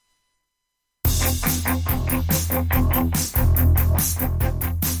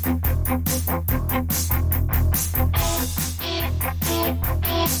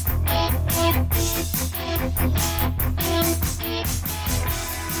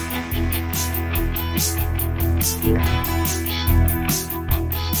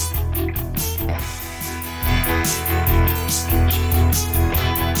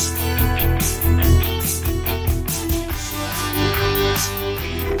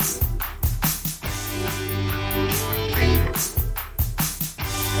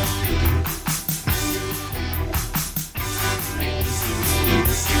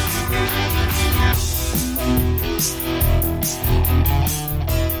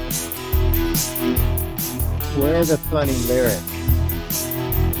Where are the funny lyrics?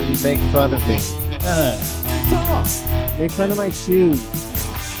 Did he make fun of me? Make fun of my shoes.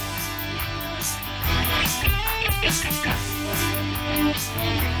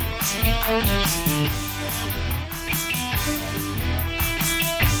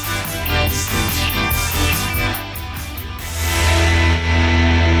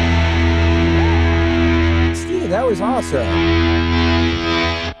 Steve, that was awesome.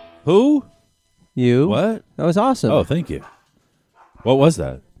 Who? You? What? That was awesome. Oh, thank you. What was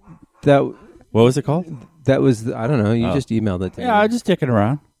that? What was it called? That was, I don't know. You just emailed it to me. Yeah, I'm just dicking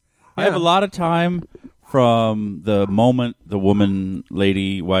around. I have Yeah. a lot of time from the moment the woman,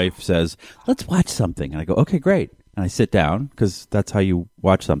 lady, wife says, let's watch something. And I go, okay, great. And I sit down because that's how you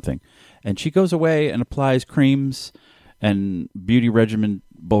watch something. And she goes away and applies creams and beauty regimen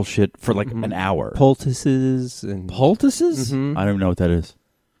bullshit for like an hour. Poultices and... Poultices? Mhm. I don't even know what that is.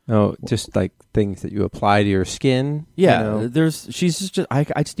 Oh, just like things that you apply to your skin. Yeah, you know? I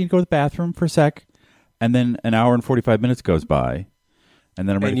just need to go to the bathroom for a sec, and then an hour and 45 minutes goes by, and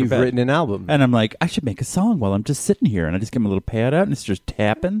then I'm ready And for you've bed. written an album. And I'm like, I should make a song while I'm just sitting here, and I just get my little pad out, and it's just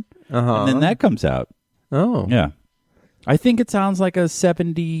tapping, and then that comes out. Oh. Yeah. I think it sounds like a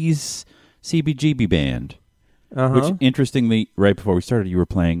 70s CBGB band, which, interestingly, right before we started, you were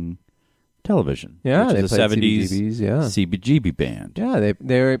playing television. Yeah, which they is a played 70s CBGBs, yeah. CBGB band. Yeah,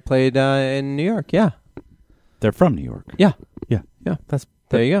 they played in New York. Yeah. They're from New York. Yeah. Yeah. Yeah.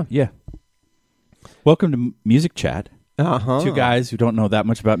 There you go. Yeah. Welcome to Music Chat. Two guys who don't know that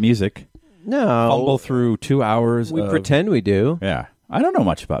much about music. No. Fumble through 2 hours. We pretend we do. Yeah. I don't know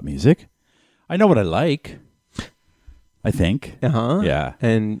much about music. I know what I like. I think. Yeah.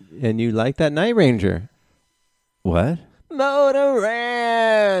 And you like that Night Ranger. What?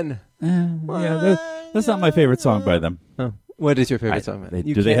 Motoran. Yeah, that's not my favorite song by them. Oh. What is your favorite song?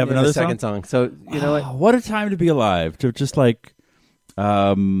 Do they have another second song? So, you know what? What a time to be alive. To just like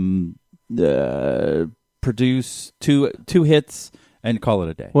produce two hits and call it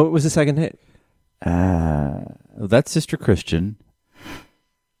a day. What was the second hit? That's Sister Christian.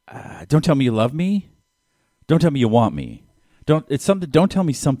 Don't tell me you love me. Don't tell me you want me. Don't tell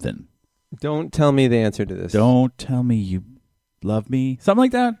me something. Don't tell me the answer to this. Don't tell me you love me. Something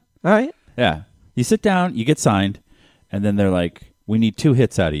like that. All right. Yeah. You sit down, you get signed, and then they're like, we need 2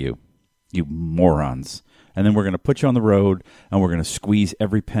 hits out of you, you morons. And then we're going to put you on the road, and we're going to squeeze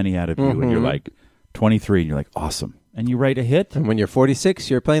every penny out of you. And you're like 23, and you're like, awesome. And you write a hit. And when you're 46,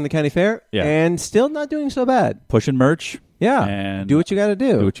 you're playing the county fair and still not doing so bad. Pushing merch. Yeah. And do what you got to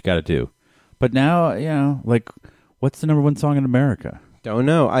do. Do what you got to do. But now, like, what's the number 1 song in America? Don't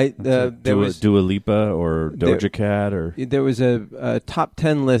know. There was Dua Lipa or Doja Cat or there was a top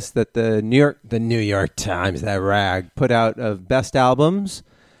 10 list that the New York Times, that rag, put out of best albums,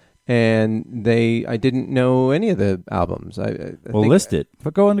 and I didn't know any of the albums. Well, list it.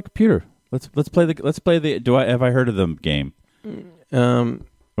 But go on the computer. Let's play the have I heard of them game.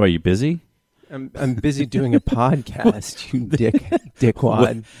 Are you busy? I'm busy doing a podcast. You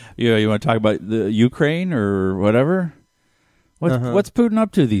dickwad. You want to talk about the Ukraine or whatever? What's Putin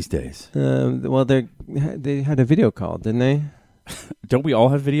up to these days? Well, they had a video call, didn't they? Don't we all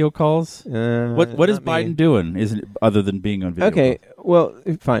have video calls? What is Biden doing? Isn't it, other than being on video? Okay, calls? well,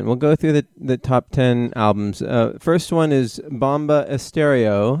 fine. We'll go through the top 10 albums. First one is Bomba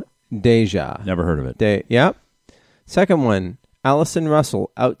Estéreo, Deja. Never heard of it. Yep. Second one, Alison Russell,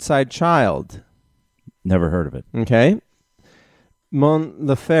 Outside Child. Never heard of it. Okay. Mon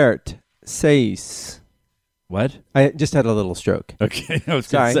Laferte, Seis. What? I just had a little stroke. Okay, I was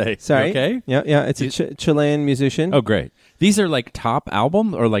going to say. Sorry. Okay. Yeah. It's a Chilean musician. Oh, great. These are like top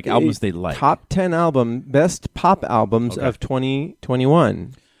album or like albums they like? Top 10 album, best pop albums of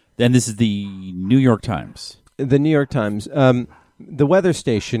 2021. And this is the New York Times. The New York Times. The weather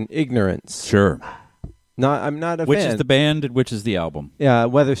station, Ignorance. Sure. I'm not a Which fan. is the band and which is the album? Yeah,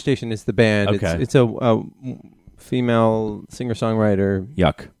 Weather Station is the band. Okay. It's a female singer-songwriter.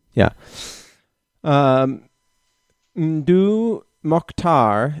 Yuck. Yeah. Ndu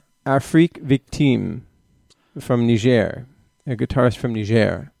Mokhtar, Afrique Victime, from Niger. A guitarist from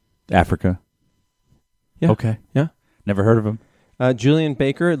Niger. Africa. Yeah. Okay. Yeah. Never heard of him. Julian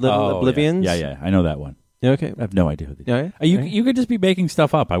Baker, Little Oblivions. Yeah. I know that one. Okay. I have no idea who they Yeah. You could just be making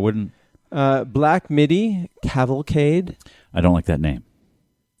stuff up. I wouldn't. Black Midi Cavalcade. I don't like that name.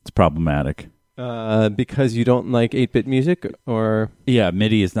 It's problematic. Because you don't like 8-bit music, or Yeah,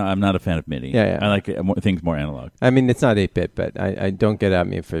 MIDI is not. I'm not a fan of MIDI. Yeah. I like things more analog. I mean, it's not 8-bit, but I don't get at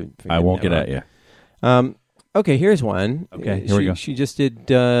me for I won't get at you. Okay, here's one. Okay, here we go. She just did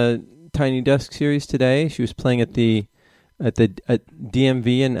Tiny Desk series today. She was playing at DMV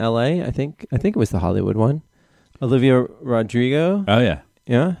in LA. I think it was the Hollywood one. Olivia Rodrigo. Oh yeah,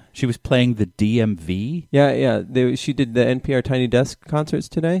 Yeah. she was playing the DMV Yeah. She did the NPR Tiny Desk concerts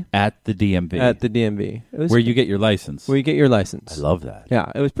today at the DMV. at the DMV. It was where you get your license. where you get your license. I love that.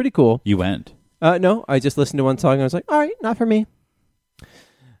 Yeah, it was pretty cool. You went. No, I just listened to one song and I was like, all right, not for me.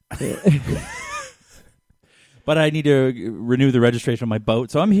 But I need to renew the registration on my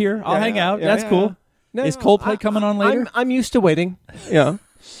boat, so I'm here. I'll hang out. That's cool. No, Is Coldplay coming on later? I'm used to waiting. Yeah.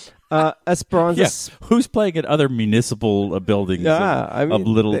 Esperanza. Yeah. Who's playing at other municipal buildings of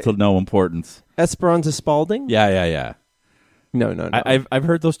little to no importance? Esperanza Spalding? Yeah. No. I've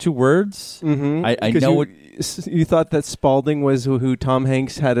heard those two words. Mm-hmm. I know you thought that Spalding was who Tom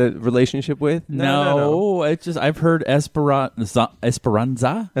Hanks had a relationship with? No. I've heard Esperanza.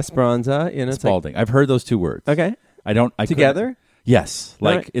 Esperanza, you know, Spalding. I've heard those two words. Okay. Together? Yes,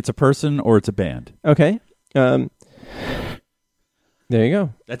 like right. It's a person or it's a band. Okay. There you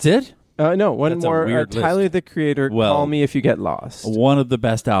go. That's it. No, one That's a more. weird Tyler the Creator. Well, Call Me If You Get Lost. One of the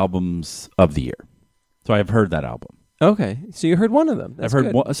best albums of the year. So I've heard that album. Okay, so you heard one of them. That's I've heard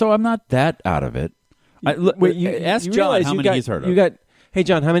good. one, so I'm not that out of it. Ask you John realize how you many got- he's heard you of. got. Hey,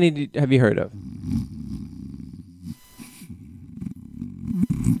 John, how many have you heard of?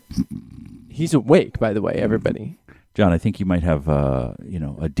 He's awake, by the way, everybody. John, I think you might have a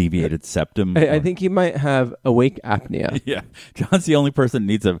deviated septum. I think he might have awake apnea. Yeah, John's the only person that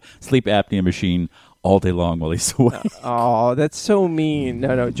needs a sleep apnea machine all day long while he's awake. Oh, that's so mean.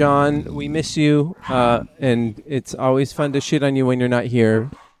 No, John, we miss you, and it's always fun to shit on you when you're not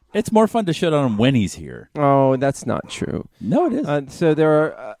here. It's more fun to shit on him when he's here. Oh, that's not true. No, it is. So there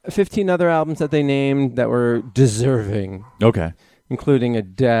are 15 other albums that they named that were deserving, Okay. including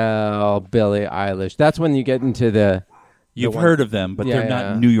Adele, Billie Eilish. That's when you get into the... You've one- heard of them, but they're Yeah.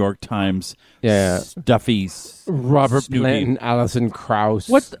 not New York Times stuffy. Robert Snoopy. Plant and Alison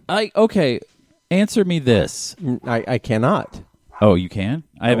Krauss. Okay, answer me this. I cannot. Oh, you can?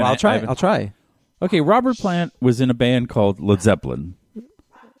 I'll try. Okay, Robert Plant was in a band called Led Zeppelin.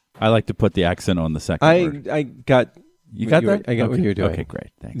 I like to put the accent on the second word. I got... You got that? I got what you were doing. Okay, great.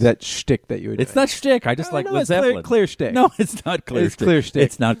 Thanks. That shtick that you were doing. It's not shtick. I just like No, Led it's Zeppelin. clear shtick. No, it's not clear It's shtick. clear shtick.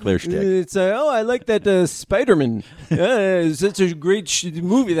 It's not clear shtick. It's I like that Spider-Man. It's such a great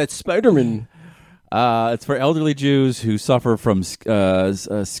movie, that Spider-Man. It's for elderly Jews who suffer from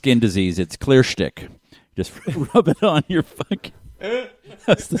skin disease. It's clear shtick. Just rub it on your fucking...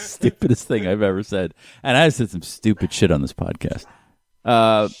 That's the stupidest thing I've ever said. And I've said some stupid shit on this podcast.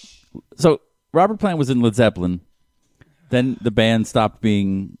 So Robert Plant was in Led Zeppelin. Then the band stopped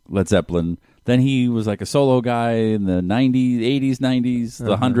being Led Zeppelin. Then he was like a solo guy in the 90s, 80s, 90s,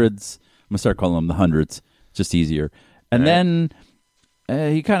 the hundreds. I'm going to start calling them the hundreds. Just easier. And then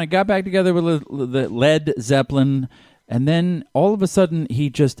he kind of got back together with the Led Zeppelin. And then all of a sudden,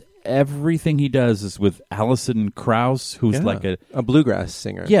 everything he does is with Alison Krauss, who's like a bluegrass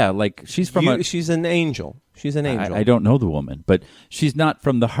singer. Yeah, like she's from she's an angel. She's an angel. I don't know the woman, but she's not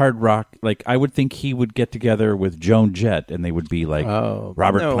from the hard rock. Like I would think he would get together with Joan Jett, and they would be like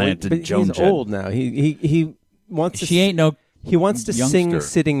Robert Plant and Joan Jett. He's Jett. old now. He wants to. She ain't no. He wants to sing youngster.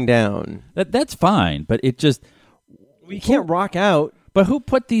 sitting down. That's fine, but it just We can't rock out. But who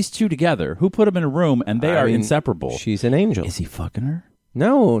put these two together? Who put them in a room and they are inseparable? She's an angel. Is he fucking her?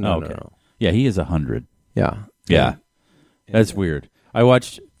 No. Okay. Yeah, he is 100. Yeah. That's weird. I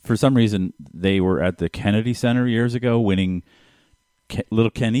watched, for some reason, they were at the Kennedy Center years ago winning Little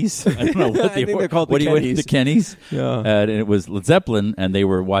Kennies. I don't know what I think they're called the what do you win? Kennys. The Kennys. Yeah. And it was Led Zeppelin, and they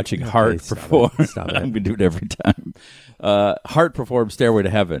were watching Heart perform. Stop it. I'm going to do it every time. Heart performed Stairway to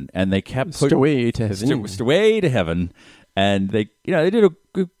Heaven, and they kept putting... Stairway to Heaven. Stairway to Heaven. And they did a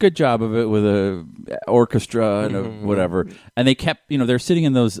good job of it with a orchestra and whatever. And they kept, they're sitting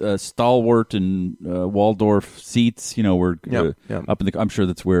in those stalwart and Waldorf seats. Where up in the. I'm sure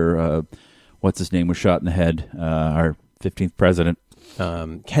that's where what's his name was shot in the head. Our 15th president,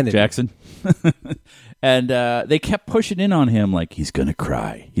 Kennedy Jackson. And they kept pushing in on him like he's gonna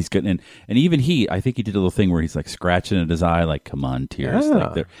cry. He's gonna and even I think he did a little thing where he's like scratching at his eye, like come on, tears,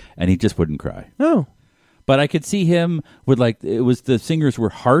 and he just wouldn't cry. No. But I could see him with it was the singers were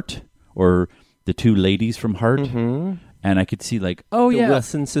Heart or the two ladies from Heart, and I could see like, oh The yeah,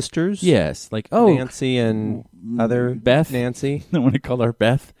 Wilson sisters. yes, like oh Nancy and other Beth. Nancy. I want to call her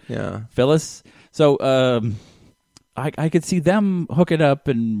Beth. Yeah. Phyllis. So I could see them hooking up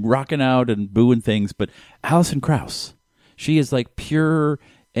and rocking out and booing things, but Alison Krauss, she is like pure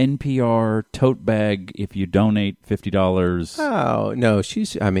NPR tote bag. If you donate $50, Oh no,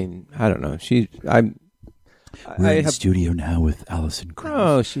 she's. I mean, I don't know. we're I in the have. studio now with Alison Krauss.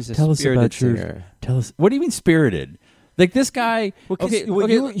 Oh, she's a Tell us spirited about your. singer. Tell us. What do you mean spirited? Like this guy. Okay, you were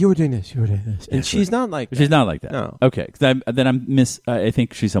doing this. You were doing this, and Yes, she's not like. She's not like that. No. Okay. 'Cause I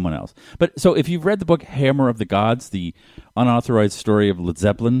think she's someone else. But so if you've read the book Hammer of the Gods, the unauthorized story of Led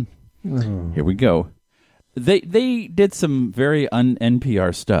Zeppelin, here we go. They did some very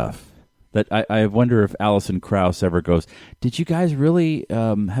un-NPR stuff that I wonder if Alison Krauss ever goes, did you guys really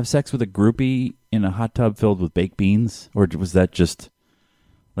have sex with a groupie in a hot tub filled with baked beans? Or was that just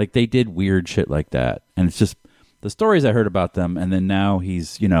like they did weird shit like that? And it's just the stories I heard about them, and then now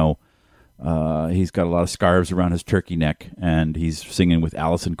he's, he's got a lot of scarves around his turkey neck, and he's singing with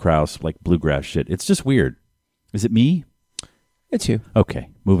Alison Krauss, like bluegrass shit. It's just weird. Is it me? It's you. Okay,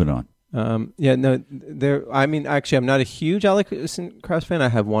 moving on. Yeah, no, I mean, actually, I'm not a huge Alison Krauss fan. I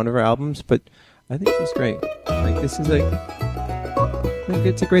have one of her albums, but I think she's great. Like, this is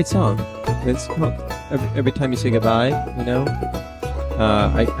it's a great song. It's every time you say goodbye,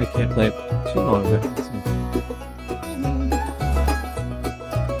 I can't play it too long, but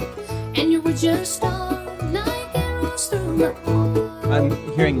And you were just on like a rooster. I'm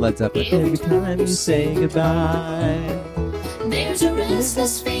hearing Led Zeppelin. Every time you say goodbye. There's a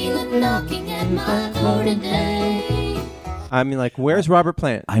restless feeling knocking at my door today. I mean, like, where's Robert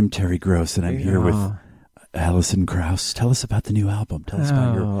Plant? I'm Terry Gross, and I'm here with Alison Krauss. Tell us about the new album. Tell us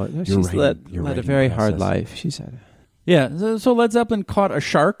about your she's writing, led your a writing very hard process. life. She said. Yeah, so Led Zeppelin caught a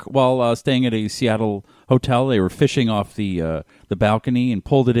shark while staying at a Seattle hotel. They were fishing off the balcony and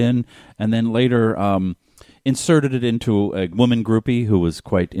pulled it in, and then later inserted it into a woman groupie who was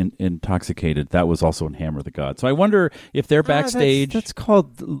quite intoxicated. That was also in Hammer of the Gods. So I wonder if they're backstage. That's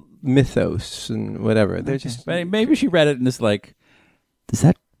called mythos and whatever. They're just Maybe she read it and is like, is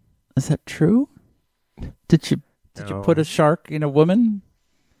that true? Did you put a shark in a woman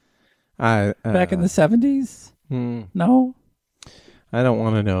back in the 70s? No. I don't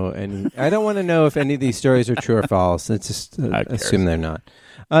want to know any. I don't want to know if any of these stories are true or false. Let's just assume they're not.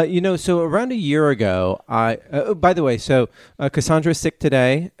 So around a year ago, by the way, so Cassandra's sick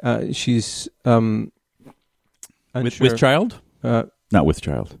today. She's with child? Not with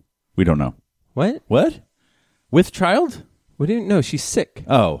child. We don't know. What? With child? What do you know? She's sick.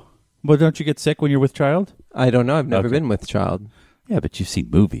 Oh. Well, don't you get sick when you're with child? I don't know. I've never been with child. Yeah, but you've seen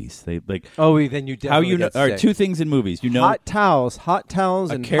movies. They like. Oh, then you definitely how you know? get All right, sick. two things in movies. You know, hot towels,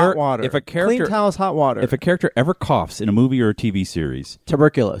 and hot water. If a character, clean towels, hot water. If a character ever coughs in a movie or a TV series,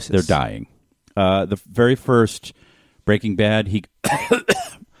 tuberculosis, they're dying. The very first Breaking Bad, he's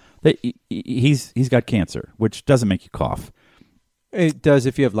got cancer, which doesn't make you cough. It does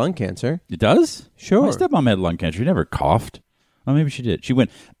if you have lung cancer. It does? Sure. My stepmom had lung cancer. She never coughed. Oh, maybe she did. She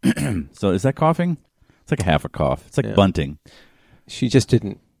went. So is that coughing? It's like a half a cough. It's like bunting. She just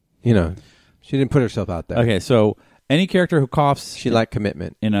didn't, she didn't put herself out there. Okay, so any character who coughs, she lacked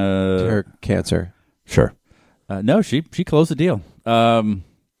commitment in to her cancer. Sure. No, she closed the deal.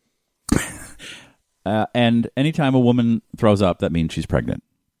 And anytime a woman throws up, that means she's pregnant.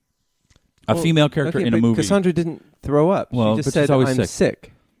 A female character in a movie. Cassandra didn't throw up. Well, she just but said, she's always I'm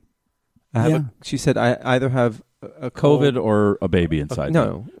sick. She said, I either have a cold. COVID or a baby inside.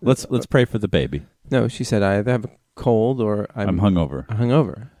 No. Let's pray for the baby. No, she said, I either have a cold or I'm hungover.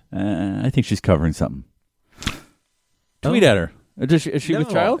 Hungover. I think she's covering something. Tweet at her. Is she with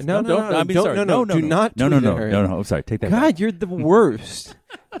child? No. Do not tweet at her. No. I'm sorry. Take that back. God, you're the worst.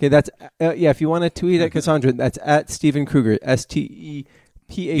 Okay, that's if you want to tweet at Cassandra, that's at Steven Kruger. STEPHEN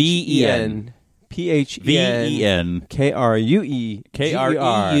PHEN KRUEGAR.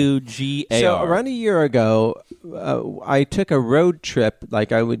 So around a year ago, I took a road trip.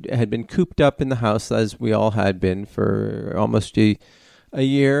 Like had been cooped up in the house as we all had been for almost a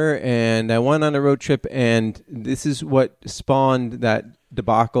year, and I went on a road trip, and this is what spawned that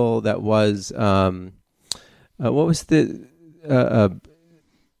debacle that was what was the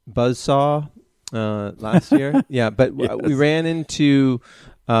buzzsaw last year? Yeah, but yes. We ran into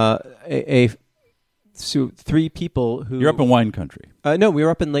so three people who... You're up in wine country. No, we were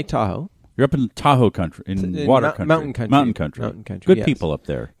up in Lake Tahoe. You're up in Tahoe country, in water country. Mountain country. Mountain country. Good yes. people up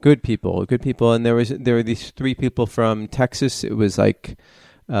there. Good people. And there were these three people from Texas. It was like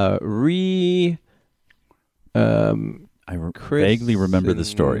I Chris vaguely remember the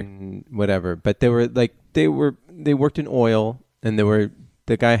story. and whatever, but they worked in oil, and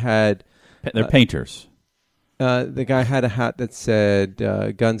the guy had They're painters. the guy had a hat that said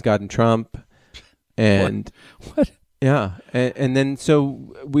 "Guns, God, and Trump," and What? yeah, and then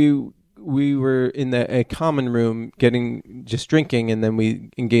so we were in a common room just drinking, and then we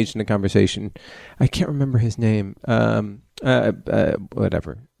engaged in a conversation. I can't remember his name.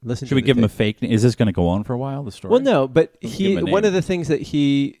 Whatever. Listen. Should we give him a fake name? Is this going to go on for a while, the story? Well, no, but Give him a one name. of the things that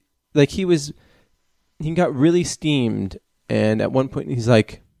he got really steamed, and at one point he's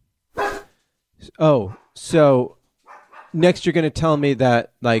like, "Oh, so next you're going to tell me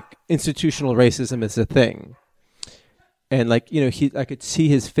that like institutional racism is a thing." And like, I could see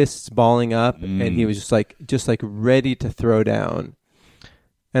his fists balling up, and he was just like ready to throw down.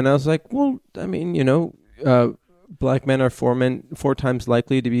 And I was like, well, I mean, black men are four times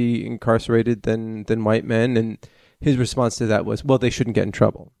likely to be incarcerated than white men. And his response to that was, well, they shouldn't get in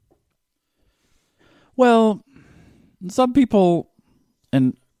trouble. Well, some people,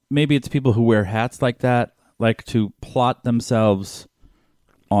 and maybe it's people who wear hats like that, like to plot themselves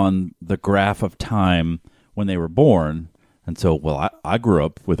on the graph of time when they were born. And so, well, I grew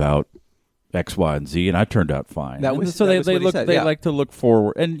up without X, Y, and Z, and I turned out fine. That And was so what he said, they yeah. like to look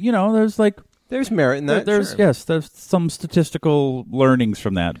forward, and There's merit in that. there's sure. there's some statistical learnings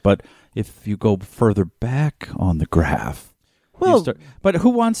from that. But if you go further back on the graph, Well- but who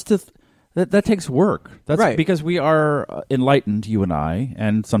wants to? That takes work. That's Right. because we are enlightened, you and I,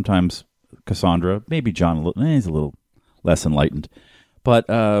 and sometimes Cassandra, maybe John. He's a little less enlightened, but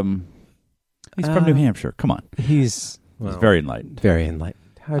he's from New Hampshire. Come on, He's very enlightened. very enlightened.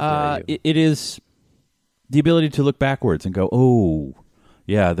 How dare you? It is the ability to look backwards and go, oh,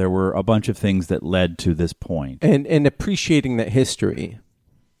 yeah, there were a bunch of things that led to this point. And appreciating that history.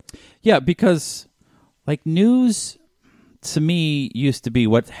 Yeah, because like news to me used to be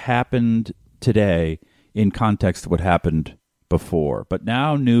what happened today in context of what happened before. But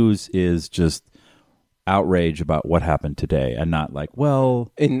now news is just outrage about what happened today and not like,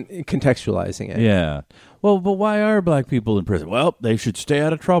 well, In contextualizing it. yeah. Well, but why are black people in prison? Well, they should stay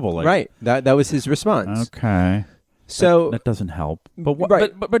out of trouble. Like, Right. That was his response. Okay. So That doesn't help. But,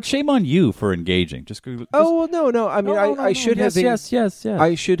 Right. but shame on you for engaging. Just Oh well, no. I mean, I should have. Yes.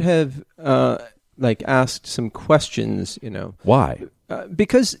 I should have asked some questions. Why?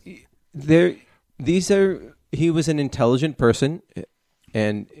 Because he was an intelligent person,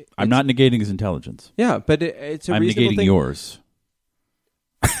 and I'm not negating his intelligence. Yeah, but it's a I'm reasonable negating thing. yours.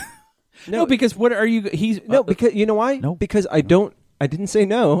 No, because what are you? He's No, because you know why? No. Because I didn't say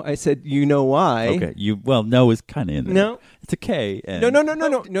no. I said you know why. okay. No is kind of in there. No. It's a K. And No.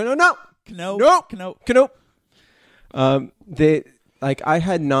 I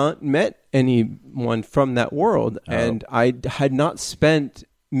had not met anyone from that world, and I had not spent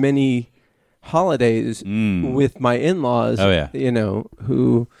many holidays with my in-laws. Oh, yeah.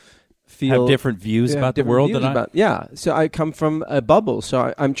 Who feel have different views have about the different world views than I. about- Yeah, so I come from a bubble,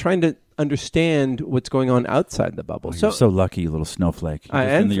 so I'm trying to understand what's going on outside the bubble. You're so lucky, you little snowflake. I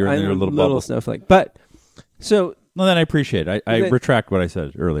am. You're in I'm your a little little bubble. snowflake, but so. No, then I appreciate it. I Then- retract what I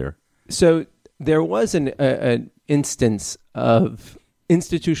said earlier. So there was an instance of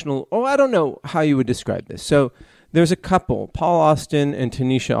institutional. Oh, I don't know how you would describe this. So there's a couple, Paul Austin and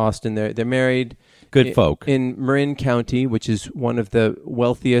Tanisha Austin. They're married. Good folk. In Marin County, which is one of the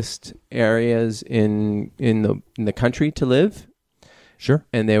wealthiest areas in the country to live. Sure.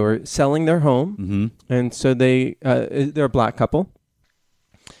 And they were selling their home, Mm-hmm. and so they're a black couple,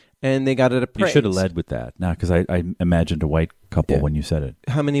 and they got it You appraised. should have led with that. Now, because I imagined a white couple Yeah. when you said it.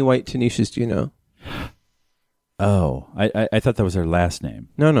 How many white Tanishas do you know? Oh, I thought that was their last name.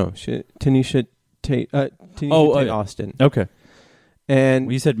 No, Tanisha Tate. Tanisha Tate Austin. Okay. And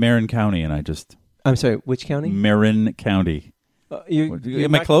Well, you said Marin County, and I just I'm sorry, which county? Marin County.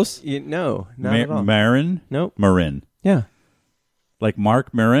 Am I close? No, not at all. Marin? Nope. Marin. Yeah. Like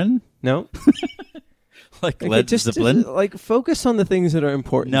Mark Marin? No. Like Okay, Led just Zeppelin? like focus on the things that are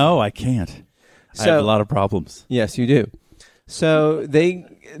important. No, I can't. I have a lot of problems. Yes, you do. So they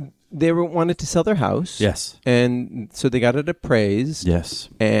wanted to sell their house. Yes. And so they got it appraised. Yes.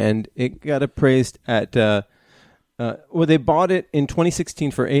 And it got appraised at they bought it in 2016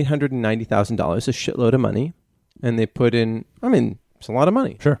 for $890,000, a shitload of money. And they put in, it's a lot of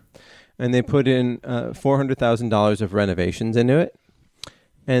money. Sure. And they put in $400,000 of renovations into it.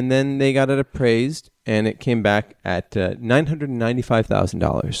 And then they got it appraised, and it came back at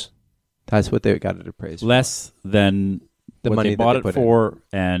 $995,000. That's what they got it appraised. Less than The what money they that bought they it put for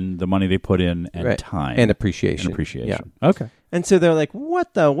and the money they put in and Right. time. And appreciation. And appreciation. Yeah. Okay. And so they're like,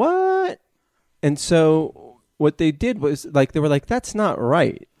 what the what? And so what they did was like they were like, that's not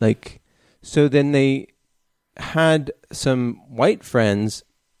right. Like, so then they had some white friends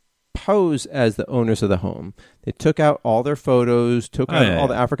pose as the owners of the home. They took out all their photos, took out all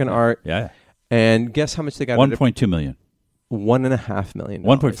the African art. Yeah. And guess how much they got? $1.2 million. $1.5 million.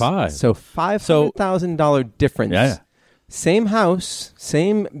 1.5. So $500,000 difference. Yeah. Same house,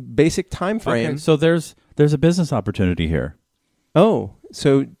 same basic time frame. Okay, so there's a business opportunity here. Oh,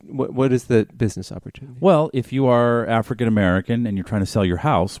 so what is the business opportunity? Well, if you are African American and you're trying to sell your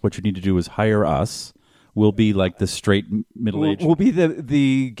house, what you need to do is hire us. We'll be like the straight middle-aged. We'll be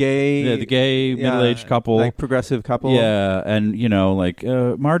the gay, the gay middle-aged couple, like progressive couple. Yeah, and like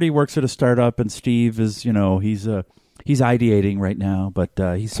Marty works at a startup, and Steve is he's ideating right now, but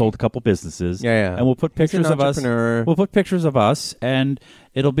he's sold a couple businesses. Yeah. And we'll put pictures of us. We'll put pictures of us, and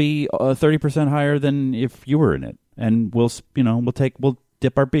it'll be 30% higher than if you were in it. And we'll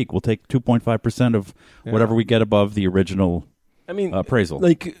dip our beak. We'll take 2.5% of whatever we get above the original. Appraisal.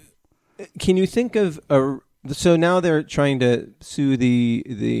 Like, can you think of so now they're trying to sue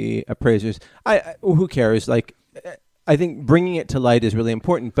the appraisers. Who cares? Like, I think bringing it to light is really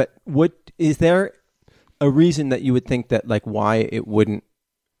important. But what is there a reason that you would think that, like, why it wouldn't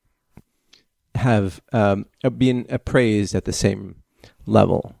have been appraised at the same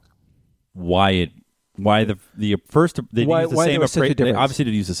level? Why the first they why, used the why same appraiser? They obviously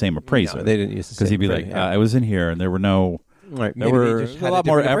didn't use the same appraiser. No, they didn't use the same because he'd be like, I was in here and there were no. Right, there were a lot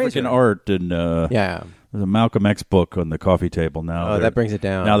more African art and there's a Malcolm X book on the coffee table now. That brings it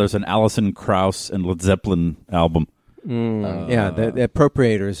down. Now there's an Alison Krauss and Led Zeppelin album. The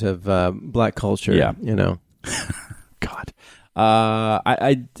appropriators of black culture. Yeah, God.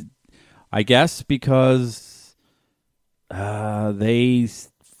 I guess because they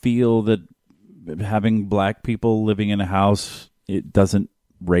feel that having black people living in a house, it doesn't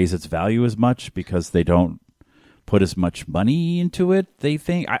raise its value as much because they don't put as much money into it. They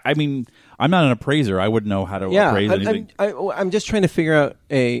think. I mean, I'm not an appraiser. I wouldn't know how to appraise anything. I'm just trying to figure out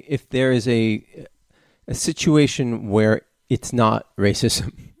if there is a situation where it's not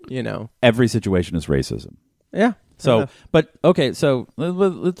racism. Every situation is racism. Yeah. So, but okay. So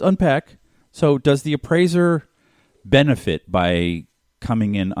let's unpack. So, does the appraiser benefit by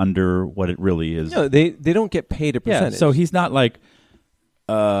coming in under what it really is? No, they don't get paid a percentage. Yeah, so he's not like,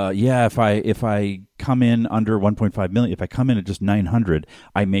 if I come in under 1.5 million, if I come in at just 900,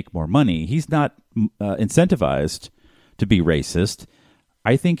 I make more money. He's not incentivized to be racist.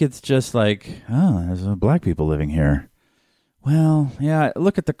 I think it's just like, there's black people living here. Well, yeah,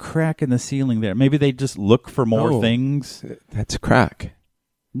 look at the crack in the ceiling there. Maybe they just look for more things. That's a crack.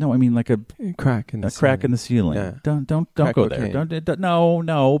 No, I mean like a crack in the ceiling. Crack in the ceiling. Yeah. Don't crack go cocaine. there.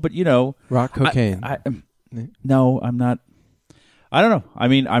 No, but rock cocaine. No, I'm not. I don't know. I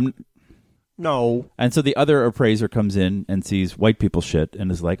mean, no. And so the other appraiser comes in and sees white people shit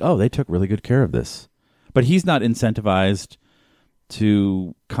and is like, "Oh, they took really good care of this," but he's not incentivized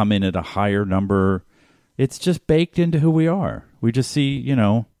to come in at a higher number. It's just baked into who we are. We just see,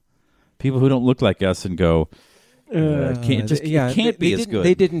 people who don't look like us and go. It can't be as good.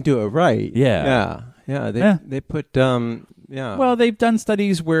 They didn't do it right. Yeah. They put Well, they've done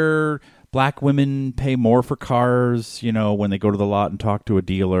studies where black women pay more for cars. When they go to the lot and talk to a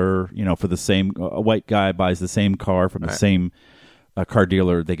dealer. For the same, a white guy buys the same car from the same car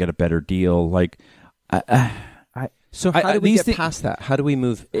dealer. They get a better deal. Like, so how do we get past that? How do we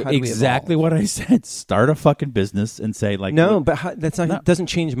move? Exactly what I said. Start a fucking business and say like but that's not. It doesn't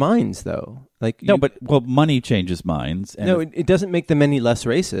change minds though. Like money changes minds. And it doesn't make them any less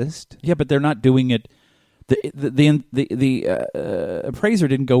racist. Yeah, but they're not doing it. The appraiser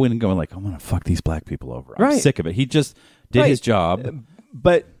didn't go in and go like, I'm gonna fuck these black people over. I'm sick of it. He just did his job.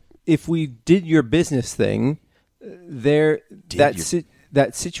 But if we did your business thing, that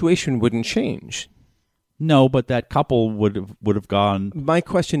situation wouldn't change. No, but that couple would have gone. My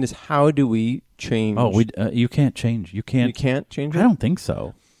question is, how do we change? Oh, you can't change. You can't. You can't change it? I don't think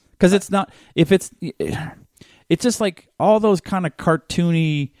so. Because it's not. If it's just like all those kind of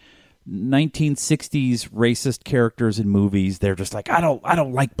cartoony 1960s racist characters in movies. They're just like, I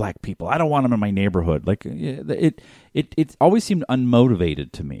don't like black people. I don't want them in my neighborhood. Like it always seemed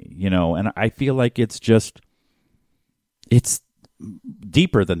unmotivated to me, And I feel like it's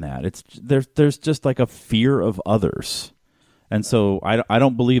deeper than that. There's just like a fear of others, and so I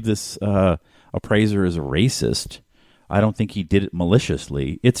don't believe this appraiser is a racist. I don't think he did it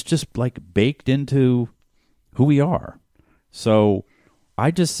maliciously. It's just like baked into who we are. So I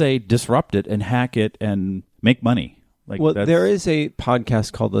just say disrupt it and hack it and make money. Like, there is a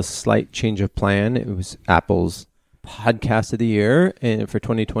podcast called The Slight Change of Plan. It was Apple's podcast of the year for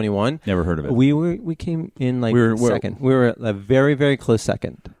 2021. Never heard of it. We came in like second. We were a very, very close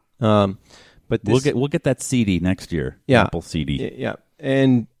second. But we'll get that CD next year. Yeah, Apple CD. Yeah,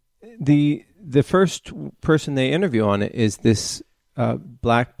 and the first person they interview on it is this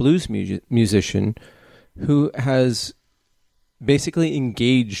black blues musician who has basically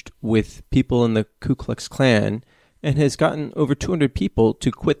engaged with people in the Ku Klux Klan and has gotten over 200 people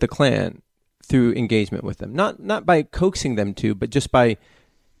to quit the Klan through engagement with them. Not by coaxing them to, but just by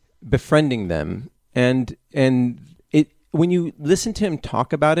befriending them. And it, when you listen to him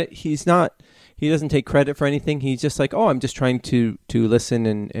talk about it, he doesn't take credit for anything. He's just like, oh, I'm just trying to listen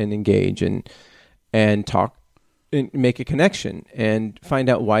and engage and talk and make a connection and find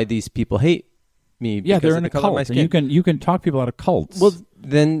out why these people hate me. Yeah, they're in a cult. And you can talk people out of cults. Well,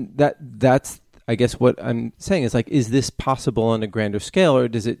 then that's I guess what I'm saying is like, is this possible on a grander scale, or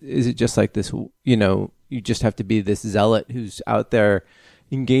is it just like this? You just have to be this zealot who's out there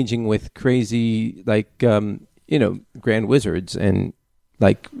engaging with crazy grand wizards and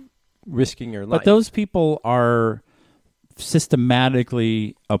like risking your life. But those people are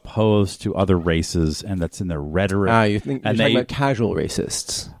systematically opposed to other races, and that's in their rhetoric. You're talking about casual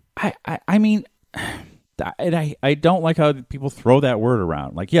racists. I mean, I don't like how people throw that word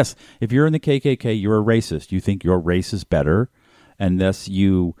around. Like, yes, if you're in the KKK, you're a racist. You think your race is better, and thus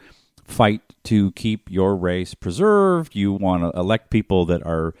you fight to keep your race preserved. You want to elect people that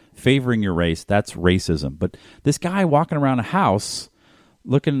are favoring your race. That's racism. But this guy walking around a house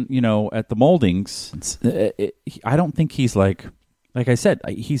looking, at the moldings, I don't think he's like I said,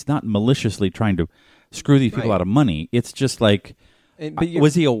 he's not maliciously trying to screw these people out of money. It's just like,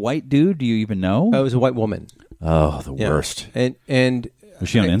 was he a white dude? Do you even know? It was a white woman. Oh, the worst. And was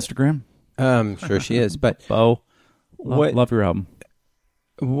she on Instagram? Sure she is. But Bo, love your album.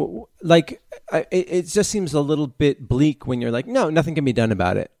 It just seems a little bit bleak when you're like, no, nothing can be done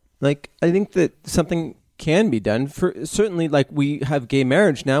about it. Like, I think that something can be done for certainly, like we have gay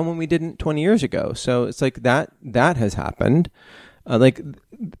marriage now when we didn't 20 years ago. So it's like that has happened.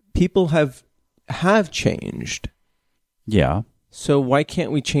 People have changed. Yeah. So why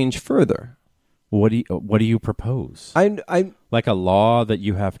can't we change further? What do you propose? I like a law that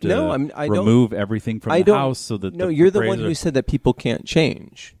you have to remove everything from the house so that you're the one who said that people can't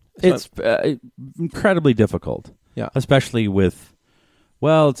change. It's incredibly difficult. Yeah, especially with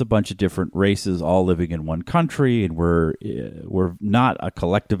it's a bunch of different races all living in one country, and we're not a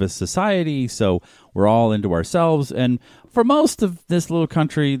collectivist society, so we're all into ourselves. And for most of this little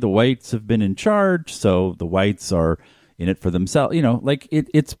country, the whites have been in charge, so the whites are in it for themselves.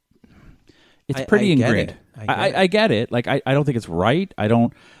 It's pretty ingrained. I get it. Like, I don't think it's right. I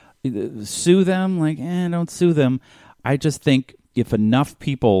don't sue them. Like, don't sue them. I just think if enough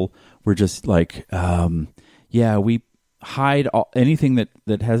people were just like, we hide anything that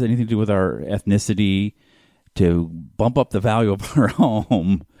has anything to do with our ethnicity to bump up the value of our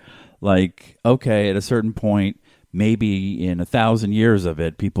home. Like, okay, at a certain point, maybe in 1,000 years of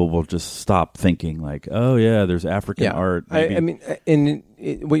it, people will just stop thinking like, oh yeah, there's African art. I mean,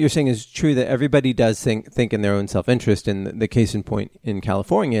 what you're saying is true that everybody does think in their own self-interest. And the case in point in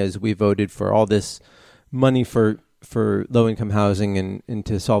California is we voted for all this money for low-income housing and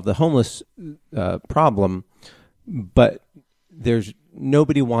to solve the homeless problem. But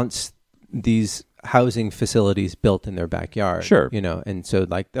nobody wants these housing facilities built in their backyard. Sure. And so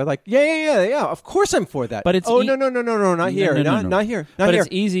they're like, yeah, of course I'm for that. But it's no, not here. Not here. But it's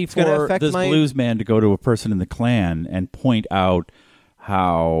easy for this blues man to go to a person in the Klan and point out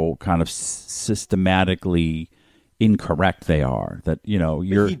how kind of systematically incorrect they are. That,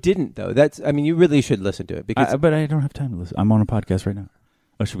 you're... He didn't, though. You really should listen to it. Because but I don't have time to listen. I'm on a podcast right now.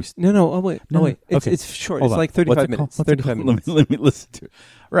 Oh, should we? No. Oh, wait. No, wait. It's short. Hold it's on. Like 35 minutes. 35 minutes. Let me listen to it.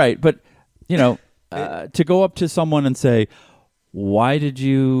 Right. But, to go up to someone and say, why did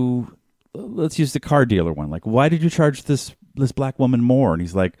you, let's use the car dealer one. Like, why did you charge this black woman more? And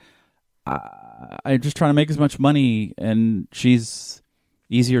he's like, I'm just trying to make as much money and she's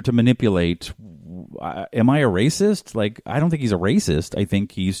easier to manipulate. Am I a racist? Like, I don't think he's a racist. I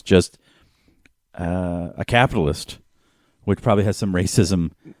think he's just a capitalist. Which probably has some racism.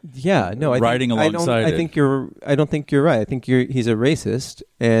 Yeah, no, riding alongside. I don't think you're right. I think he's a racist,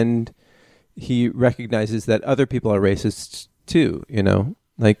 and he recognizes that other people are racists too.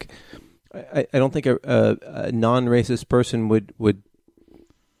 Like I don't think a non-racist person would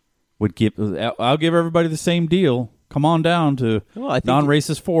give. I'll give everybody the same deal. Come on down to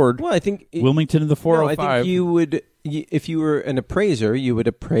non-racist Ford. Well, I think Wilmington in the 405. No, I think you would, if you were an appraiser, you would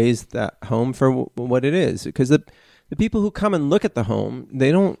appraise that home for what it is, because the people who come and look at the home, they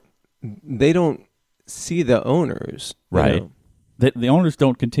don't see the owners. you Right. know? The owners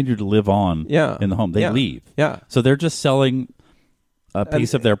don't continue to live on Yeah. in the home. They Yeah. leave. Yeah. So they're just selling a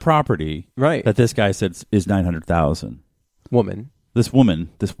piece of their property Right. that this guy said is $900,000. Woman. This woman,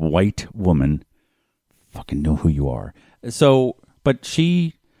 this white woman, fucking know who you are. So, but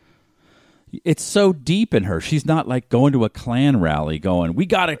it's so deep in her. She's not like going to a Klan rally going, we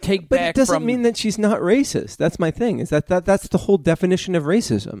got to take But back it doesn't from... mean that she's not racist. That's my thing. Is that's the whole definition of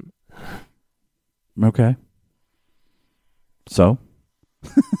racism. Okay. So?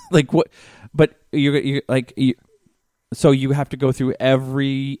 Like what? But you're like... So you have to go through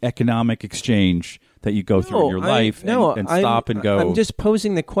every economic exchange that you go through in your life and stop and go... I'm just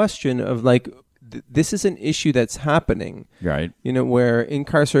posing the question of like, this is an issue that's happening. Right. You know, where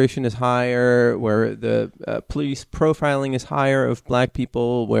incarceration is higher, where the police profiling is higher of black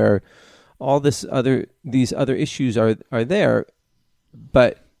people, where all these other issues are there.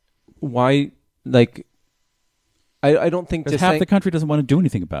 But why, like, I don't think just half the country doesn't want to do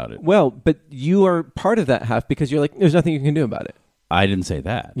anything about it. Well, but you are part of that half because you're like, there's nothing you can do about it. I didn't say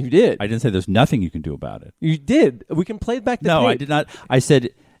that. You did. I didn't say there's nothing you can do about it. You did. We can play back the No, tape. I did not. I said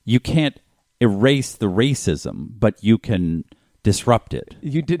you can't erase the racism, but you can disrupt it.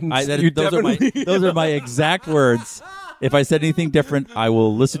 You didn't. Those are my exact words. If I said anything different, I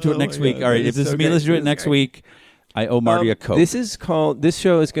will listen to it next week. God, All right, that if is this so is me great. listening to This it is next great. week, I owe Marty a Coke. This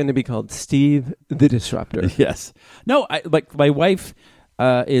show is going to be called Steve the Disruptor. Yes. No, like my wife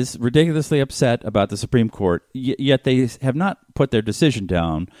is ridiculously upset about the Supreme Court, yet they have not put their decision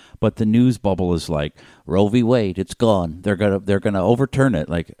down. But the news bubble is like Roe v. Wade, it's gone. They're gonna overturn it.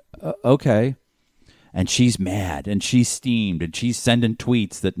 Like, okay. And she's mad and she's steamed and she's sending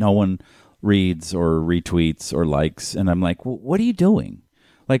tweets that no one reads or retweets or likes. And I'm like, what are you doing?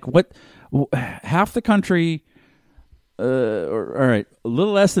 Like, what? Half the country. All right, a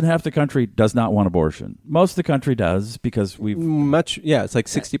little less than half the country does not want abortion. Most of the country does because we've it's like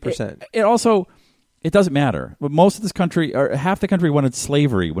 60%. It also, it doesn't matter. But most of this country, or half the country, wanted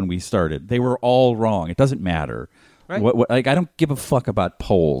slavery when we started. They were all wrong. It doesn't matter. Right. Like I don't give a fuck about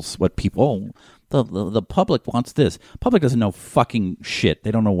polls. What people, the public wants this. Public doesn't know fucking shit.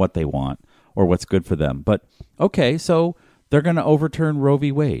 They don't know what they want or what's good for them. But okay, so they're going to overturn Roe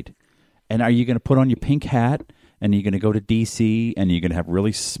v. Wade, and are you going to put on your pink hat? And you're going to go to D.C. and you're going to have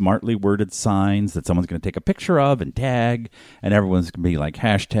really smartly worded signs that someone's going to take a picture of and tag, and everyone's going to be like,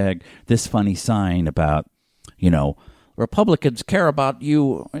 hashtag this funny sign about, Republicans care about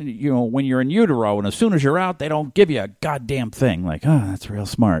you, when you're in utero, and as soon as you're out, they don't give you a goddamn thing. Like, oh, that's real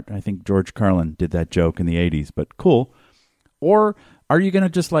smart. I think George Carlin did that joke in the 80s, but cool. Or are you going to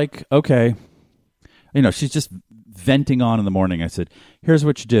just like, okay, she's just venting on in the morning. I said, here's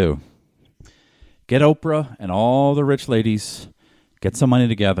what you do. Get Oprah and all the rich ladies, get some money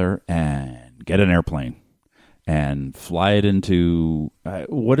together, and get an airplane and fly it into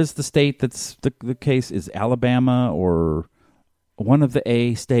what is the state that's the case? Is Alabama or one of the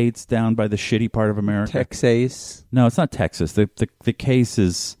A states down by the shitty part of America? Texas. No, it's not Texas. The case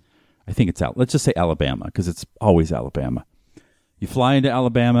is, I think it's out. Let's just say Alabama because it's always Alabama. You fly into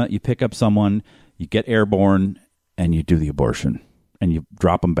Alabama, you pick up someone, you get airborne, and you do the abortion. And you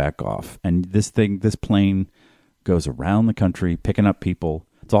drop them back off. And this plane goes around the country picking up people.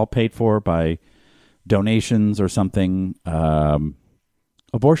 It's all paid for by donations or something.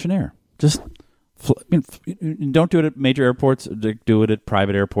 Abortion Air. Just don't do it at major airports. Do it at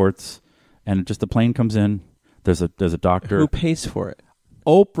private airports. And just the plane comes in. There's a doctor. Who pays for it?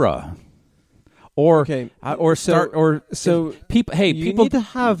 Oprah. Or Okay. so people. Hey, You people need to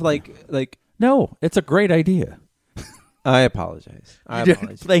have like. No, it's a great idea. I apologize.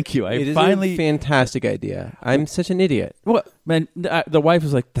 Thank you. It is a fantastic idea. I'm such an idiot. Well, man, the wife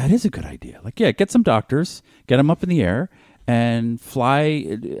was like, that is a good idea. Like, yeah, get some doctors, get them up in the air, and fly.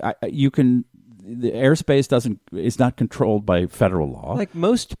 The airspace is not controlled by federal law. Like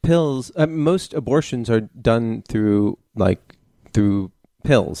most most abortions are done through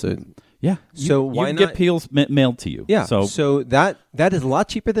pills. Yeah. So you why can not get pills mailed to you? Yeah. So that is a lot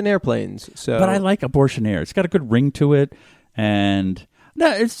cheaper than airplanes. So, but I like Abortion Air. It's got a good ring to it, and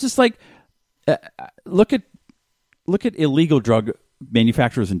no, it's just like look at illegal drug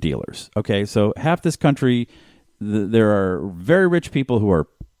manufacturers and dealers. Okay, so half this country, there are very rich people who are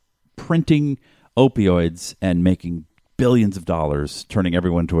printing opioids and making billions of dollars, turning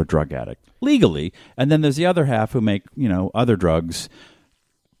everyone to a drug addict legally, and then there's the other half who make other drugs.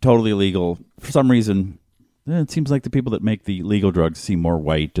 Totally illegal. For some reason, it seems like the people that make the legal drugs seem more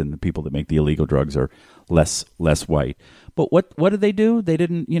white, and the people that make the illegal drugs are less white. But what did they do? They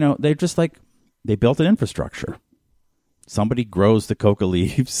didn't. They're just like they built an infrastructure. Somebody grows the coca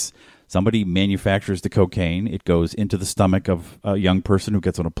leaves. Somebody manufactures the cocaine. It goes into the stomach of a young person who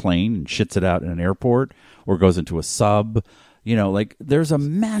gets on a plane and shits it out in an airport, or goes into a sub. Like there's a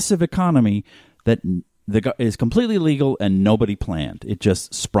massive economy that is completely legal and nobody planned. It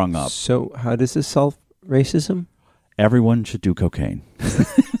just sprung up. So how does this solve racism? Everyone should do cocaine.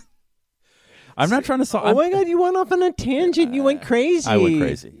 I'm not trying to solve. Oh my God! You went off on a tangent. You went crazy. I went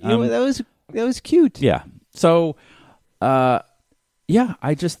crazy. That was cute. Yeah. So,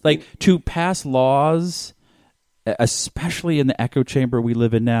 I just like to pass laws, especially in the echo chamber we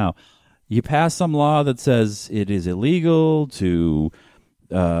live in now. You pass some law that says it is illegal to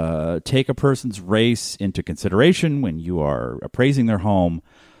take a person's race into consideration when you are appraising their home.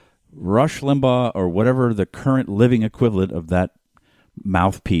 Rush Limbaugh or whatever the current living equivalent of that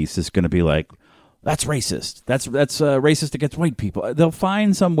mouthpiece is going to be like, that's racist. That's racist against white people. They'll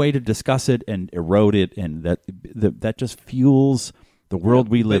find some way to discuss it and erode it, and that just fuels the world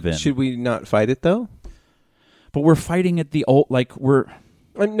we live in. Should we not fight it though? But we're fighting it the old like we're.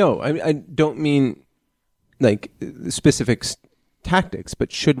 No, I don't mean like specific tactics,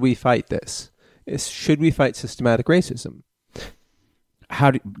 but should we fight this? Should we fight systematic racism?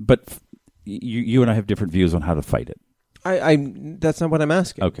 But you and I have different views on how to fight it. That's not what I'm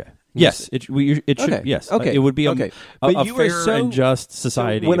asking. Okay. Yes, it should. Okay. Yes. Okay. It would be a fair and just So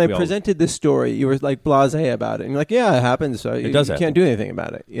society. when I presented this story, you were like blasé about it, and you're like, "Yeah, it happens. So you can't do anything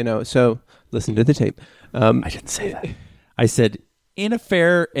about it." So listen to the tape. I didn't say that. I said in a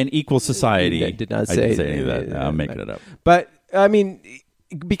fair and equal society. I did not say I didn't say any of that. No, I'm making it up. But I mean,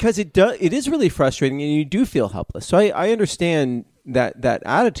 because it is really frustrating, and you do feel helpless. So I understand that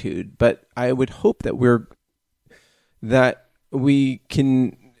attitude, but I would hope that we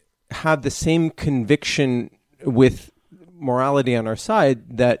can have the same conviction with morality on our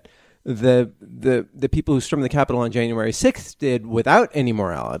side that the people who stormed the Capitol on January 6th did without any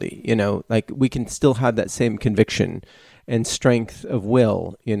morality. Like we can still have that same conviction and strength of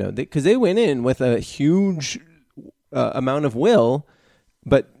will. Because they went in with a huge amount of will,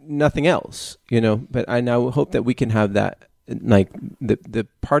 but nothing else. But I now hope that we can have that. Like the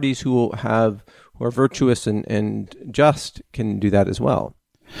parties who are virtuous and just can do that as well.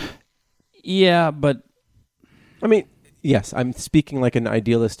 Yeah, but I mean, yes, I'm speaking like an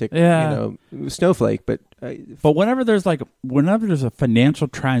idealistic, snowflake. But whenever there's a financial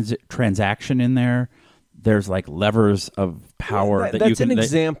transaction in there, there's like levers of power that you can. That's an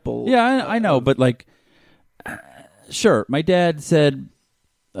example. Yeah, I know, but like, sure, my dad said.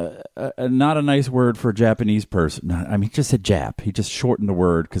 Not a nice word for a Japanese person. I mean, he just said Jap. He just shortened the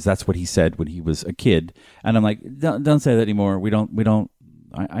word because that's what he said when he was a kid. And I'm like, don't say that anymore. We don't.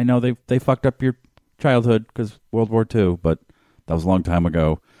 I know they fucked up your childhood because World War II, but that was a long time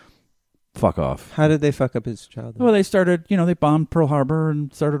ago. Fuck off. How did they fuck up his childhood? Well, they started. They bombed Pearl Harbor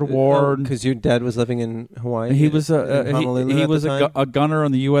and started a war. Because your dad was living in Hawaii. He was a gunner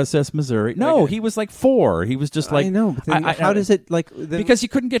on the USS Missouri. No, he was like 4. He was just like I know. But then how does it like? Because you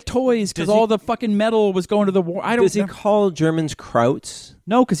couldn't get toys because all the fucking metal was going to the war. Does he call Germans Krauts?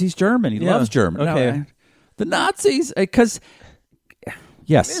 No, because he's German. He loves German. Okay. No, the Nazis because.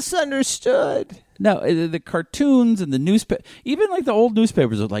 Yes. Misunderstood. No, the cartoons and the newspaper, even like the old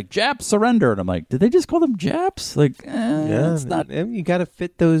newspapers are like Japs surrender, and I'm like, did they just call them Japs? Like, it's not. You got to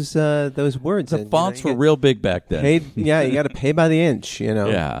fit those words. The fonts were real big back then. You got to pay by the inch.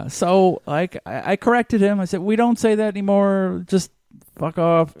 Yeah. So like, I corrected him. I said, we don't say that anymore. Just fuck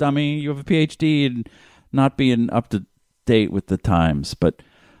off, dummy. You have a PhD and not being up to date with the times. But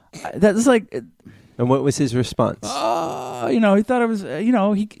that's like. And what was his response? He thought it was.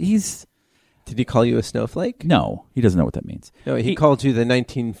 He's. Did he call you a snowflake? No, he doesn't know what that means. No, he called you the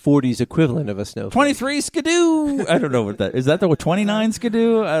 1940s equivalent of a snowflake. 23 skidoo. I don't know what that is. That the 29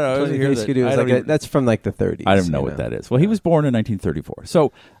 skidoo? I don't know. 23 skidoo is like that's from like the 30s. I don't know what that is. Well, he was born in 1934.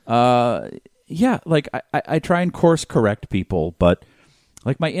 So, like I try and course correct people, but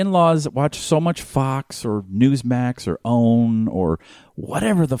like my in-laws watch so much Fox or Newsmax or OWN or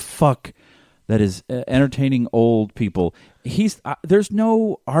whatever the fuck that is entertaining old people. There's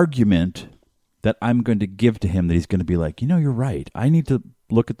no argument that I'm going to give to him that he's going to be like, you're right. I need to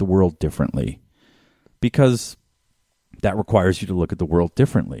look at the world differently because that requires you to look at the world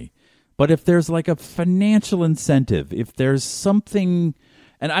differently. But if there's like a financial incentive, if there's something,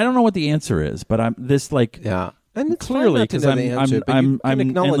 and I don't know what the answer is, but I'm this like, yeah. And it's clearly because I'm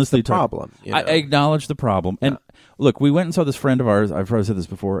acknowledge the problem. I acknowledge the problem. And look, we went and saw this friend of ours. I've probably said this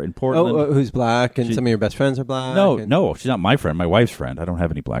before in Portland. Who's black, and some of your best friends are black. No, she's not my friend. My wife's friend. I don't have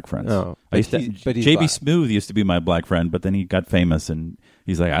any black friends. Oh, JB Smooth used to be my black friend, but then he got famous, and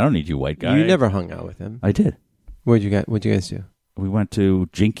he's like, I don't need you, white guy. You never hung out with him. I did. What'd you guys do? we went to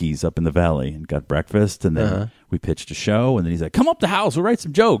Jinkies up in the valley and got breakfast, and then we pitched a show, and then he's like, come up the house, we'll write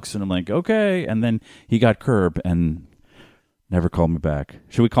some jokes. And I'm like, okay. And then he got curb and never called me back.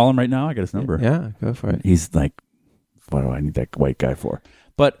 Should we call him right now? I got his number. Yeah, go for it. He's like, what do I need that white guy for?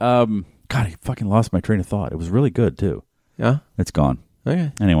 But, God, I fucking lost my train of thought. It was really good, too. Yeah? It's gone.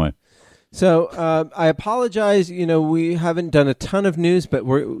 Okay. Anyway. So I apologize. We haven't done a ton of news, but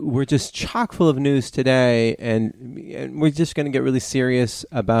we're just chock full of news today, and we're just going to get really serious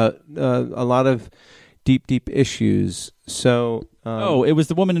about a lot of deep issues. So it was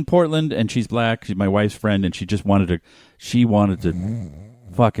the woman in Portland, and she's black. She's my wife's friend, and she just wanted to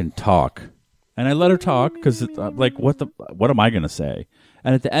fucking talk, and I let her talk because like what am I going to say?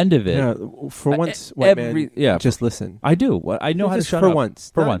 And at the end of it, for once, man, just listen. I do. I know how to shut for up.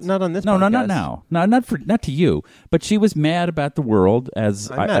 Once. For once, not on this. No, podcast. not now. No, not to you. But she was mad about the world. I'm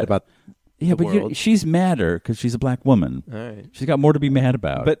mad about. Yeah, but she's madder because she's a black woman. All right. She's got more to be mad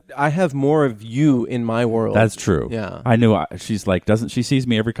about. But I have more of you in my world. That's true. Yeah. I knew. She's like, she sees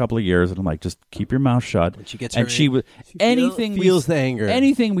me every couple of years, and I'm like, just keep your mouth shut. When she gets and she would feels the anger.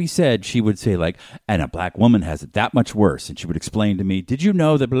 Anything we said, she would say like, and a black woman has it that much worse. And she would explain to me, did you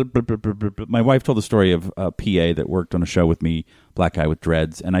know that? Blah, blah, blah, blah, blah. My wife told the story of a PA that worked on a show with me, black guy with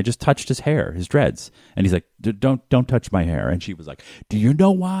dreads, and I just touched his hair, his dreads, and he's like, don't touch my hair. And she was like, do you know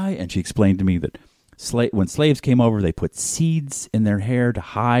why? And she explained to me that. When slaves came over, they put seeds in their hair to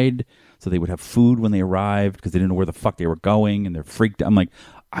hide so they would have food when they arrived because they didn't know where the fuck they were going, and they're freaked out. I'm like,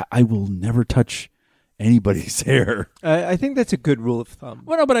 I will never touch anybody's hair. I think that's a good rule of thumb.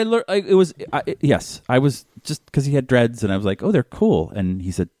 Well, no, but I learned yes, I was just because he had dreads, and I was like, oh, they're cool. And he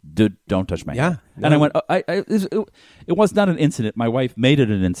said, dude, don't touch my hair. And I went, it was not an incident. My wife made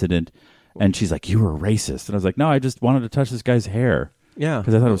it an incident, and she's like, you were a racist. And I was like, no, I just wanted to touch this guy's hair. Yeah,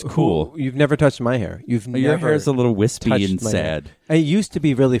 because I thought it was cool. You've never touched my hair. Your hair's a little wispy and sad. It used to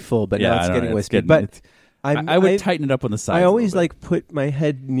be really full, but now it's getting wispy. But I would tighten it up on the side. I always put my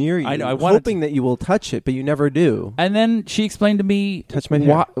head near you, hoping that you will touch it, but you never do. And then she explained to me, touch my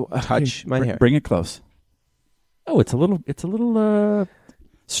hair. Touch my hair. Bring it close. Oh, it's a little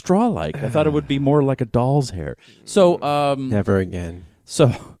straw-like. I thought it would be more like a doll's hair. So never again.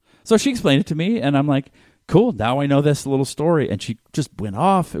 So she explained it to me, and I'm like, cool, now I know this little story. And she just went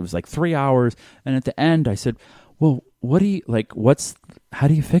off. It was like 3 hours. And at the end, I said, well, how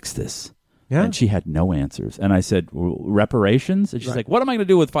do you fix this? Yeah. And she had no answers. And I said, well, reparations? And she's like, what am I going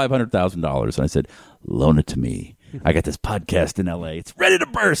to do with $500,000? And I said, loan it to me. I got this podcast in L.A. It's ready to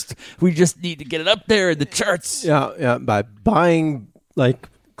burst. We just need to get it up there in the charts. Yeah, by buying,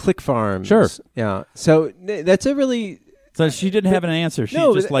 click farms. Sure. Yeah. So that's a really... So she didn't have an answer. She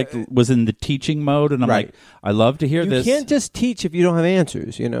was in the teaching mode, and I'm like, I love to hear this. You can't just teach if you don't have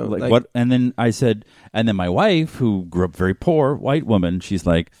answers, what? And then I said, and then my wife, who grew up very poor, white woman, she's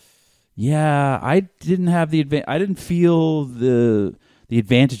like, yeah, I didn't have I didn't feel the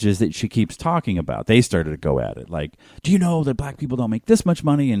advantages that she keeps talking about. They started to go at it, like, do you know that black people don't make this much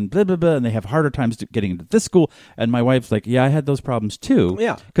money and blah blah blah, and they have harder times getting into this school? And my wife's like, yeah, I had those problems too.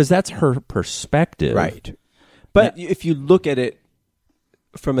 Yeah, because that's her perspective, right? But if you look at it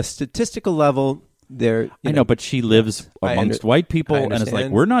from a statistical level, I know, but she lives amongst white people and is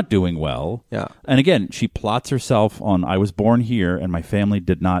like, we're not doing well. Yeah. And again, she plots herself on, I was born here and my family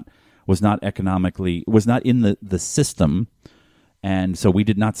was not in the system. And so we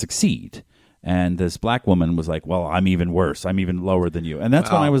did not succeed. And this black woman was like, well, I'm even worse. I'm even lower than you. And that's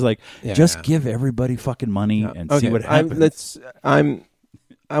when I was like, give everybody fucking money and see what happens.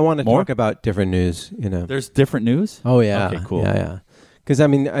 I want to talk about different news. There's different news. Oh yeah. Okay, cool. Yeah. Because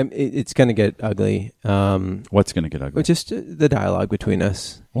it's going to get ugly. What's going to get ugly? Just the dialogue between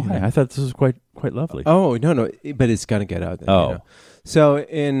us. Why? I thought this was quite lovely. Oh no, but it's going to get ugly. Oh, so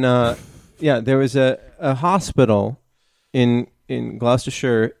in there was a hospital in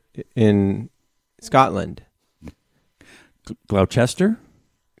Gloucestershire in Scotland. Gloucestershire.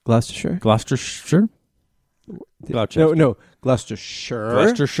 Gloucestershire. No,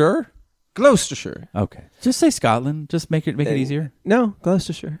 Gloucestershire. Gloucestershire. Okay. Just say Scotland. Just make it easier. No,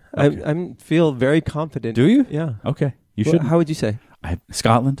 Gloucestershire. Okay. I feel very confident. Do you? Yeah. Okay. You should. How would you say?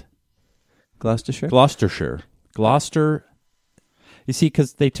 Scotland. Gloucestershire. Gloucester. You see,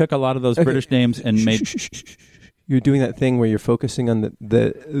 because they took a lot of those British names and made. You're doing that thing where you're focusing on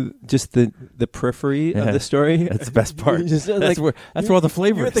the periphery of the story. That's the best part. That's where all the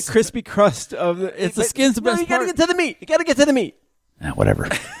flavor is. You're at the crispy crust of the. It's the skin's the best part. You gotta get to the meat. Whatever.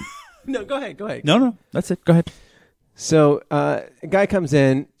 No, go ahead. No, that's it. Go ahead. So a guy comes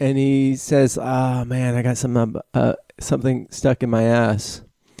in and he says, "Oh man, I got something stuck in my ass,"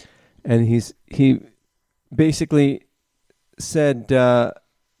 and he basically said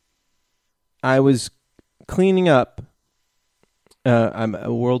I was cleaning up. I'm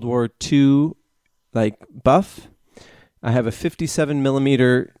a World War II buff. I have a 57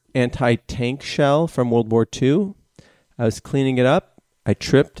 millimeter anti-tank shell from World War II. I was cleaning it up. I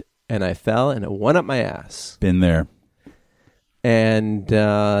tripped and I fell and it went up my ass. Been there. And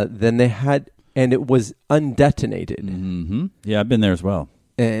then and it was undetonated. Mm-hmm. Yeah, I've been there as well.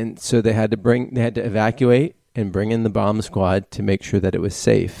 And so they had to evacuate and bring in the bomb squad to make sure that it was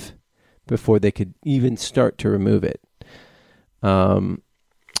safe before they could even start to remove it. And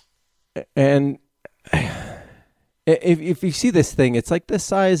if you see this thing, it's like the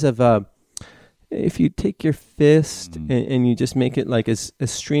size of if you take your fist and you just make it like as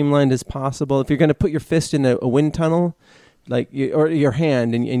streamlined as possible. If you're going to put your fist in a wind tunnel, or your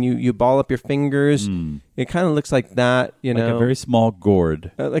hand, and you ball up your fingers, it kind of looks like that. Like a very small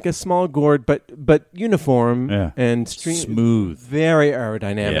gourd, like a small gourd, but uniform and smooth, very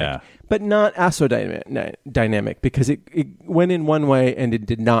aerodynamic, but not dynamic because it went in one way and it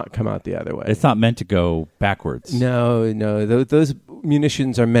did not come out the other way. It's not meant to go backwards. No, those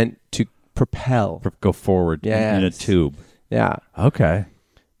munitions are meant to propel, go forward in a tube. Yeah. Okay.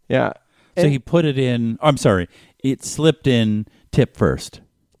 Yeah. So he put it in. I'm sorry. It slipped in tip first.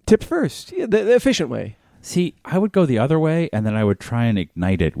 Tip first. Yeah, the efficient way. See, I would go the other way, and then I would try and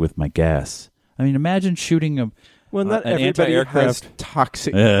ignite it with my gas. I mean, imagine shooting not an everybody anti-aircraft has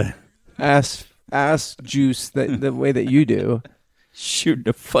toxic ass juice the way that you do. Shooting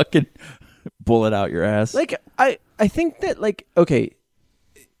a fucking bullet out your ass. I think that okay,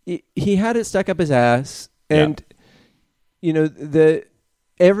 he had it stuck up his ass, and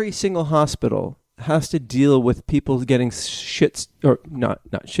every single hospital has to deal with people getting shit, or not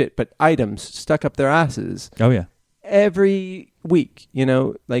shit, but items stuck up their asses. Oh yeah, every week.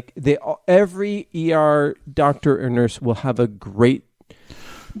 Every ER doctor or nurse will have a great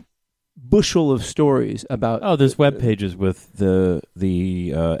bushel of stories about. Oh, there's web pages with the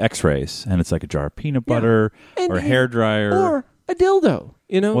X-rays, and it's like a jar of peanut butter or a hairdryer or a dildo.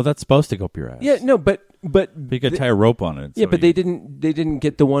 Well, that's supposed to go up your ass. Yeah, no, but you could tie a rope on it. Yeah, but they didn't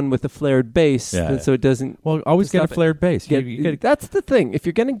get the one with the flared base, so it doesn't. Well, always get a flared base. That's the thing. If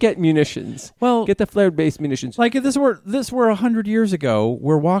you're going to get munitions, get the flared base munitions. Like if this were 100 years ago,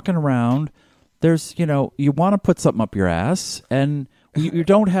 we're walking around. There's you want to put something up your ass, and you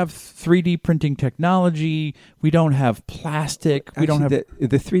don't have 3D printing technology. We don't have plastic. We don't have the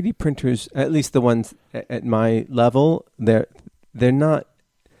 3D printers. At least the ones at my level, they're not.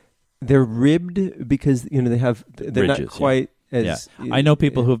 They're ribbed because they're ridges, not quite as. Yeah. I know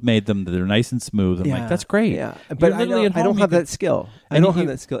people who have made them. They're nice and smooth. I'm like, that's great. Yeah, but I don't have that skill. And you can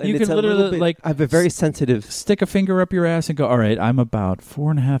literally I have a very sensitive. Stick a finger up your ass and go. All right, I'm about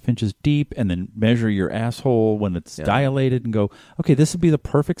 4.5 inches deep, and then measure your asshole when it's dilated, and go. Okay, this would be the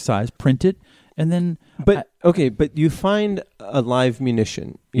perfect size. Print it, and then. But you find a live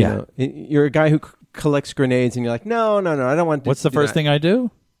munition. You know, you're a guy who collects grenades, and you're like, no, I don't want. What's the first thing I do?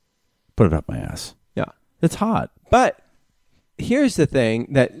 Put it up my ass. Yeah. It's hot. But here's the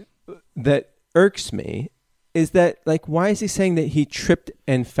thing that irks me is that why is he saying that he tripped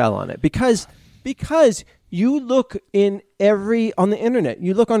and fell on it? Because you look on the internet,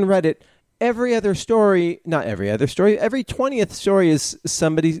 you look on Reddit, every 20th story is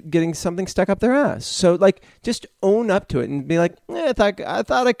somebody getting something stuck up their ass. So just own up to it and be like, I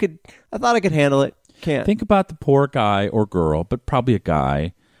thought I could handle it. Can't. Think about the poor guy or girl, but probably a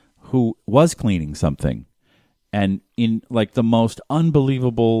guy who was cleaning something, and in the most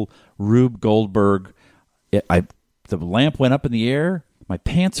unbelievable Rube Goldberg, the lamp went up in the air, my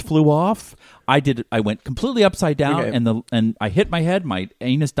pants flew off, I went completely upside down, and I hit my head, my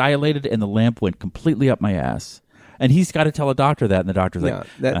anus dilated, and the lamp went completely up my ass. And he's got to tell a doctor that, and the doctor's like,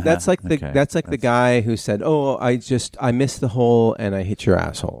 that's like the guy who said, "Oh, I missed the hole and I hit your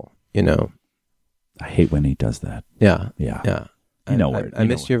asshole." I hate when he does that. Yeah. I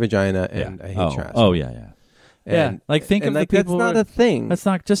missed your vagina and I hate your ass. Oh yeah. Think of the people. That's not a thing. That's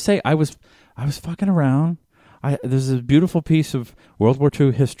not. Just say I was fucking around. There's a beautiful piece of World War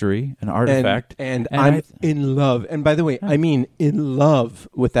II history, an artifact, and I'm in love. And by the way, I mean in love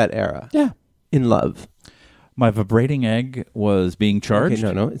with that era. Yeah, in love. My vibrating egg was being charged.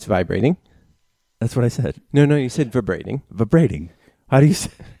 Okay, no, it's vibrating. That's what I said. No, you said vibrating. Vibrating. How do you say?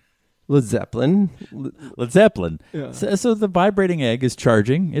 Led Zeppelin. Yeah. So the vibrating egg is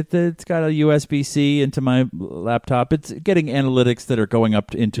charging. It's got a USB-C into my laptop. It's getting analytics that are going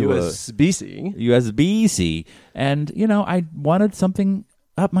up into USB-C. And, I wanted something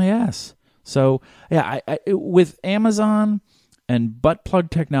up my ass. So, I with Amazon and butt plug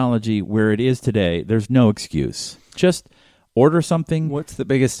technology where it is today, there's no excuse. Just order something. What's the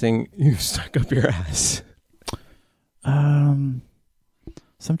biggest thing you stuck up your ass?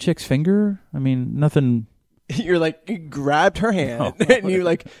 Some chick's finger. I mean, nothing. You're like, you grabbed her hand and you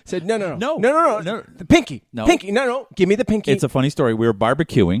like said, no, the pinky, No. pinky, no, give me the pinky. It's a funny story. We were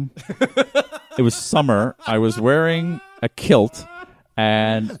barbecuing. It was summer. I was wearing a kilt,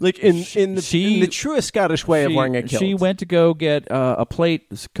 and like in the truest Scottish way of wearing a kilt. She went to go get a plate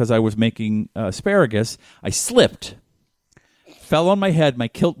because I was making asparagus. I slipped, fell on my head. My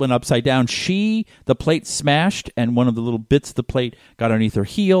kilt went upside down. The plate smashed, and one of the little bits of the plate got underneath her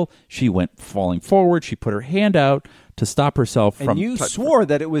heel. She went falling forward. She put her hand out to stop herself from. And you swore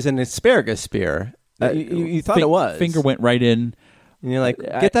that it was an asparagus spear. You thought it was. Finger went right in. And you're like,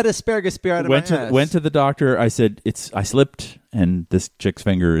 get that asparagus spear out of my ass. Went to the doctor. I said, I slipped, and this chick's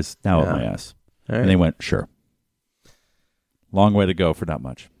finger is now on my ass. Right. And they went, sure. Long way to go for not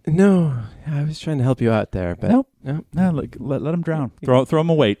much. No, I was trying to help you out there, but Nope. no. Let them drown. Throw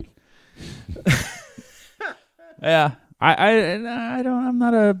them a weight. Yeah, I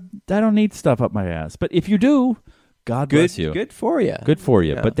don't need stuff up my ass. But if you do, God bless you. Good for you. Good for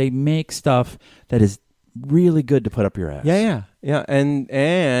you. Yeah. But they make stuff that is really good to put up your ass. Yeah, and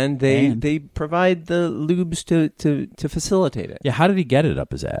they provide the lubes to facilitate it. Yeah. How did he get it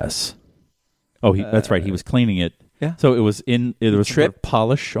up his ass? Oh, that's right. He was cleaning it. Yeah. So there was some sort of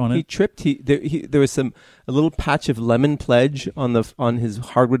polish on it. He tripped. There was a little patch of lemon pledge on his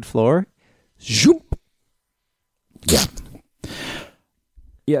hardwood floor. Zoop. Yeah.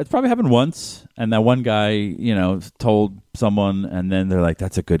 Yeah, it's probably happened once, and that one guy, told someone, and then they're like,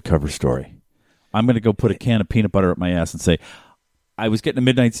 "That's a good cover story." I'm going to go put a can of peanut butter up my ass and say, "I was getting a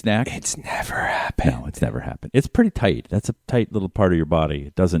midnight snack." It's never happened. No, it's never happened. It's pretty tight. That's a tight little part of your body.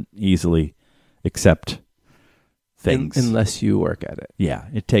 It doesn't easily accept things unless you work at it. Yeah,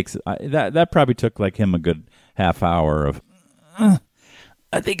 it takes that probably took like him a good half hour of.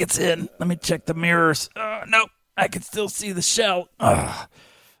 I think it's in. Let me check the mirrors. No, I can still see the shell.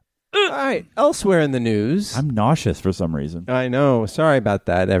 All right. Elsewhere in the news, I'm nauseous for some reason. I know. Sorry about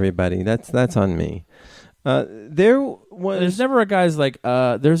that, everybody. That's on me. There's never a guy's like,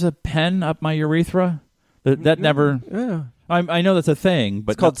 there's a pen up my urethra. That never. Yeah. I know that's a thing,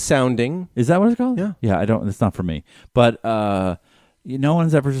 but it's called sounding. Is that what it's called? Yeah. Yeah. I don't. It's not for me. But no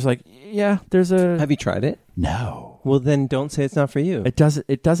one's ever just like, yeah. There's a. Have you tried it? No. Well, then don't say it's not for you. It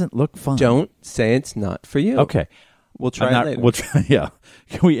doesn't look fun. Don't say it's not for you. Okay. We'll try it later. We'll try. Yeah.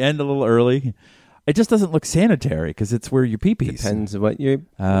 Can we end a little early? It just doesn't look sanitary because it's where your pee-pee's. Depends what you.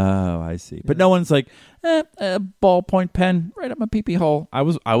 Oh, I see. But no one's like, a ballpoint pen right up my pee-pee hole. I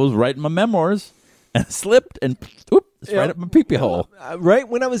was writing my memoirs and slipped and it's right up my pee-pee hole. Right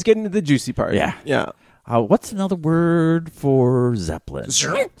when I was getting to the juicy part. Yeah. Yeah. What's another word for Zeppelin?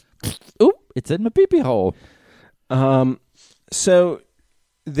 Oop! It's in my pee-pee hole. So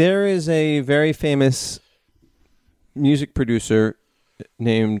there is a very famous music producer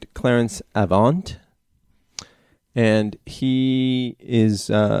named Clarence Avant, and he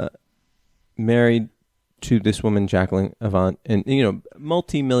is married to this woman, Jacqueline Avant, and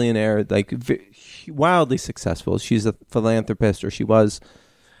multi-millionaire, like wildly successful. She's a philanthropist, or she was,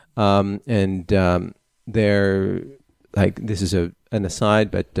 and they're like, this is an aside,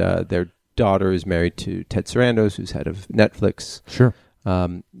 but their daughter is married to Ted Sarandos, who's head of Netflix. Sure.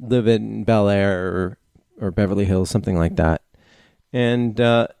 Live in Bel Air or Beverly Hills, something like that. And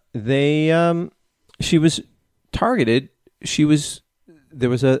she was targeted. There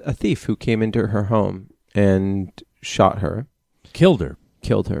was a thief who came into her home and shot her. Killed her.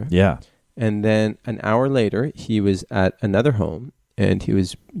 Yeah. And then an hour later, he was at another home, and he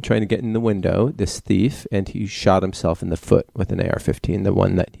was trying to get in the window, this thief, and he shot himself in the foot with an AR-15, the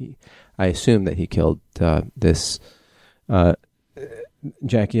one that I assume that he killed this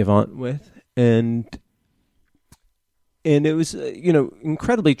Jackie Avant with. And it was,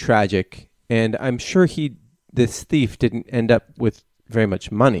 incredibly tragic. And I'm sure this thief didn't end up with very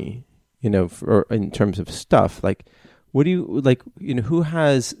much money, or in terms of stuff. Like, what do you, who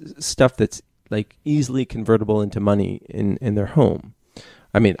has stuff that's like easily convertible into money in their home?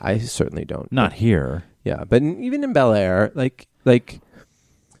 I mean, I certainly don't. Not here. Yeah. But even in Bel Air, like.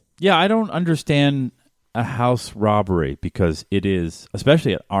 Yeah, I don't understand a house robbery because it is,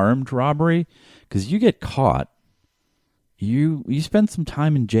 especially an armed robbery, because you get caught. You spend some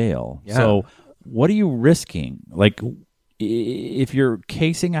time in jail. Yeah. So what are you risking? Like, if you're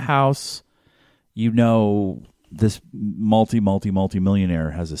casing a house, this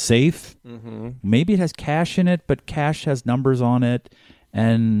multi-millionaire has a safe. Mm-hmm. Maybe it has cash in it, but cash has numbers on it.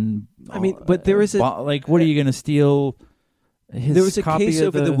 And I mean, but there is what are you going to steal? There was a case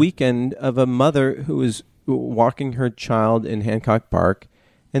over the weekend of a mother who was walking her child in Hancock Park,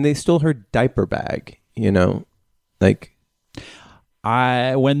 and they stole her diaper bag. Like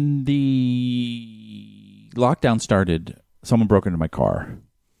when the lockdown started, someone broke into my car,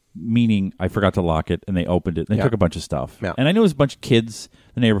 meaning I forgot to lock it, and they opened it. And they took a bunch of stuff, and I knew it was a bunch of kids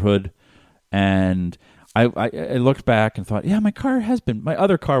in the neighborhood, and I looked back and thought, my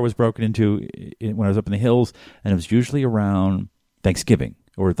other car was broken into when I was up in the hills, and it was usually around Thanksgiving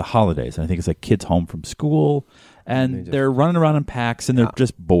or the holidays. And I think it's like kids home from school, and they're running around in packs, and they're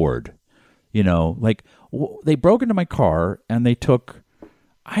just bored. Like they broke into my car and they took,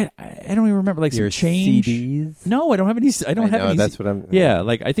 I don't even remember, like your some change. CDs? No, I don't have any. I don't have any. That's what I'm. Yeah,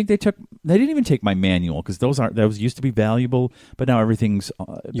 like I think they didn't even take my manual, because those used to be valuable, but now everything's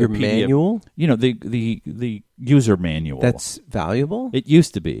your PDF, manual. The user manual. That's valuable. It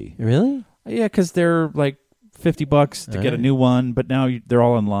used to be. Really? Yeah, because they're like $50 to get a new one, but now they're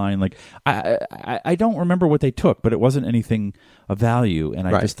all online. Like I don't remember what they took, but it wasn't anything of value, and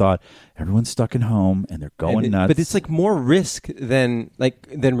I just thought everyone's stuck at home and they're going nuts. But it's like more risk than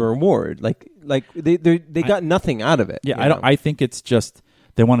reward. Like they got nothing out of it. Yeah, I think it's just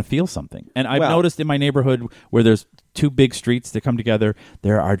they want to feel something. And I've noticed in my neighborhood where there's two big streets that come together,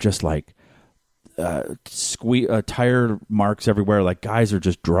 there are just like tire marks everywhere. Like guys are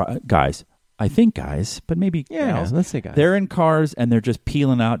just guys. I think guys, but maybe gals. Let's say guys. They're in cars and they're just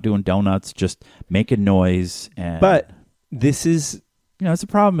peeling out, doing donuts, just making noise. But this is, it's a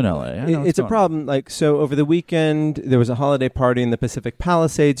problem in LA. It's a problem. Like, so over the weekend, there was a holiday party in the Pacific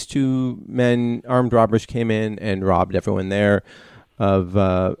Palisades. 2 men, armed robbers, came in and robbed everyone there of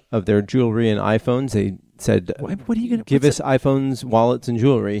their jewelry and iPhones. They said, what are you gonna give us iPhones, wallets, and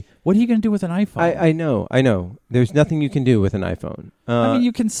jewelry. What are you going to do with an iPhone? I know. There's nothing you can do with an iPhone. I mean,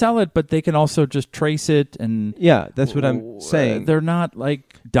 you can sell it, but they can also just trace it. And that's what I'm saying. They're not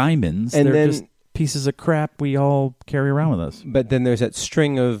like diamonds. And they're just pieces of crap we all carry around with us. But then there's that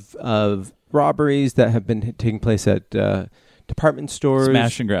string of robberies that have been taking place at department stores.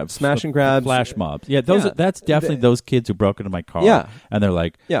 Smash and grabs. Flash mobs. Yeah, that's definitely those kids who broke into my car. Yeah. And they're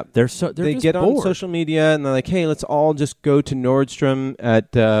like, they just get bored on social media and they're like, hey, let's all just go to Nordstrom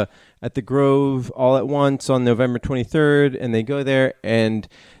at the Grove all at once on November 23rd. And they go there and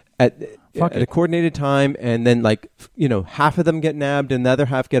at a coordinated time, and then half of them get nabbed and the other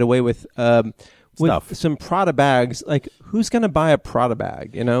half get away with stuff. Some Prada bags. Like, who's going to buy a Prada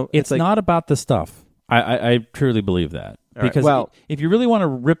bag? It's like, not about the stuff. I truly believe that. Because if you really want to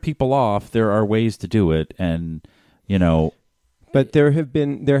rip people off, there are ways to do it, and But there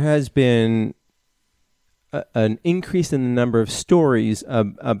has been an increase in the number of stories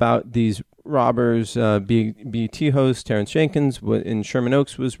about these robbers. BET host Terrence Jenkins in Sherman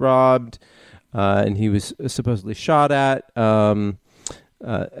Oaks was robbed, and he was supposedly shot at.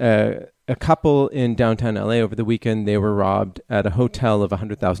 A couple in downtown LA over the weekend, they were robbed at a hotel of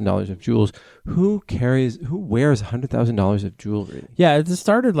 $100,000 of jewels. Who wears $100,000 of jewelry? Yeah, it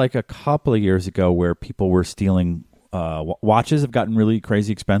started like a couple of years ago where people were stealing watches. Have gotten really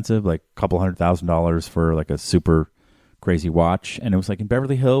crazy expensive, like a couple $100,000 for like a super crazy watch. And it was like in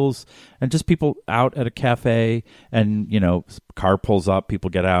Beverly Hills, and just people out at a cafe, and car pulls up, people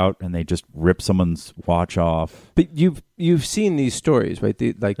get out, and they just rip someone's watch off. But you've seen these stories, right?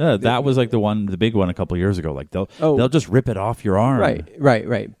 That was like the big one a couple of years ago. Like they'll just rip it off your arm.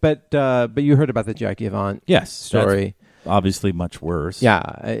 Right. But you heard about the Jackie Avant story. Obviously much worse.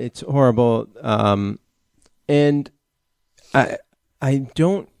 Yeah, it's horrible. And I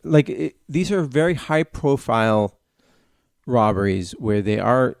don't like it. These are very high profile robberies where they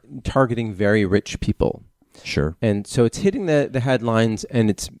are targeting very rich people. Sure. And so it's hitting the headlines, and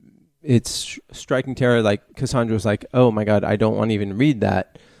it's striking terror. Like Cassandra was like, oh my God, I don't want to even read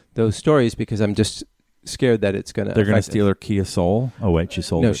those stories because I'm just scared that it's going to. They're going to steal her Kia Soul? Oh wait, she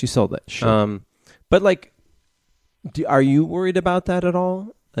sold it. No, she sold it. Sure. But like, are you worried about that at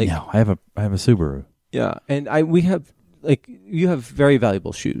all? Like, no, I have a Subaru. Yeah. And you have very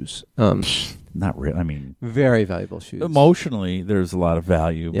valuable shoes. Not really. I mean, very valuable shoes. Emotionally, there's a lot of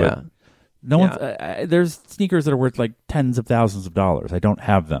value. But no one's. There's sneakers that are worth like tens of thousands of dollars. I don't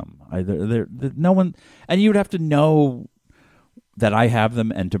have them. No one, and you would have to know that I have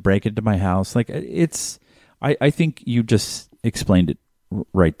them and to break into my house. Like it's. I think you just explained it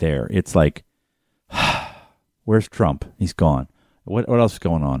right there. It's like, where's Trump? He's gone. What else is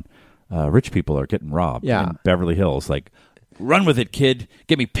going on? Rich people are getting robbed in Beverly Hills. Like, run with it, kid.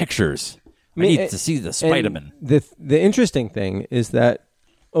 Give me pictures. I need to see the Spider-Man. The interesting thing is that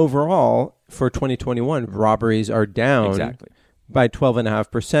overall, for 2021, robberies are down by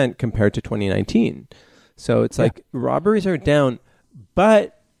 12.5% compared to 2019. So it's like robberies are down,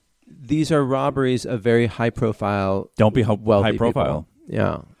 but these are robberies of very high profile. Don't be wealthy high profile. people.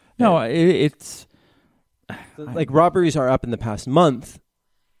 Yeah. No, it's like robberies are up in the past month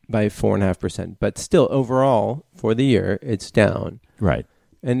by 4.5%, but still overall for the year it's down. right.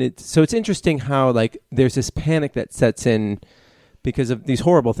 And it's interesting how like there's this panic that sets in because of these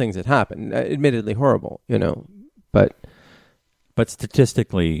horrible things that happen. Admittedly horrible, but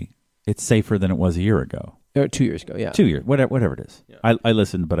statistically, it's safer than it was a year ago. 2 years ago, yeah. 2 years, whatever it is. Yeah. I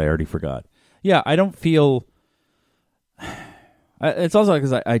listened, but I already forgot. Yeah, I don't feel. It's also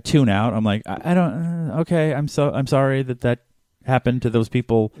because I tune out. I'm like, I don't. Okay, I'm sorry that happened to those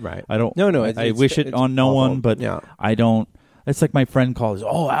people. Right. I don't. No. I wish it on no awful. one, but yeah. I don't. It's like my friend calls.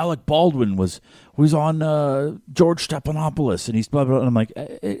 Oh, Alec Baldwin was on George Stephanopoulos, and he's blah blah. And I'm like,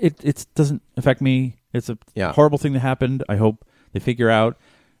 it doesn't affect me. It's a horrible thing that happened. I hope they figure out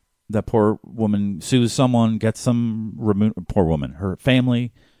that poor woman sues someone, gets some poor woman, her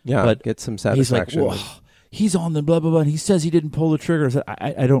family. Yeah, but get some satisfaction. He's like, whoa, he's on the blah blah blah. And he says he didn't pull the trigger. I said,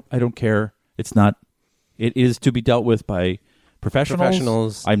 I don't care. It's not. It is to be dealt with by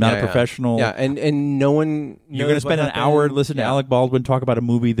professionals. I'm not a professional. Yeah, and no one. You're going to spend an hour listening to Alec Baldwin talk about a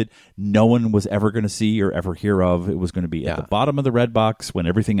movie that no one was ever going to see or ever hear of. It was going to be at the bottom of the red box when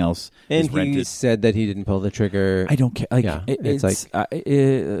everything else is rented. And he said that he didn't pull the trigger. I don't care. Like, it's like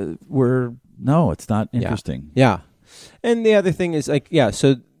it's not interesting. Yeah. And the other thing is like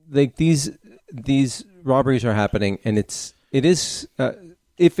so like these robberies are happening, and it is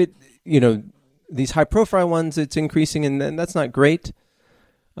if it these high profile ones, it's increasing, and that's not great.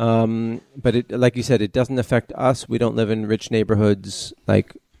 But it, like you said, it doesn't affect us. We don't live in rich neighborhoods.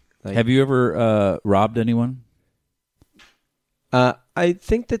 Like have you ever robbed anyone? I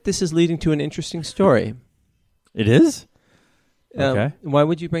think that this is leading to an interesting story. It is? Okay. Why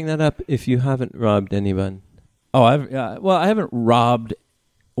would you bring that up if you haven't robbed anyone? Oh, I haven't robbed.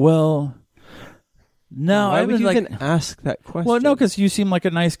 Well, no. Why I would you like, even ask that question? Well, no, because you seem like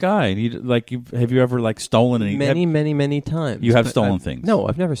a nice guy. Have you ever stolen anything? Many times. You have stolen things? No,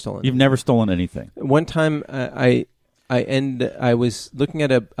 I've never stolen. You've never stolen anything? One time, I was looking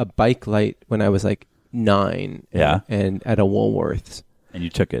at a bike light when I was like 9. Yeah. And at a Woolworths. And you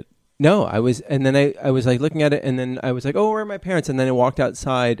took it? No, I was, and then I was like looking at it, and then I was like, oh, where are my parents? And then I walked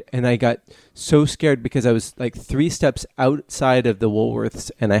outside, and I got so scared because I was like 3 steps outside of the Woolworths,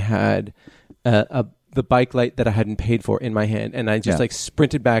 and I had the bike light that I hadn't paid for in my hand, and I just like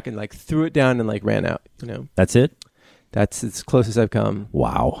sprinted back and like threw it down and like ran out. That's it. That's as close as I've come.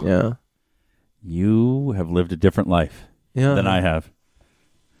 Wow. Yeah. You have lived a different life than I have.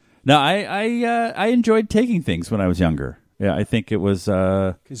 No, I enjoyed taking things when I was younger. Yeah, I think it was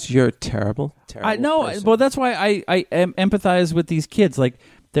because you're a terrible I know. person. Well, that's why I empathize with these kids. Like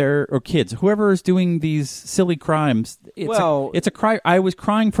kids, whoever is doing these silly crimes. It's a cry. I was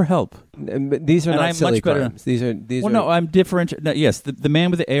crying for help. But these are not silly crimes. These are. No, I'm different. No, yes, the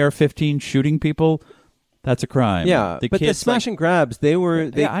man with the AR-15 shooting people. That's a crime. Yeah, but the smash and grabs, they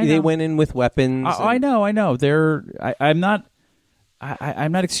went in with weapons. I know. I'm not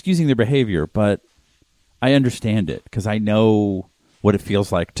excusing their behavior, but I understand it because I know what it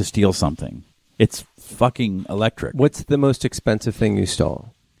feels like to steal something. It's fucking electric. What's the most expensive thing you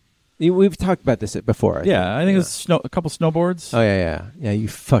stole? We've talked about this before. I think it was a couple snowboards. Oh, yeah, you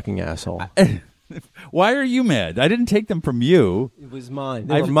fucking asshole. Why are you mad? I didn't take them from you. It was mine.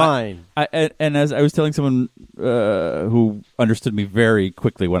 They were mine. And as I was telling someone who understood me very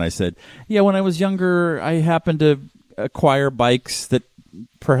quickly when I said, when I was younger, I happened to acquire bikes that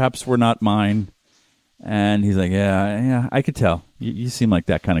perhaps were not mine. And he's like, yeah, I could tell. You seem like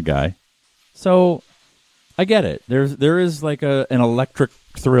that kind of guy. So I get it. There is like an electric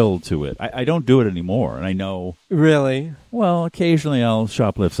thrill to it. I don't do it anymore, and I know. Really? Well, occasionally I'll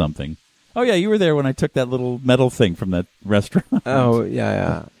shoplift something. Oh, yeah, you were there when I took that little metal thing from that restaurant. Oh,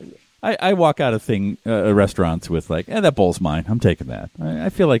 yeah. I walk out of restaurants with like, that bowl's mine. I'm taking that. I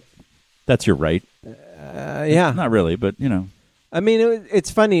feel like that's your right. Yeah. Not really, but, I mean,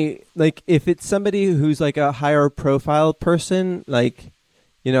 it's funny. Like, if it's somebody who's like a higher profile person, like,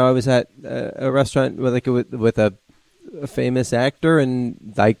 I was at a restaurant with a famous actor,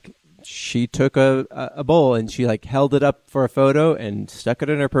 and like she took a bowl and she like held it up for a photo and stuck it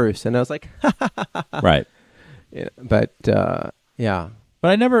in her purse, and I was like, right. But yeah. But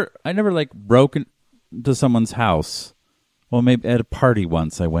I never like broke into someone's house. Well, maybe at a party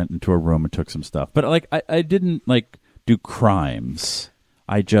once I went into a room and took some stuff, but like I didn't like do crimes.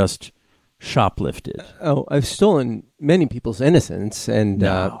 I just shoplifted. Oh, I've stolen many people's innocence and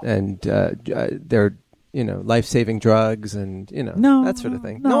their life-saving drugs and that sort of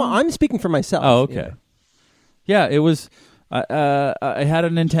thing. No, I'm speaking for myself. Oh, okay. Yeah, it was I had a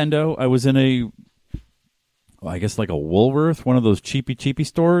Nintendo. I was in I guess like a Woolworth, one of those cheapy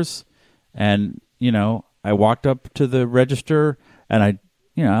stores, and I walked up to the register, and I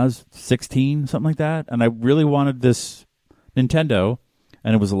was 16, something like that, and I really wanted this Nintendo,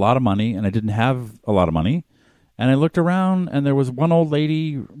 and it was a lot of money, and I didn't have a lot of money, and I looked around, and there was one old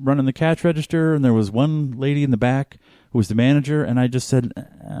lady running the cash register, and there was one lady in the back who was the manager, and I just said,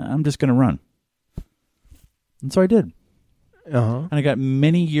 I'm just going to run. And so I did. Uh-huh. And I got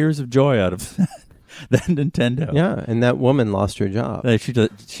many years of joy out of that Nintendo. Yeah, and that woman lost her job.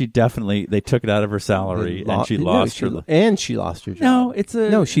 She definitely, they took it out of her salary, and she lost her. And she lost her job.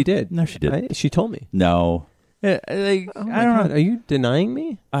 No, she did. No, she did. She told me. No. I don't know. Are you denying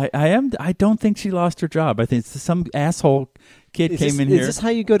me? I am. I don't think she lost her job. I think some asshole kid came in here. Is this how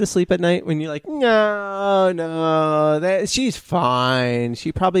you go to sleep at night when you're like, no, she's fine.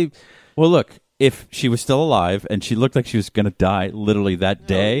 She probably. Well, look, if she was still alive and she looked like she was going to die literally that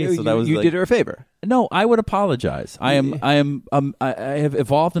day, so that was you did her a favor. No, I would apologize. I have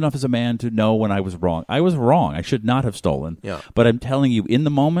evolved enough as a man to know when I was wrong. I was wrong. I should not have stolen. Yeah. But I'm telling you, in the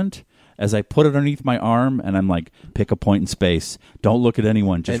moment, as I put it underneath my arm, and I'm like, pick a point in space. Don't look at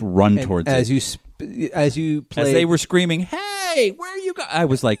anyone. Just run towards it. As you played, as they were screaming, "Hey, where are you going?" I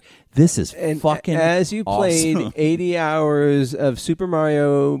was like, "This is fucking." As you played awesome. 80 hours of Super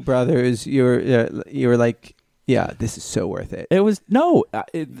Mario Brothers, you were like, "Yeah, this is so worth it." It was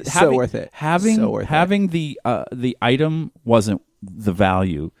worth it. Having the item wasn't the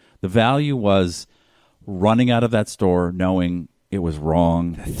value. The value was running out of that store knowing it was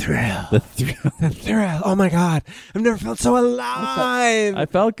wrong. The thrill. Oh my God, I've never felt so alive. I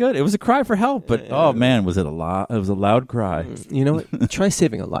felt good. It was a cry for help, but oh man, was it a lot? It was a loud cry. You know what? Try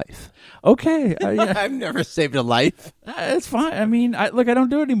saving a life. Okay, I've never saved a life. It's fine. I mean, I don't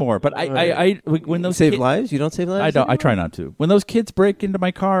do it anymore. But when those lives, you don't save lives. I don't. Anymore? I try not to. When those kids break into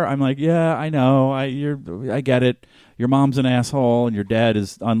my car, I'm like, yeah, I know. I get it. Your mom's an asshole, and your dad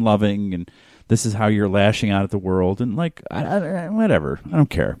is unloving, and this is how you're lashing out at the world, and like, whatever. I don't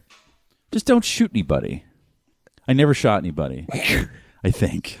care. Just don't shoot anybody. I never shot anybody. I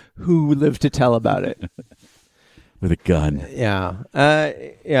think. Who lived to tell about it? With a gun. Yeah.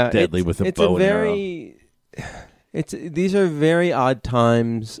 Deadly with a bow and arrow. These are very odd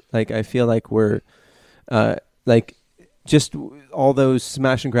times. Like, I feel like we're, like, just all those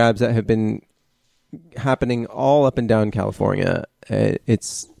smash and grabs that have been happening all up and down California.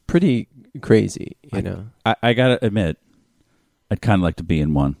 It's pretty crazy, you know. I gotta admit, I'd kind of like to be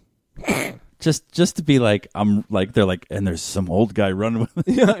in one. just to be like, I'm like, they're like, and there's some old guy running with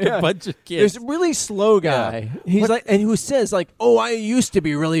a bunch of kids. There's a really slow guy. Yeah. He's like, and who says like, oh, I used to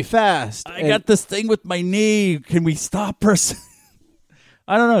be really fast. I got this thing with my knee. Can we stop person?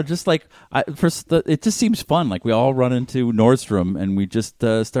 I don't know. Just like, it just seems fun. Like we all run into Nordstrom and we just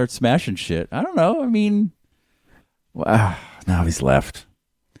start smashing shit. I don't know. I mean, wow. Now he's left.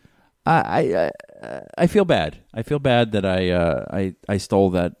 I feel bad. I feel bad that I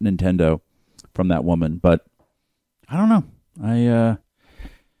stole that Nintendo from that woman, but I don't know.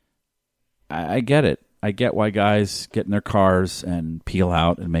 I get it. I get why guys get in their cars and peel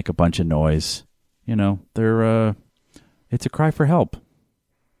out and make a bunch of noise. You know, they're it's a cry for help.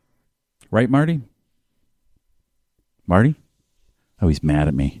 Right, Marty? Marty? Oh, he's mad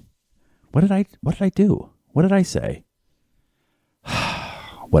at me. What did I do? What did I say?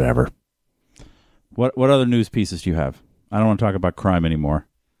 Whatever. What other news pieces do you have? I don't want to talk about crime anymore.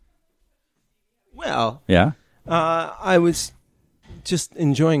 Well, yeah. I was just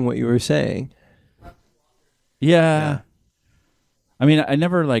enjoying what you were saying. Yeah. I mean, I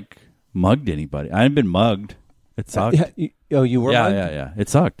never like mugged anybody. I haven't been mugged. It sucked. You were mugged? Yeah. It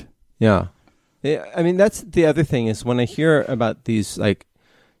sucked. Yeah. I mean, that's the other thing is when I hear about these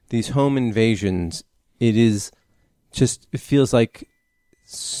home invasions, it feels like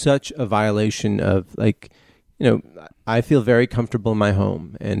such a violation of like, you know, I feel very comfortable in my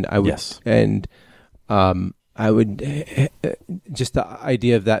home and I would, yes. And I would just the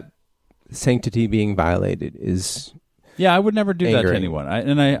idea of that sanctity being violated is I would never do angering. that to anyone.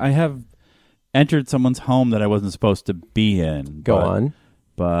 I have entered someone's home that I wasn't supposed to be in. Go on.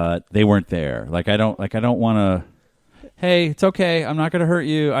 But they weren't there. Like I don't want to. Hey, it's okay. I'm not going to hurt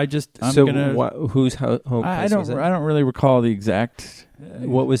you. Whose home? I don't really recall the exact.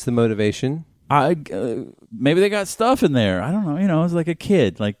 What was the motivation? Maybe they got stuff in there. I don't know. You know, it was like a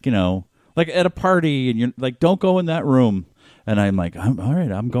kid, like, you know, like at a party, and you're like, don't go in that room. And I'm like, all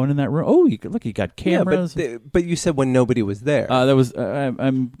right, I'm going in that room. Oh, look, you got cameras. Yeah, but you said when nobody was there. That was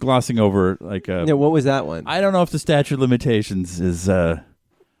I'm glossing over like. What was that one? I don't know if the statute of limitations is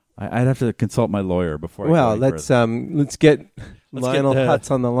I'd have to consult my lawyer before. Well, I go let's get Lionel Hutz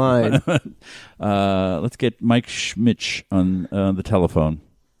on the line. let's get Mike Schmitz on the telephone.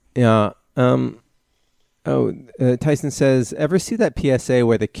 Yeah. Tyson says, ever see that PSA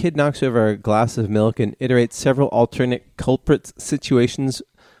where the kid knocks over a glass of milk and iterates several alternate culprits situations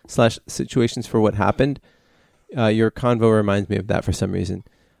for what happened? Your convo reminds me of that for some reason.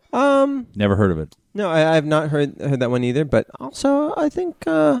 Never heard of it. No, I have not heard that one either. But also, I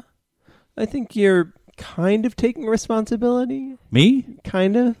think you're kind of taking responsibility. Me?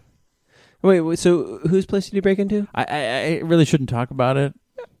 Kind of. Wait. So whose place did you break into? I really shouldn't talk about it.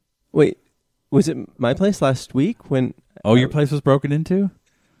 Wait, was it my place last week when? Oh, your place was broken into?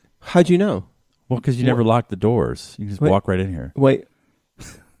 How'd you know? Well, because you never locked the doors. You just walk right in here. Wait.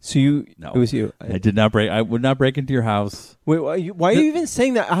 So No, it was you. I did not break. I would not break into your house. Wait, why are you even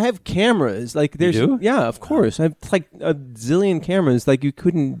saying that? I have cameras. Like, there's, You do? Yeah, of course. I have like a zillion cameras. Like, you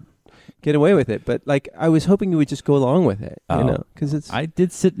couldn't get away with it. But like, I was hoping you would just go along with it. You know, because it's. I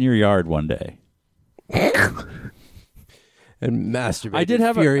did sit in your yard one day and masturbate. I did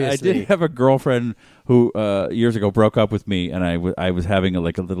have a girlfriend who years ago broke up with me, and I was having a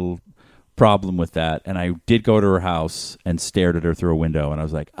little problem with that, and I did go to her house and stared at her through a window, and I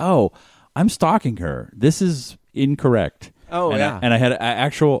was like, "Oh, I'm stalking her. This is incorrect." Oh, and yeah. and I had an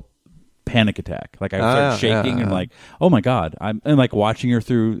actual panic attack. Like I started shaking and like, "Oh my god!" I'm like watching her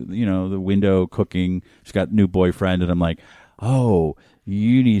through the window cooking. She's got a new boyfriend, and I'm like, "Oh,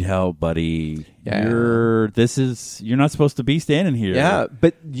 you need help, buddy. Yeah. You're not supposed to be standing here." Yeah,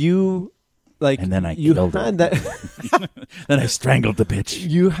 but you. Like, And then I you killed had her. that. Then I strangled the bitch.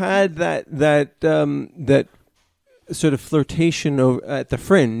 You had that sort of flirtation at the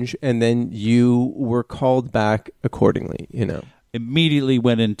fringe, and then you were called back accordingly. Immediately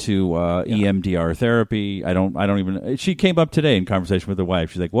went into EMDR therapy. I don't even. She came up today in conversation with her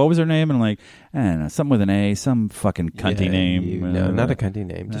wife. She's like, "What was her name?" And I'm like, I don't know, something with an A, some fucking cunty name. No, not a cunty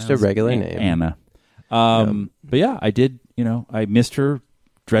name, just a regular name. Anna. But yeah, I did. I missed her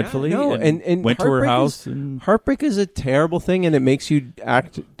dreadfully. Yeah, no, and went to her house. Heartbreak is a terrible thing, and it makes you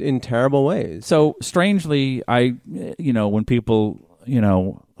act in terrible ways. So strangely, when people,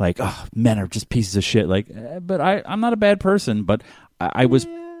 like, oh, men are just pieces of shit. Like, but I'm not a bad person, but I was,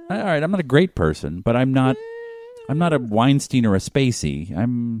 all right, I'm not a great person, but I'm not a Weinstein or a Spacey.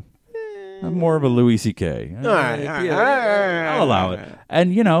 I'm more of a Louis C.K. All right. I'll allow it.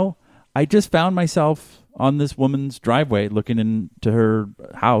 And, I just found myself on this woman's driveway looking into her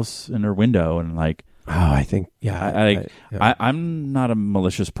house in her window and like, I think, I'm not a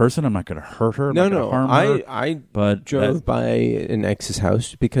malicious person. I'm not going to hurt her. No. Harm her, I but drove by an ex's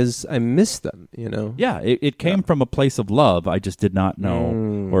house because I missed them, Yeah, it came from a place of love. I just did not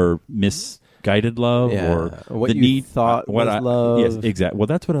know or misguided love or what the you need thought was love. Yes, exactly. Well,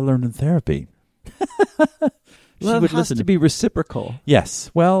 that's what I learned in therapy. Love has to be reciprocal. Yes.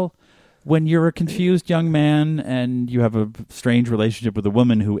 Well, when you're a confused young man and you have a strange relationship with a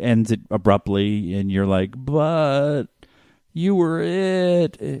woman who ends it abruptly, and you're like, but you were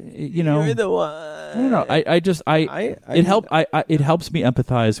it, You're the one. I don't know. It helps me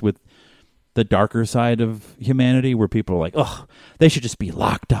empathize with the darker side of humanity where people are like, oh, they should just be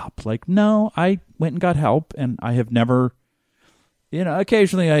locked up. Like, no, I went and got help, and I have never,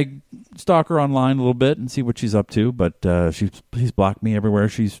 occasionally I stalk her online a little bit and see what she's up to, but she's blocked me everywhere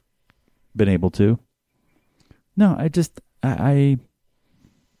she's been able to. No, I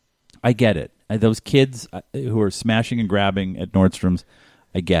get it. Those kids who are smashing and grabbing at Nordstrom's,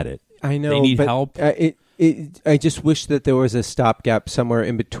 I get it. I know they need but help. I just wish that there was a stopgap somewhere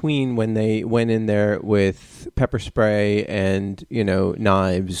in between when they went in there with pepper spray and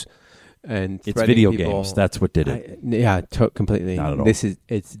knives and it's video people. games. That's what did it. Completely. Not at all.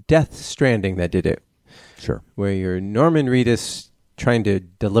 It's Death Stranding that did it. Sure. Where you're Norman Reedus trying to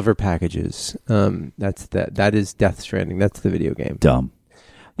deliver packages. That is Death Stranding. That's the video game. Dumb.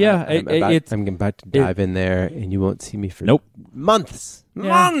 Yeah, I'm about to dive in there, and you won't see me for months. Yeah.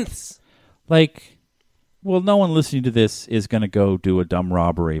 Months. Like, well, no one listening to this is going to go do a dumb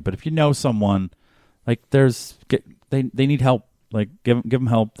robbery. But if you know someone, like, they need help. Like, give them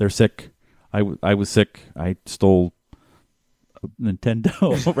help. They're sick. I was sick. I stole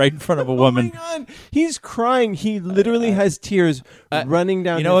Nintendo right in front of a woman. Oh my God. He's crying. He literally has tears running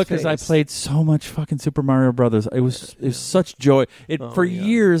down his face. You know what? Because I played so much fucking Super Mario Brothers. It was such joy. For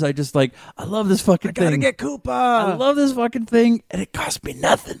years, I just I love this fucking thing. I gotta get Koopa. I love this fucking thing, and it cost me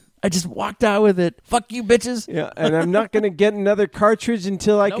nothing. I just walked out with it. Fuck you, bitches. Yeah, and I'm not going to get another cartridge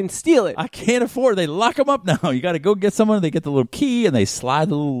until I can steal it. I can't afford. They lock them up now. You got to go get someone. They get the little key and they slide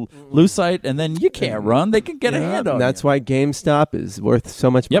the little lucite, and then you can't run. They can get a hand on. And that's why GameStop is worth so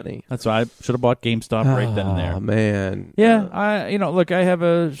much money. That's why I should have bought GameStop right then and there. Oh man. Yeah, look, I have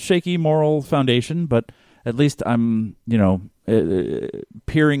a shaky moral foundation, but at least I'm,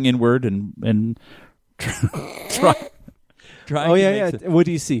 peering inward and trying. Oh yeah. What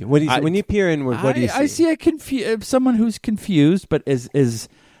do you see? What do you see? When you peer inward? What do you see? I see someone who's confused, but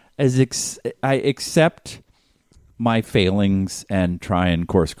I accept my failings and try and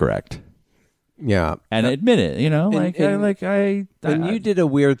course correct. Yeah, and admit it. And you did a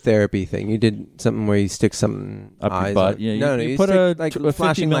weird therapy thing. You did something where you stick something up your butt. Yeah, you put a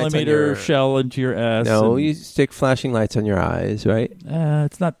 50mm shell into your ass. No, you stick flashing lights on your eyes, right?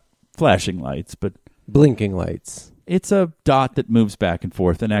 It's not flashing lights, but blinking lights. It's a dot that moves back and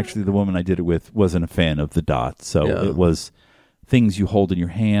forth, and actually the woman I did it with wasn't a fan of the dot, so it was things you hold in your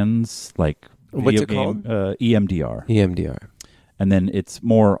hands, like what's it called? EMDR. EMDR. And then it's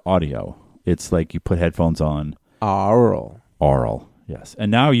more audio. It's like you put headphones on. Aural, yes.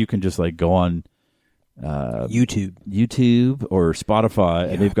 And now you can just like go on YouTube or Spotify,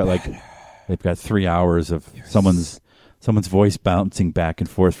 and they've got 3 hours of someone's voice bouncing back and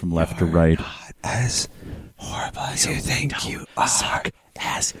forth from left to right. God, as horrible as you think you suck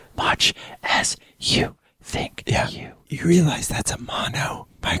as much as you think you. You realize that's a mono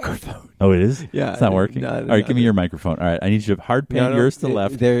microphone. Oh, it is? Yeah. It's not working? All right, give me your microphone. All right, I need you to hard pan yours to the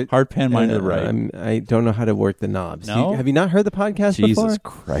left, hard pan mine to the right. I don't know how to work the knobs. No? Have you not heard the podcast before? Jesus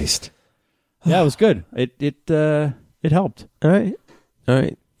Christ. Yeah, it was good. It helped. All right.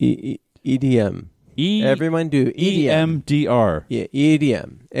 EDM. Everyone do EDM. EMDR. Yeah,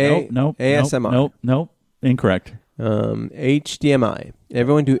 EDM. Nope. ASMR. Nope. Incorrect. HDMI.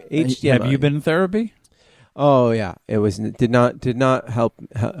 Everyone do HDMI. Have you been in therapy? Oh yeah, it did not help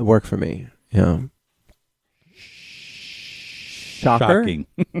work for me. Yeah. Shocking.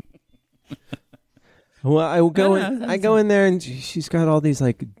 Well, I go in there and she's got all these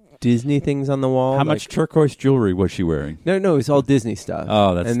like Disney things on the wall. How much turquoise jewelry was she wearing? No, it's all Disney stuff.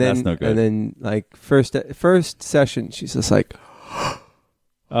 Oh, that's no good. And then like first session, she's just like,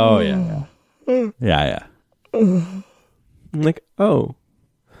 oh yeah. I'm like, oh,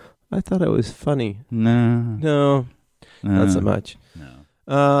 I thought I was funny. No, not so much. No.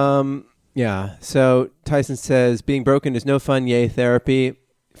 Yeah. So Tyson says being broken is no fun. Yay, therapy.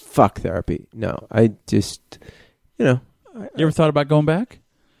 Fuck therapy. No, I just, You ever thought about going back?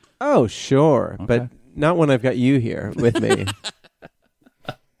 Oh, sure, okay. but not when I've got you here with me.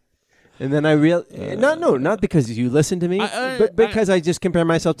 And then I not because you listen to me, but because I just compare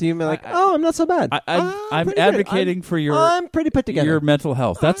myself to you and be like, I'm not so bad. I'm advocating for your. I'm pretty put together. Your mental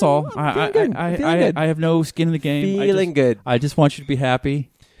health. That's all. Feeling good. I have no skin in the game. Feeling good. I just want you to be happy.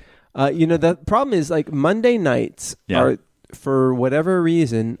 The problem is like Monday nights are, for whatever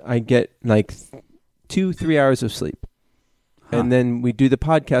reason, I get like 2-3 hours of sleep. And then we do the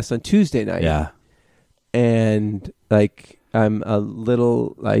podcast on Tuesday night. Yeah. And like I'm a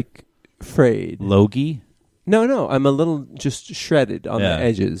little like frayed. Logie? No, I'm a little just shredded on the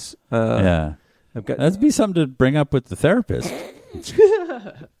edges. Yeah. I've got that'd be something to bring up with the therapist.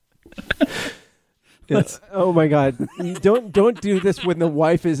 Oh my God! Don't do this when the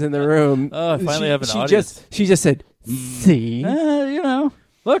wife is in the room. Oh, I finally have an audience. She just said, "See,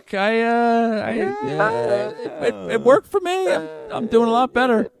 Look, it worked for me. I'm doing a lot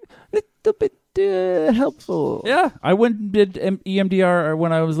better. Little bit helpful." Yeah, I went and did EMDR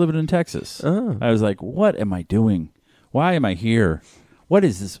when I was living in Texas. Oh. I was like, "What am I doing? Why am I here? What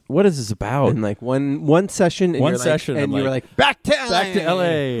is this? What is this about?" And like one session, and you were like, back to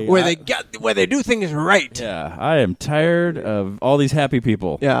LA, where they do things right. Yeah, I am tired of all these happy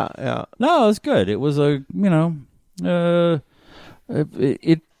people. Yeah. No, it was good. It was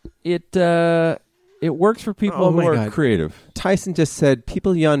it works for people who are creative. Tyson just said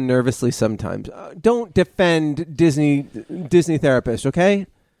people yawn nervously sometimes. Don't defend Disney therapists, okay?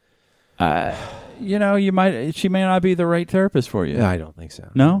 She may not be the right therapist for you. Yeah, I don't think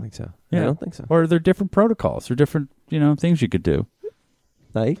so. No? I don't think so. Yeah. I don't think so. Or there are different protocols or different, things you could do.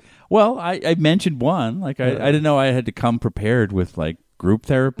 Like? Well, I mentioned one. Like, I didn't know I had to come prepared with, like, group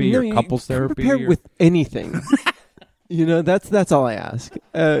therapy or couples therapy. Prepared with anything. That's all I ask.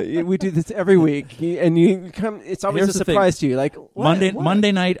 We do this every week, and you come. It's always a surprise to you. Like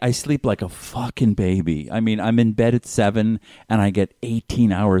Monday night, I sleep like a fucking baby. I mean, I'm in bed at 7, and I get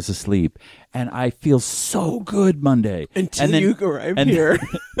 18 hours of sleep, and I feel so good Monday until you arrive here.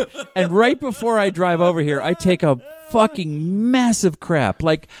 And right before I drive over here, I take a fucking massive crap,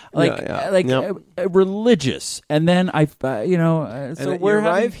 like Yep. religious, and then I, so you we're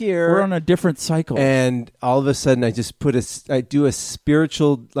arrive here, we're on a different cycle, and all of a sudden I just I do a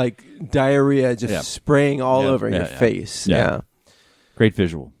spiritual like diarrhea, just spraying all over your face. Yeah. Great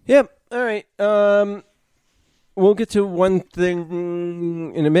visual. Yep. All right. We'll get to one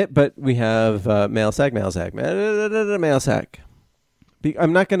thing in a minute, but we have mail sack.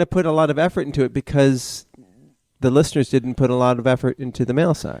 I'm not going to put a lot of effort into it because the listeners didn't put a lot of effort into the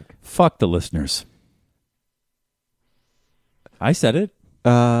mail sack. Fuck the listeners. I said it.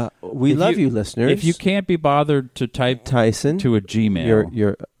 We love you, listeners. If you can't be bothered to type Tyson to a Gmail,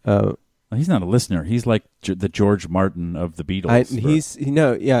 you're he's not a listener. He's like the George Martin of the Beatles. He's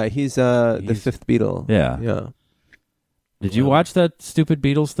the fifth Beatle. Yeah. Did you watch that stupid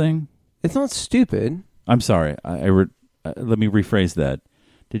Beatles thing? It's not stupid. I'm sorry. Let me rephrase that.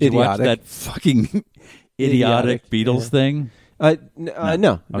 Did you watch that fucking idiotic Beatles thing?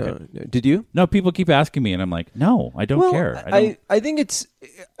 No. Did you? No, people keep asking me, and I'm like, no, I don't care. I think it's.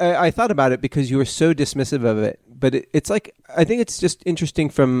 I thought about it because you were so dismissive of it, but it's like I think it's just interesting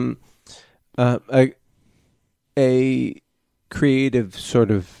from a creative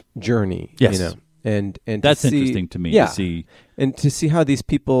sort of journey. Yes. And that's interesting to me. Yeah, to see. And to see how these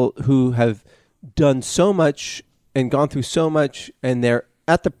people who have done so much and gone through so much, and they're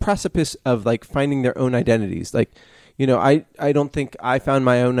at the precipice of like finding their own identities. Like, I don't think I found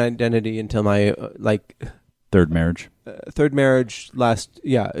my own identity until my third marriage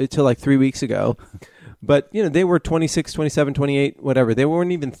until like 3 weeks ago. But, they were 26, 27, 28, whatever. They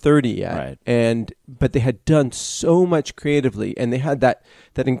weren't even 30 yet. Right. But they had done so much creatively, and they had that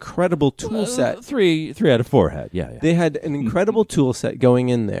incredible tool set. 3 out of 4 had, yeah. They had an incredible tool set going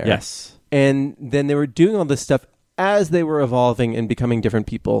in there. Yes. And then they were doing all this stuff as they were evolving and becoming different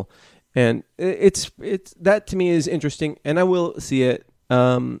people. And it's that to me is interesting, and I will see it.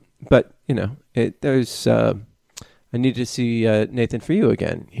 But, there's... I need to see Nathan For You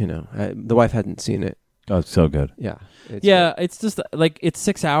again. The wife hadn't seen it. Oh, it's so good. Yeah. It's just like it's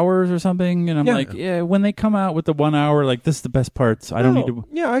 6 hours or something, and I'm like, when they come out with the 1 hour, like this is the best parts. I don't need to.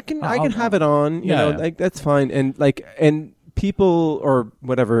 Yeah, I can have it on. You know, like that's fine. And people or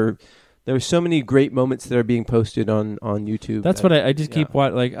whatever. There's so many great moments that are being posted on YouTube. That's what I just keep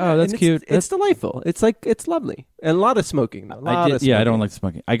watching. Like, oh, that's cute. It's delightful. It's lovely, and a lot of smoking. I don't like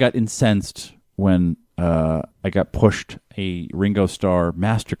smoking. I got incensed when I got pushed a Ringo Starr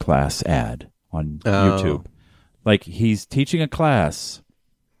masterclass ad on YouTube. Like, he's teaching a class,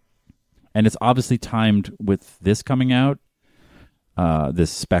 and it's obviously timed with this coming out,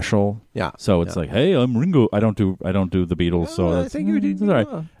 this special. Yeah. So it's like, hey, I'm Ringo. I don't do the Beatles. So I think you did all right.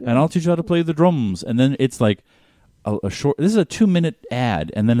 well. And I'll teach you how to play the drums. And then it's like a short. This is a 2-minute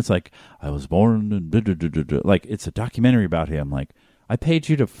ad, and then it's like, I was born in like it's a documentary about him. Like, I paid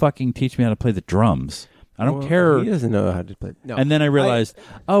you to fucking teach me how to play the drums. I don't care. He doesn't know how to play. No. And then I realized,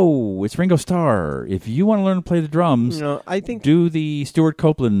 it's Ringo Starr. If you want to learn to play the drums, I think do the Stuart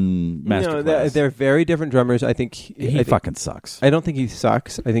Copeland masterclass. They're very different drummers. I think he fucking sucks. I don't think he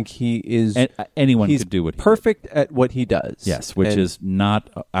sucks. I think he is. Anyone could do what he perfect at what he does. Yes, which is not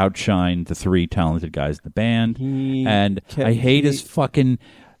outshine the 3 talented guys in the band. I hate his fucking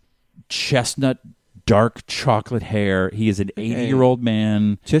chestnut dark chocolate hair. He is an 80-year-old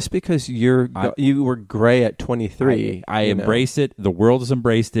man. Just because you were gray at 23. I embrace it. The world has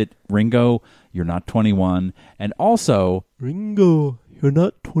embraced it. Ringo, you're not 21. And also, Ringo, you're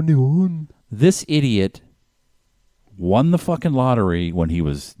not 21. This idiot won the fucking lottery when he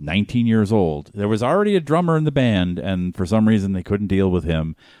was 19 years old. There was already a drummer in the band, and for some reason they couldn't deal with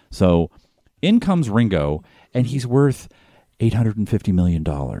him. So in comes Ringo, and he's worth $850 million.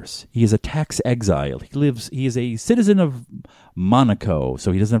 He is a tax exile. He is a citizen of Monaco,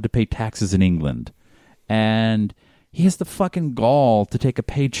 so he doesn't have to pay taxes in England. And he has the fucking gall to take a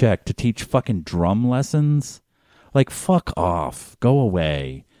paycheck to teach fucking drum lessons. Like, fuck off. Go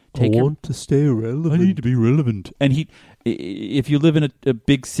away. I want to stay relevant. I need to be relevant. And if you live in a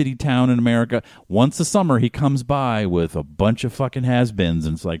big city town in America, once a summer he comes by with a bunch of fucking has-beens,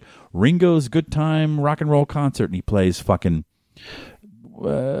 and it's like Ringo's Good Time Rock and Roll Concert, and he plays fucking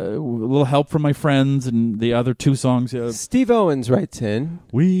a little help from my friends and the other 2 songs. Steve Owens writes in,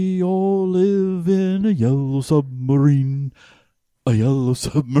 we all live in a yellow submarine, a yellow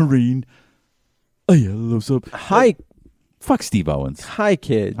submarine, a yellow Hi. Fuck Steve Owens. Hi,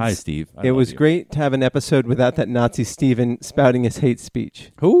 kids. Hi, Steve. It was great to have an episode without that Nazi Steven spouting his hate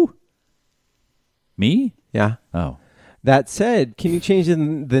speech. Who? Me? Yeah. Oh. That said, can you change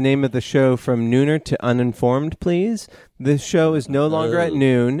the name of the show from Nooner to Uninformed, please? The show is no longer at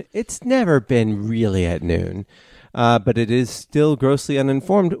noon. It's never been really at noon. but it is still grossly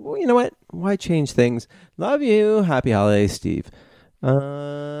uninformed. Well, you know what? Why change things? Love you. Happy holidays, Steve.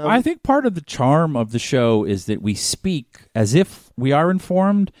 I think part of the charm of the show is that we speak as if we are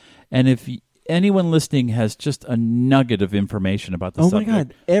informed, and if anyone listening has just a nugget of information about the subject. Oh my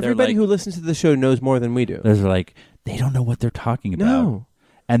God. Everybody like, who listens to the show knows more than we do. They're like, they don't know what they're talking about. No.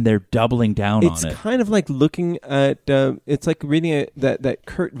 And they're doubling down on It's it. kind of like looking at, it's like reading that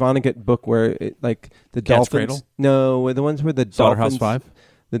Kurt Vonnegut book where the Cat's dolphins. Cradle? No, the ones where the Slaughterhouse dolphins. 5?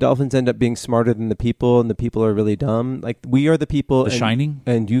 The dolphins end up being smarter than the people, and the people are really dumb. Like, we are the people. The Shining?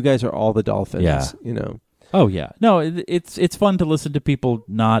 And you guys are all the dolphins. Yeah. You know. Oh, yeah. No, it's fun to listen to people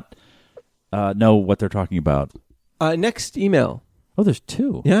not know what they're talking about. Next email. Oh, there's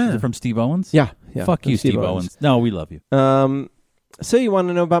two. Yeah. Is it from Steve Owens? Yeah. Fuck from you, Steve Owens. No, we love you. So you want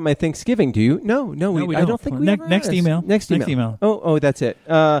to know about my Thanksgiving, do you? No, we I don't. don't think we Next ever asked. email. Next email. Oh, that's it.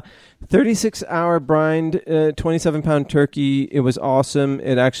 36-hour brined, 27-pound turkey. It was awesome.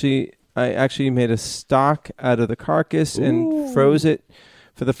 I actually made a stock out of the carcass and froze it.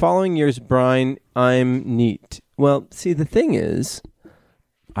 For the following year's brine, I'm neat. Well, see, the thing is,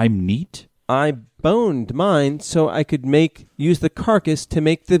 I'm neat? I boned mine so I could use the carcass to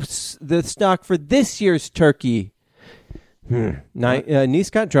make the stock for this year's turkey. Niece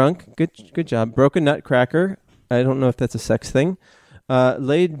got drunk. Good job. Broke a nutcracker. I don't know if that's a sex thing.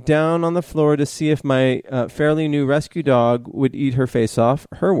 Laid down on the floor to see if my fairly new rescue dog would eat her face off.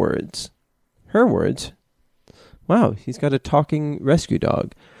 Her words. Wow, he's got a talking rescue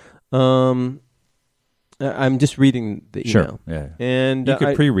dog. I'm just reading the email. Sure. Yeah. And you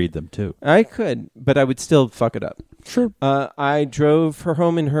could pre-read them too. I could, but I would still fuck it up. Sure. I drove her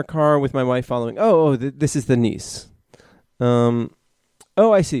home in her car with my wife following. This is the niece.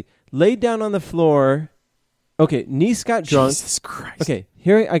 I see. Laid down on the floor. Okay, niece got drunk. Jesus Christ. Okay,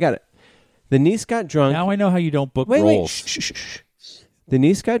 here I got it. The niece got drunk. Now I know how you don't book Wait. roles. Shh. The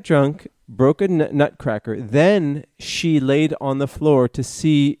niece got drunk, broke a nutcracker. Then she laid on the floor to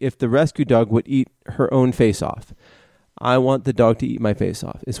see if the rescue dog would eat her own face off. I want the dog to eat my face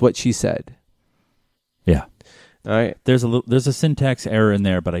off, is what she said. Yeah. All right. There's a syntax error in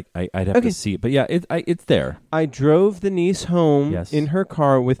there, but I'd have to see it. But yeah, it's there. I drove the niece home in her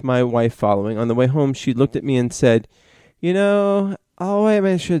car with my wife following. On the way home, she looked at me and said, all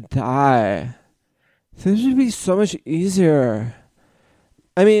women should die. This would be so much easier.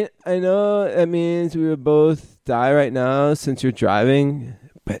 I mean, I know that means we would both die right now since you're driving,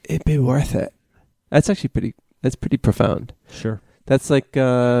 but it'd be worth it. That's actually pretty profound. Sure. That's like,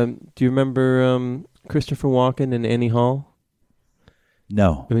 do you remember Christopher Walken and Annie Hall?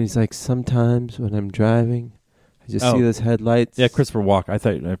 No. I mean, he's like, sometimes when I'm driving, I just see those headlights. Yeah, Christopher Walken. I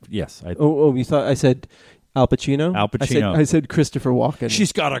thought, yes. You thought I said Al Pacino? Al Pacino. I said Christopher Walken.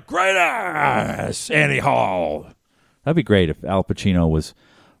 She's got a great ass, Annie Hall. That'd be great if Al Pacino was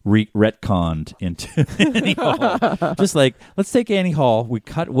retconned into Annie Hall. Just like, let's take Annie Hall. We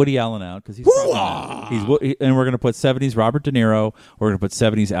cut Woody Allen out because and we're going to put 70s Robert De Niro. We're going to put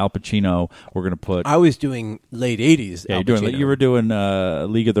 70s Al Pacino. We're going to put. I was doing late 80s. Yeah, Al Pacino. you were doing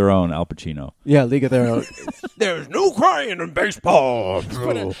League of Their Own Al Pacino. Yeah, League of Their Own. There's no crying in baseball.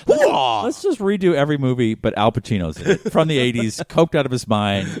 Let's just redo every movie, but Al Pacino's in it. From the 80s, coked out of his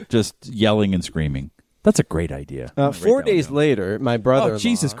mind, just yelling and screaming. That's a great idea. 4 days later, my brother. Oh,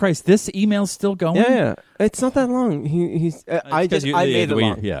 Jesus Christ! This email's still going. Yeah, it's not that long. I made it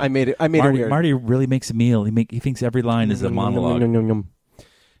long. Yeah. I made it weird. Marty really makes a meal. He thinks every line is a monologue.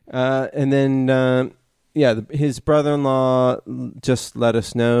 And then, his brother-in-law just let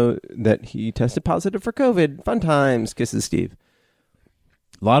us know that he tested positive for COVID. Fun times. Kisses, Steve.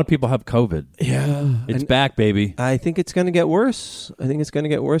 A lot of people have COVID. Yeah, it's back, baby. I think it's going to get worse. I think it's going to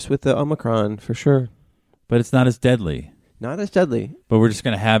get worse with the Omicron for sure. But it's not as deadly. Not as deadly. But we're just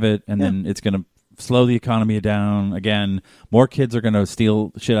going to have it, and then it's going to slow the economy down. Again, more kids are going to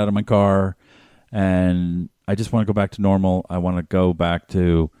steal shit out of my car, and I just want to go back to normal. I want to go back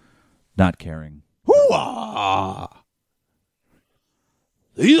to not caring. Hoo-ah!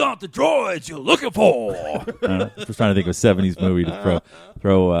 These aren't the droids you're looking for. Just trying to think of a 70s movie to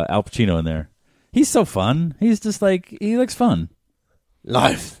throw Al Pacino in there. He's so fun. He's just like, he looks fun.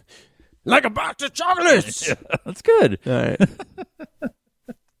 Life. Like a box of chocolates. Yeah, that's good. All right.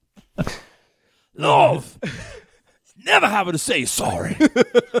 Love. Never having to say sorry.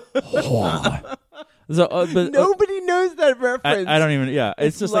 So, but, nobody knows that reference. I don't even. Yeah,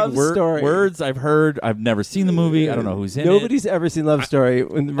 it's just like Story. words I've heard. I've never seen the movie. I don't know who's in Nobody's ever seen Love Story.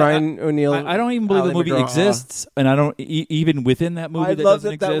 When Ryan O'Neal. I don't even believe the movie exists, and I don't even within that movie. I that love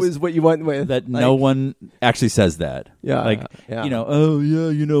doesn't that. exist, That was what you went with. That no one actually says that. Yeah, like yeah.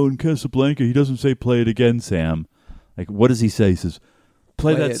 in Casablanca, he doesn't say "play it again, Sam." Like, what does he say? He says,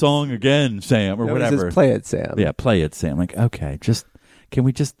 play that it. song again, Sam, or No, he whatever. says, play it, Sam. Yeah, play it, Sam. Like, okay, can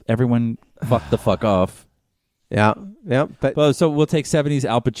we just everyone fuck the fuck off? Yeah. But Well, so we'll take 70s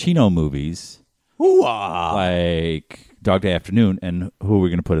Al Pacino movies, like Dog Day Afternoon, and who are we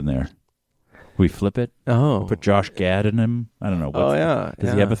going to put in there? We flip it? Put Josh Gad in him? I don't know.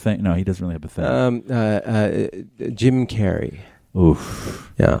 Does he have a thing? No, he doesn't really have a thing. Jim Carrey.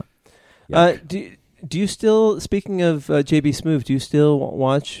 Oof. Yeah. Do you still, speaking of JB Smoove, do you still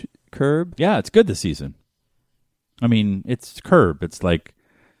watch Curb? Yeah, it's good this season. I mean, it's Curb. It's like...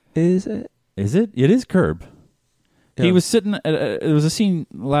 Is it? Is it? It is Curb. Yeah. He was sitting... there was a scene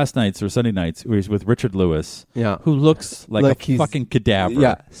last nights or Sunday nights where he's with Richard Lewis, who looks like a fucking cadaver.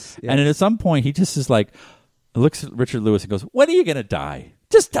 Yes. And at some point, he just is like... looks at Richard Lewis and goes, when are you going to die?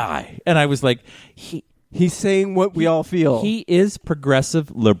 Just die. And I was like... He's saying what we all feel. He is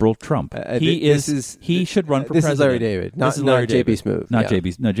progressive liberal Trump. He should run for president. This is Larry David, not JB Smoove. Not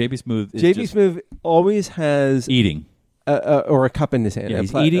JB. No, JB Smoove. JB Smoove always has eating or a cup in his hand. Yeah,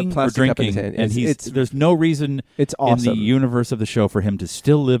 he's eating or drinking, and there's no reason it's awesome in the universe of the show for him to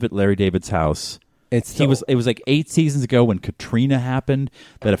still live at Larry David's house. It was like 8 seasons ago when Katrina happened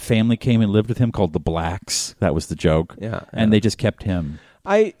that a family came and lived with him called the Blacks. That was the joke. And they just kept him.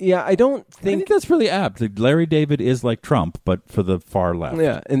 I don't think... I think that's really apt. Larry David is like Trump, but for the far left.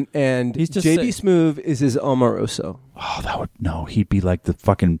 Yeah, and he's just JB Smoove is his Omaroso. Oh, he'd be like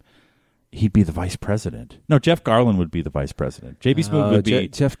he'd be the vice president. No, Jeff Garland would be the vice president. JB Smoove would be...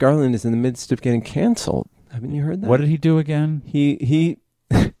 Jeff Garland is in the midst of getting canceled. Haven't you heard that? What did he do again? He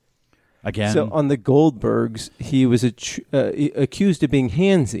Again? So on the Goldbergs, he was accused of being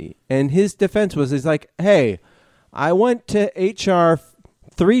handsy, and his defense was, he's like, hey, I went to HR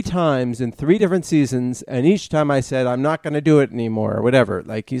 3 times in 3 different seasons, and each time I said I'm not going to do it anymore or whatever.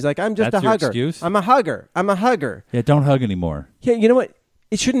 Like, he's like, I'm just That's a your hugger. Excuse? I'm a hugger. Yeah, don't hug anymore. Yeah, you know what?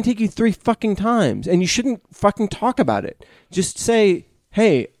 It shouldn't take you 3 fucking times, and you shouldn't fucking talk about it. Just say,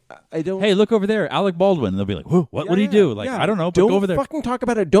 hey, I don't... Hey, look over there, Alec Baldwin. They'll be like, what would he do? Like, I don't know, but don't go over there. Don't fucking talk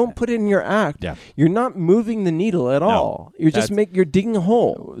about it. Don't put it in your act. Yeah. You're not moving the needle at all. You're just you're digging a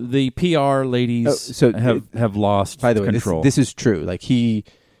hole. The PR ladies have lost by the way, control. This is true. Like he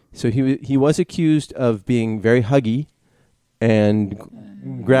was accused of being very huggy and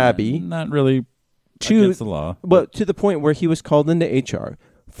grabby. Not really against the law. But to the point where he was called into HR.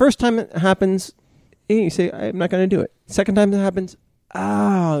 First time it happens, you say, I'm not going to do it. Second time it happens,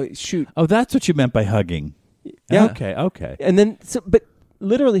 shoot. Oh, that's what you meant by hugging. Yeah. Okay. And then, but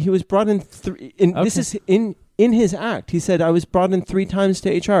literally, he was brought in this is in his act. He said, I was brought in 3 times to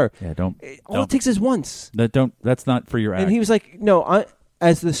HR. Yeah, All it takes is once. That's not for your act. And he was like, no,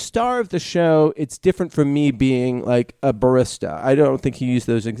 as the star of the show, it's different from me being like a barista. I don't think he used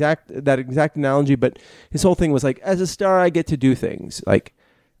that exact analogy, but his whole thing was like, as a star, I get to do things. Like,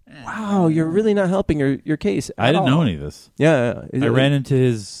 wow, you're really not helping your case. I didn't know any of this. Yeah. I ran into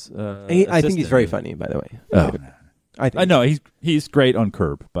his. I think he's very funny, by the way. Oh, I know he's great on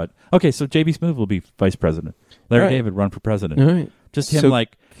Curb, but okay. So JB Smoove will be vice president. Larry David run for president. All right. Just him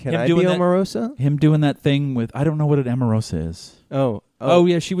Can him I doing be Omarosa? Him doing that thing with I don't know what an Omarosa is. Oh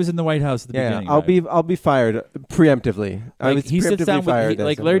yeah, she was in the White House at the beginning. I'll be fired preemptively. Like, he sits down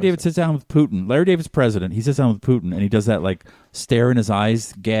with Larry David sits down with Putin. Larry David's president. He sits down with Putin and he does that like stare in his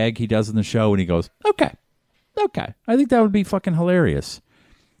eyes gag he does in the show, and he goes, "Okay, I think that would be fucking hilarious."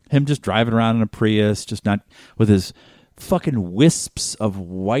 Him just driving around in a Prius, just not with his fucking wisps of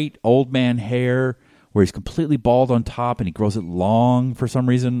white old man hair, where he's completely bald on top and he grows it long for some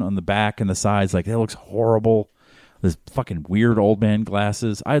reason on the back and the sides. Like, that looks horrible. This fucking weird old man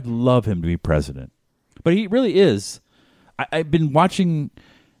glasses. I'd love him to be president. But he really is. I've been watching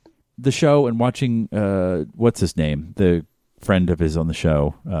the show and watching, what's his name? The friend of his on the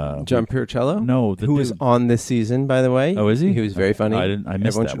show. John Piricello? No. Who was on this season, by the way. Oh, is he? He was very funny. I missed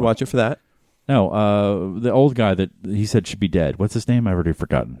Everyone that should one. watch it for that. No, the old guy that he said should be dead. What's his name? I've already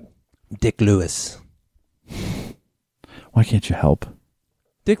forgotten. Dick Lewis. Why can't you help?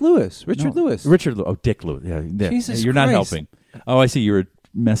 Dick Lewis. Richard Lewis. Oh, Dick Lewis. Yeah. Jesus You're not Christ. helping. Oh, I see. You were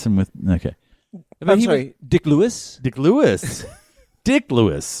messing with... Okay. I'm sorry. Dick Lewis? Dick Lewis. Dick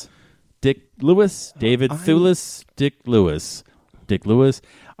Lewis. Dick Lewis. David Thewlis. Dick Lewis. Dick Lewis.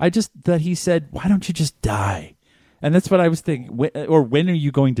 That he said, why don't you just die? And that's what I was thinking. When are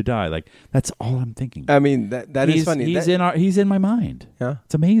you going to die? Like, that's all I'm thinking. I mean, that is funny. He's in my mind. Yeah.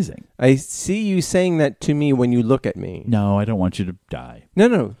 It's amazing. I see you saying that to me when you look at me. No, I don't want you to die.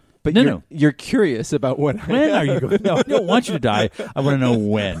 No. But No. You're curious about when are you going? No, I don't want you to die. I want to know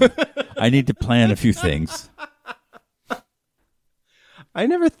when. I need to plan a few things. I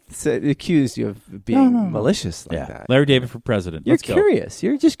never accused you of being malicious like that. Larry David for president. You're Let's go. curious.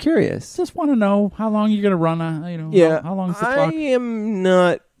 You're just curious. Just want to know how long you're going to run. How long is the clock? I am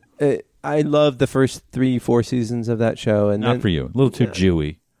not. I love the first 3-4 seasons of that show, and Not for you. A little too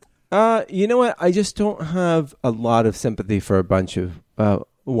Jewy. You know what? I just don't have a lot of sympathy for a bunch of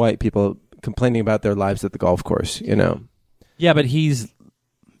white people complaining about their lives at the golf course. You know. Yeah, but I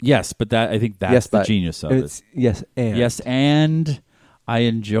think that's the genius of it. Yes, and I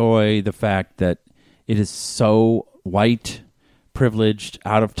enjoy the fact that it is so white, privileged,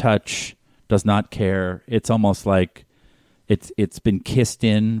 out of touch, does not care. It's almost like it's been kissed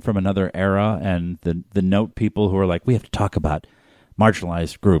in from another era, and the note people who are like, we have to talk about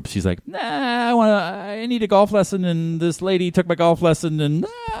marginalized groups. He's like, nah, I need a golf lesson, and this lady took my golf lesson, and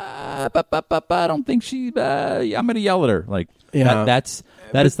I don't think I'm going to yell at her. Like,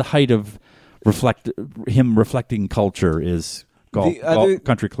 that is the height of him reflecting culture is golf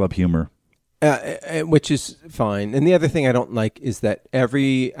country club humor. Which is fine. And the other thing I don't like is that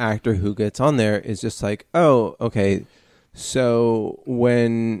every actor who gets on there is just like, oh, okay, so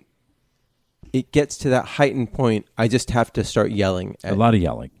when it gets to that heightened point, I just have to start yelling. A lot of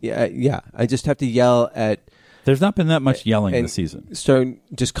yelling. Yeah. I just have to yell at... There's not been that much yelling this season. So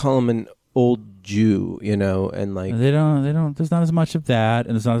just call him an old Jew, and like... They don't, there's not as much of that,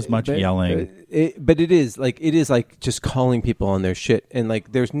 and there's not as much yelling. But it is like just calling people on their shit. And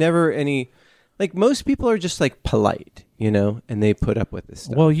like, there's never any... Like, most people are just like polite, and they put up with this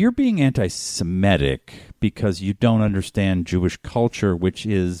stuff. Well, you're being anti-Semitic because you don't understand Jewish culture, which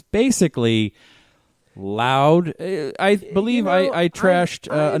is basically loud. I believe I trashed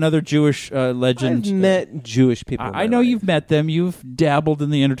another Jewish legend. I've met Jewish people. I know you've met them. You've dabbled in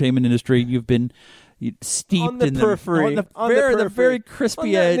the entertainment industry. You've been steeped on the in periphery, the very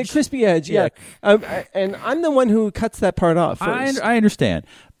crispy edge. The crispy edge, yeah. And I'm the one who cuts that part off first. I understand,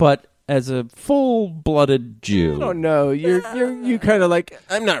 but as a full-blooded Jew, I don't know. You kind of like,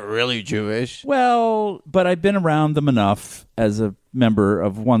 I'm not really Jewish. Well, but I've been around them enough as a member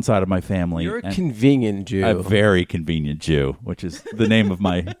of one side of my family. You're a convenient Jew. A very convenient Jew, which is the name of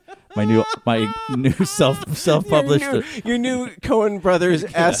my new self-published your new Coen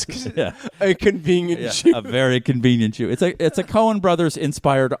Brothers-esque a convenient Jew. A very convenient Jew. It's a Coen Brothers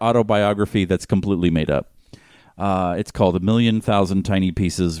inspired autobiography that's completely made up. It's called 1,000,000 Tiny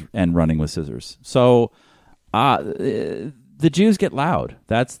Pieces and Running with Scissors. So the Jews get loud.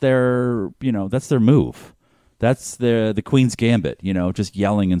 That's their move. That's the Queen's Gambit, just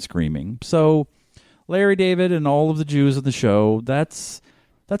yelling and screaming. So Larry David and all of the Jews in the show, that's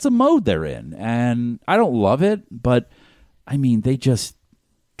a mode they're in. And I don't love it, but I mean, they just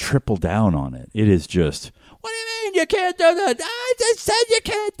triple down on it. It is just... What do you mean you can't do that? I just said you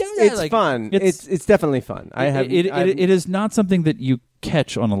can't do that. It's fun. It's definitely fun. It is not something that you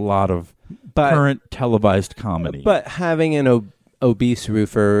catch on a lot of current televised comedy. But having an obese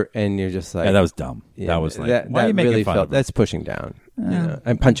roofer and you're just like... Yeah, that was dumb. That was like... why are you making fun of him? That's pushing down.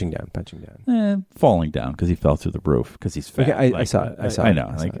 I'm punching down. Falling down because he fell through the roof because he's fat. Okay, I saw it. I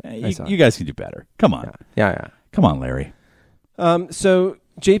know. You guys can do better. Come on. Yeah. Come on, Larry. So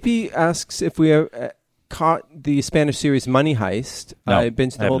JP asks if we caught the Spanish series Money Heist. No, I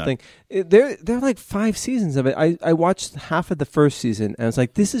binged the whole thing. There are like 5 seasons of it. I watched half of the first season and I was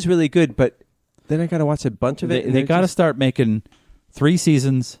like, this is really good, but then I got to watch a bunch of it. They got to start making 3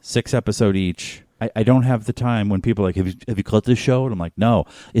 seasons, 6 episodes each. I don't have the time when people are like, have you caught this show? And I'm like, no,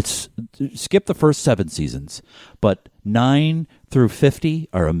 skip the first 7 seasons, but 9 through 50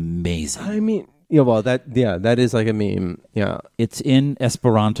 are amazing. I mean, that is like a meme. Yeah. It's in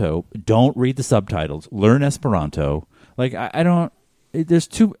Esperanto. Don't read the subtitles. Learn Esperanto. Like, I don't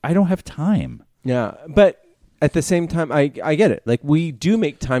have time. Yeah. But at the same time, I get it. Like, we do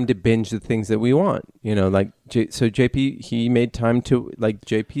make time to binge the things that we want. Like, so JP, he made time to, like,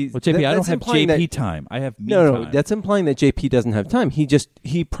 JP. Well, JP, I don't have JP time. I have me time. No, that's implying that JP doesn't have time. He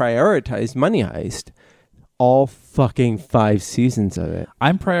prioritized Money Heist, all fucking 5 seasons of it.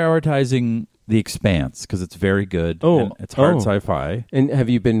 I'm prioritizing The Expanse because it's very good. And it's hard sci-fi. And have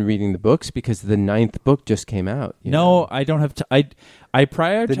you been reading the books? Because the 9th book just came out. No, I don't have to. I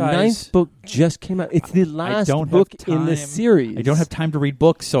prioritize. The 9th book just came out. It's the last book in the series. I don't have time to read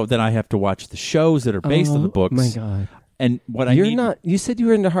books, so then I have to watch the shows that are based on the books. Oh my God. And you said you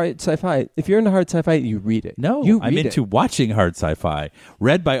were into hard sci-fi. If you're into hard sci-fi, you read it. No, I'm into watching hard sci-fi,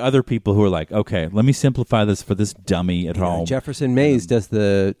 read by other people who are like, okay, let me simplify this for this dummy at home. Jefferson Mays does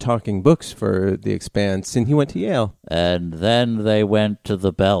the talking books for The Expanse, and he went to Yale. And then they went to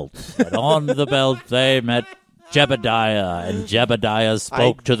the belt. And on the belt, they met Jebediah, and Jebediah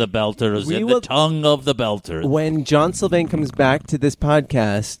spoke to the Belters we in will- the tongue of the Belters. When John Sylvain comes back to this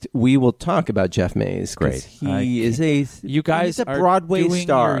podcast, we will talk about Jeff Mays. 'Cause Great. He is a You guys he's a are Broadway doing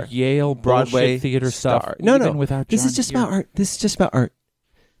star. your Yale Broadway bullshit theater star. stuff. No, even without this John is just here. about art. This is just about art.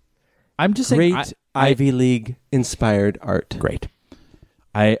 I'm just Great saying. Ivy League inspired art. Great.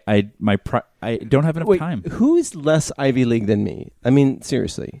 I don't have enough Wait, time. who is less Ivy League than me? I mean,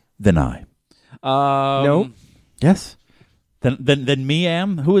 seriously. Than I. No. Yes. Than me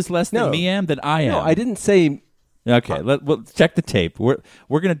am. Who is less than No. me am? Than I am. No, I didn't say. Okay. We'll check the tape. We're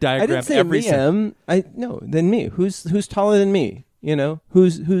going to I diagram didn't say every. me am. Than me. Who's taller than me? You know,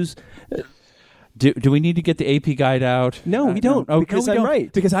 who's. Do we need to get the AP guide out? No, we don't, because we I'm don't,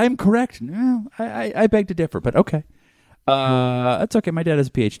 right. Because I am correct. No, I beg to differ, but okay. That's okay. My dad has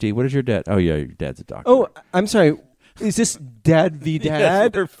a PhD. What is your dad? Oh yeah, your dad's a doctor. Oh, I'm sorry. Is this Dad v.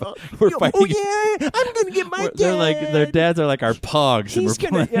 Dad? Yes, we're fighting. Oh yeah, I'm gonna get my dad. They're like their dads are like our pogs, and He's we're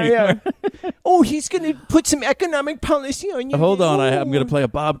gonna, playing. yeah. Oh, he's gonna put some economic policy on you. Hold on, I'm going to play a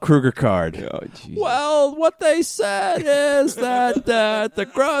Bob Kruger card. Oh, geez. Well, what they said is that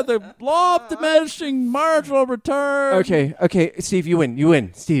the law of diminishing marginal return. Okay, Steve, you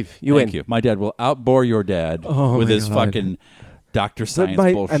win. Steve, you win. Thank you. My dad will outbore your dad with my his God. fucking Dr. Science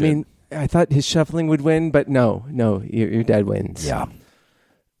bullshit. I mean, I thought his shuffling would win, but no, your dad wins. yeah.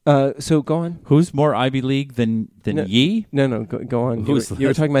 So go on. Who's more Ivy League than No. ye? No, go on. Who's You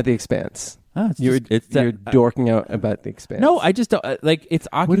were talking about The Expanse. Oh, You're dorking out about The Expanse. No, I just don't like. It's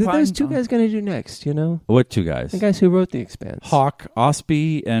What occupying. are those two guys going to do next? You know, What two guys? the guys who wrote The Expanse. Hawk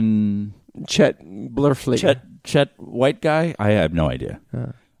Osby and Chet Blurfleet. Chet White guy. I have no idea.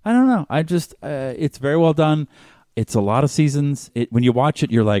 I don't know. I just it's very well done. It's a lot of seasons. When you watch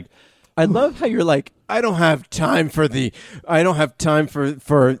it, you're like, I love how you're like, I don't have time for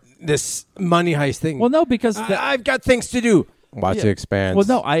this money heist thing. well, no, because I've got things to do. Watch The Expanse. well,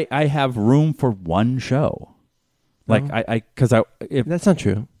 no, I have room for one show. Like because if That's not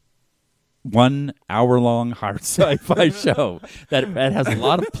true. 1 hour-long hard sci-fi show that has a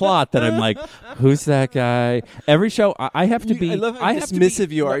lot of plot that I'm like, who's that guy? Every show I have to be. I love how I have to dismissive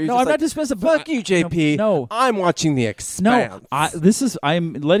be, you are. You're No, just I'm like, not dismissive. Fuck you, JP. No, I'm watching The Expanse. no.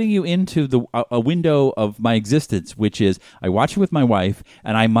 I'm letting you into a window of my existence, which is I watch it with my wife,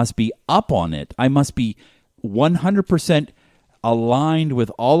 and I must be up on it. I must be 100% aligned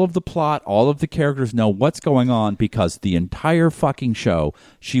with all of the plot, all of the characters, know what's going on, because the entire fucking show,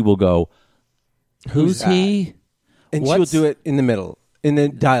 she will go, "Who's that?" he?" And What's- she'll do it in the middle, in the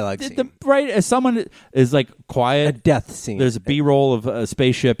dialogue scene. Right as someone is like A quiet. death scene. There's a B-roll of a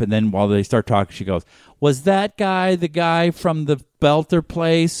spaceship, and then while they start talking, she goes, "Was that guy the guy from the Belter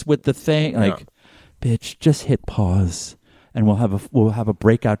place with the thing?" Like, bitch, just hit pause, and we'll have a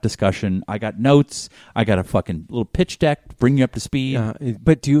breakout discussion. I got notes. I got a fucking little pitch deck to bring you up to speed.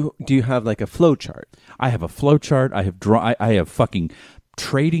 But do you have like a flow chart? I have a flow chart. I have I have fucking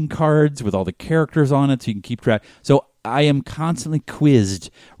trading cards with all the characters on it, so you can keep track. So I am constantly quizzed,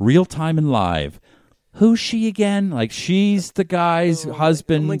 real time and live. Who's she again? Like, she's the guy's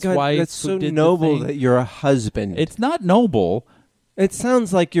husband's Oh my God, wife. that's who so did the noble thing. that you're a husband. It's not noble. It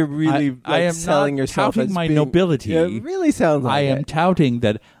sounds like you're really I am selling not yourself touting as my being, nobility. Yeah, it really sounds like I am it. touting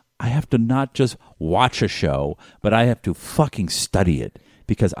that I have to not just watch a show, but I have to fucking study it,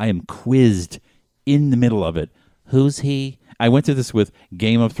 because I am quizzed in the middle of it. Who's he? I went through this with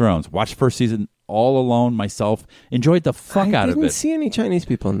Game of Thrones. Watched first season all alone myself. Enjoyed the fuck out of I didn't it. see any Chinese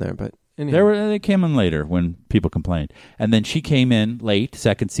people in there, but anyway. They came in later when people complained, and then she came in late,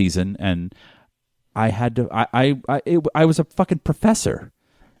 second season, and I had to. I was a fucking professor.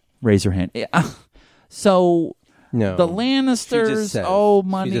 Raise your hand. Yeah. So No. the She Lannisters just says. owe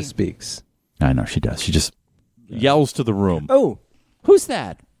money. She just speaks. I know she does. She just yells to the room. Oh, Who's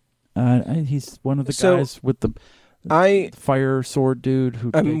that? He's one of the So, guys with the I fire sword dude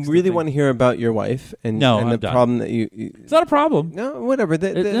who. really want to hear about your wife and, No, and I'm the done. problem that you It's not a problem. no, whatever.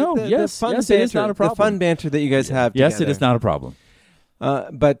 No, The yes, fun yes, banter, it is not a problem. The fun banter that you guys have. Yes, together. it is not a problem.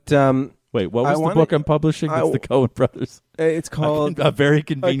 But Wait, what I was the wanna- book I'm publishing? It's the Coen Brothers. it's called A Very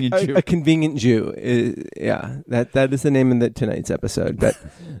Convenient Jew. A Convenient Jew. Yeah, that is the name of tonight's episode. But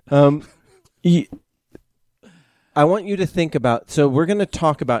I want you to think about. So we're going to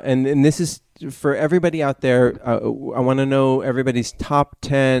talk about, and this is for everybody out there. I want to know everybody's top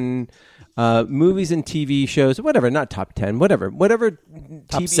 10 movies and TV shows. Whatever, not top 10. Whatever.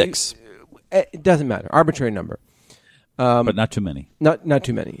 Top TV, 6. It doesn't matter. Arbitrary number. But not too many. Not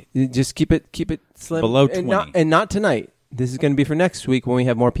too many. You just keep it slim. Below and 20. Not tonight. This is going to be for next week when we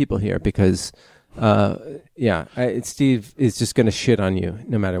have more people here, because Steve is just going to shit on you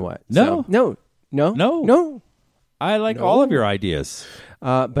no matter what. No. So, no. I like all of your ideas.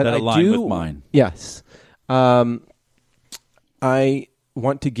 But that I align do with mine. Yes. I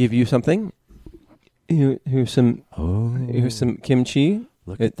want to give you something. Here's some kimchi.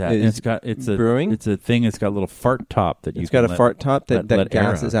 Look at that. And it's a brewing. It's a thing. It's got a little fart top that you. It's got a fart top that let air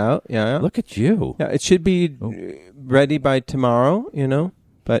gases out. Yeah. Look at you. Yeah, it should be ready by tomorrow.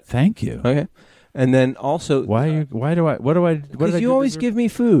 But Thank you. okay. And then also, What do I? because you always give me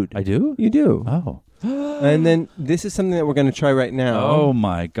food. I do. You do. Oh. And then this is something that we're going to try right now. Oh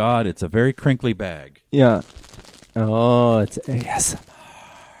my God! It's a very crinkly bag. Yeah. Oh, it's ASMR.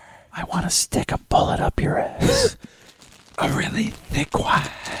 I want to stick a bullet up your ass. A really thick one.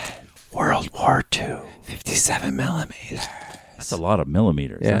 World War II. 57 millimeters. That's a lot of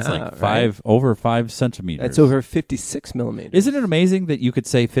millimeters. Yeah, That's like right? over 5 centimeters. That's over 56 millimeters. Isn't it amazing that you could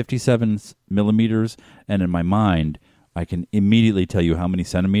say 57 millimeters, and in my mind, I can immediately tell you how many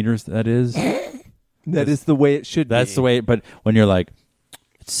centimeters that is? That is the way it should be. That's the way. But when you're like,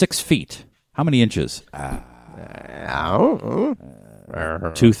 it's 6 feet. How many inches?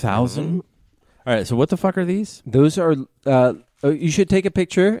 2,000. All right. So what the fuck are these? Those are. You should take a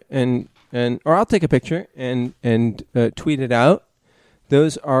picture or I'll take a picture and tweet it out.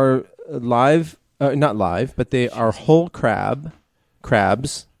 Those are live, not live, but they are whole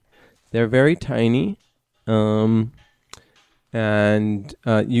crabs. They're very tiny, and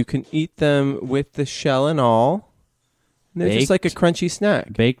you can eat them with the shell and all. They're just like a crunchy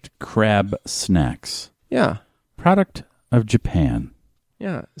snack. Baked crab snacks. Yeah. Product of Japan.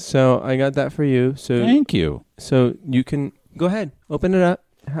 Yeah. So I got that for you. So Thank you. So you can go ahead, open it up,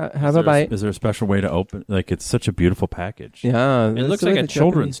 have a bite. Is there a special way to open? Like, it's such a beautiful package. Yeah. It looks like a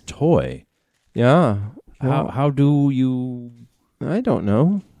children's toy. Yeah. How do you? I don't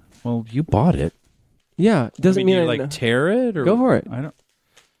know. Well, you bought it. Yeah. It doesn't do mean you I like tear it or go for it. I don't.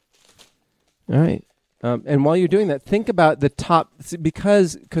 All right. And while you're doing that, think about the top,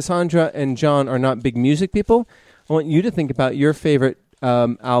 because Cassandra and John are not big music people. I want you to think about your favorite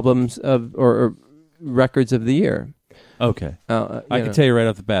albums or records of the year. Okay. I can tell you right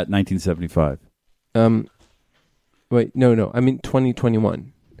off the bat, 1975. Wait, no. I mean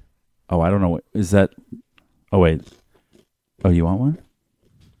 2021. Oh, I don't know. What is that? Oh, wait. Oh, you want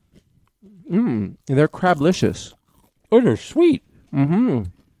one? They're crablicious. Oh, they're sweet. They're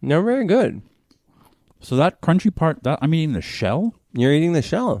very good. So that crunchy part, I'm eating the shell? You're eating the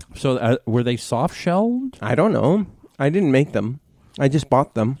shell. So were they soft shelled? I don't know. I didn't make them. I just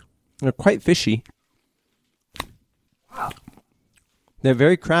bought them. They're quite fishy. They're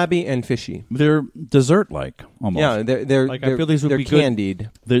very crabby and fishy. They're dessert-like, almost. Yeah, they're I feel these would be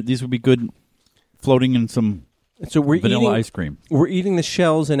candied. These would be good floating in some So we're vanilla eating ice cream. We're eating the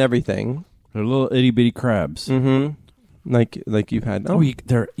shells and everything. They're little itty-bitty crabs. Like you've had. Oh, you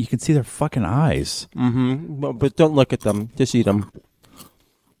can see their fucking eyes. But don't look at them. Just eat them.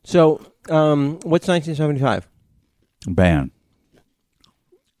 So, what's 1975? Ban.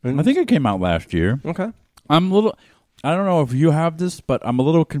 I think it came out last year. Okay. I'm a little. I don't know if you have this, but I'm a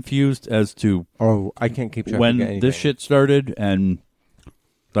little confused as to I can't keep track when of anything. this shit started and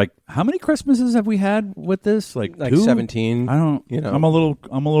like how many Christmases have we had with this? Like 17. I don't. I'm a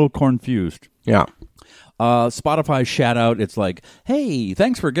little confused. Yeah. Spotify shout out. It's like, hey,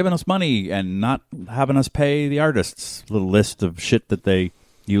 thanks for giving us money and not having us pay the artists. Little list of shit that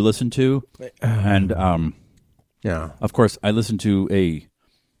you listen to, and yeah. Of course, I listen to a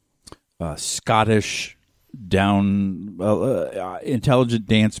Scottish intelligent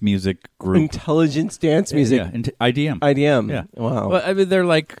dance music group. Intelligence dance music. Yeah, IDM. IDM. Yeah. Wow. Well, I mean, they're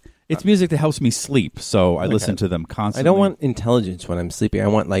like, it's music that helps me sleep, so I listen to them constantly. I don't want intelligence when I'm sleeping. I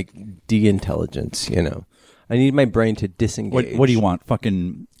want like de-intelligence, I need my brain to disengage. What do you want?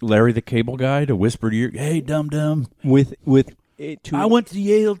 Fucking Larry the Cable Guy to whisper to your, hey, dum-dum. I went to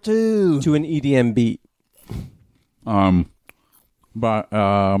Yale, too. To an EDM beat. But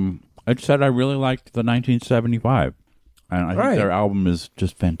I said I really liked the 1975, and I think their album is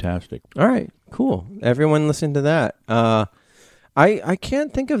just fantastic. All right, cool. Everyone listen to that. I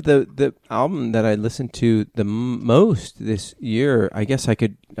can't think of the album that I listened to the most this year. I guess I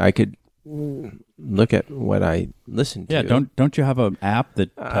could look at what I listened to. Yeah, don't you have an app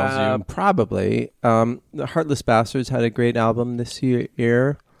that tells you? Probably. The Heartless Bastards had a great album this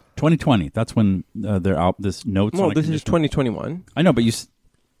year. 2020. That's when their this notes. Well, this is 2021. I know, but you.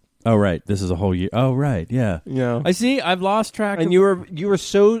 Oh right, this is a whole year. Oh right, yeah. Yeah. I see. I've lost track. And you were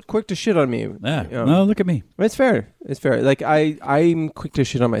so quick to shit on me. Yeah. No, look at me. It's fair. It's fair. Like I'm quick to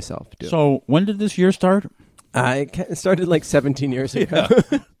shit on myself too. So when did this year start? It started like 17 years ago.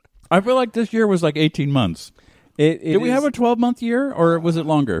 I feel like this year was like 18 months. Did we have a 12-month year, or was it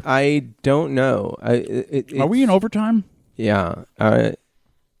longer? I don't know. Are we in overtime? Yeah.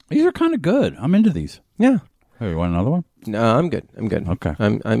 These are kind of good. I'm into these. Yeah. Hey, you want another one? No, I'm good. Okay.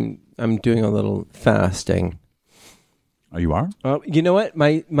 I'm doing a little fasting. Oh, you are? You know what?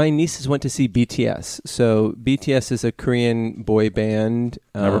 My nieces went to see BTS. So BTS is a Korean boy band.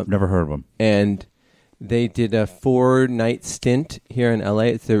 Never heard of them. And they did a 4-night stint here in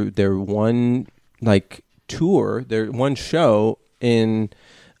LA. It's their one tour, their one show in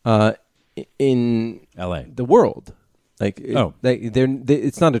LA, the world.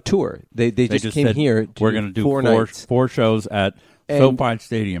 It's not a tour. They just came said, here. We're going to do 4 nights. 4 shows at SoFi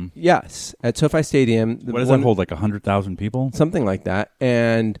Stadium. Yes, at SoFi Stadium. What does that hold? Like 100,000 people, something like that.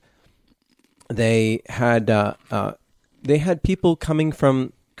 And they had people coming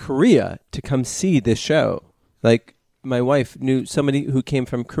from Korea to come see this show. Like my wife knew somebody who came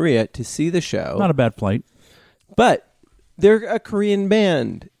from Korea to see the show. Not a bad flight, but they're a Korean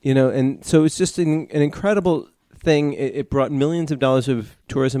band, and so it's just an incredible thing. It brought millions of dollars of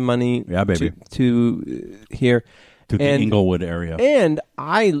tourism money. Yeah, baby. to here. To the Inglewood area. And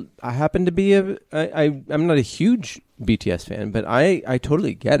I happen to be I'm not a huge BTS fan, but I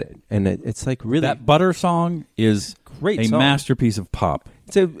totally get it. And it's like really... That Butter song is great a masterpiece of pop.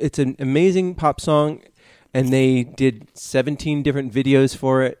 It's an amazing pop song, and they did 17 different videos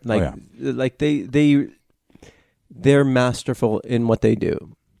for it. They're masterful in what they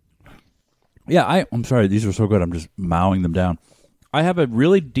do. Yeah, I'm sorry. These are so good. I'm just mowing them down. I have a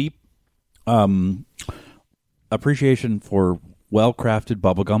really deep... appreciation for well-crafted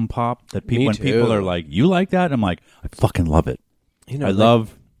bubblegum pop that when people are like, you like that? I'm like, I fucking love it.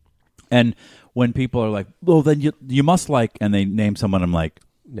 Love, and when people are like, well, then you must like, and they name someone, I'm like,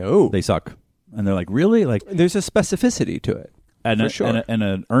 no, they suck. And they're like, really? Like, there's a specificity to it. And for sure. And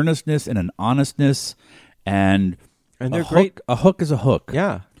an earnestness and an honestness and they're great. A hook is a hook.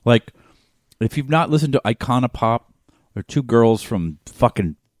 Yeah. Like, if you've not listened to Icona Pop, or 2 girls from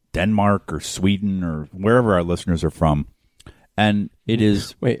fucking Denmark or Sweden or wherever our listeners are from, and it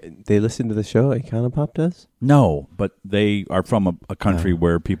is... Wait, they listen to the show Iconopop does? No, but they are from a country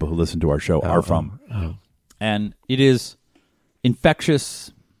where people who listen to our show are from. And it is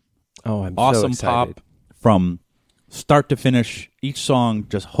infectious, I'm awesome so pop from start to finish. Each song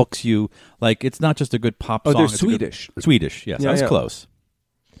just hooks you. Like, it's not just a good pop song. They're Swedish. Swedish, yes. I was close.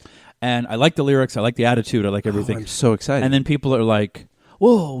 And I like the lyrics. I like the attitude. I like everything. I'm so excited. And then people are like...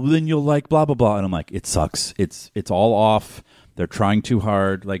 whoa, then you'll like blah, blah, blah. And I'm like, it sucks. It's all off. They're trying too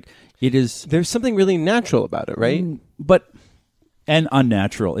hard. Like, it is... There's something really natural about it, right? And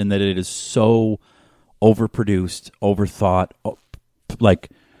unnatural in that it is so overproduced, overthought. Like,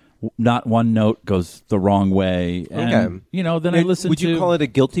 not one note goes the wrong way. And, then I listen to... Would you call it a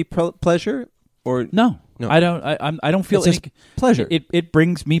guilty pleasure? Or No. I don't. I don't feel it's any pleasure. It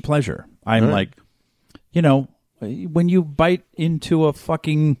brings me pleasure. I'm like, when you bite into a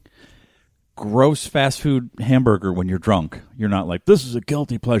fucking gross fast food hamburger when you're drunk, you're not like, this is a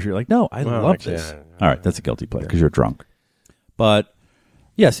guilty pleasure. You're like, no, I love this. All right, that's a guilty pleasure because you're drunk. But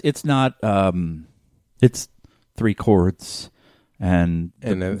yes, it's not. It's 3 chords and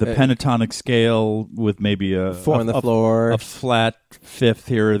the pentatonic scale with maybe a 4 on the floor, a flat 5th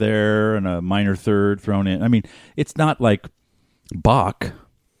here or there, and a minor 3rd thrown in. I mean, it's not like Bach.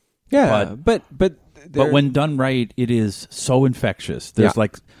 Yeah, but when done right, it is so infectious. There's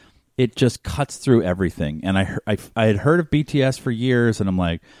it just cuts through everything. And I had heard of BTS for years, and I'm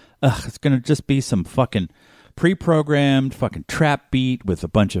like, ugh, it's going to just be some fucking pre-programmed fucking trap beat with a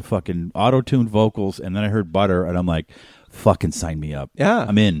bunch of fucking auto-tuned vocals. And then I heard Butter, and I'm like, fucking sign me up. Yeah.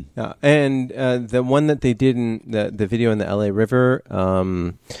 I'm in. Yeah. And the one that they did in the video in the LA River,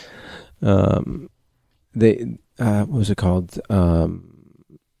 what was it called?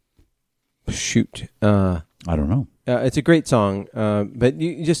 Shoot. I don't know. It's a great song, but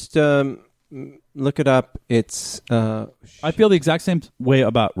you just look it up. It's. I feel the exact same way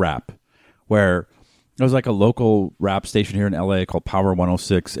about rap, where there's like a local rap station here in LA called Power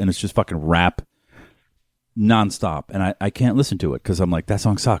 106, and it's just fucking rap nonstop, and I can't listen to it because I'm like, that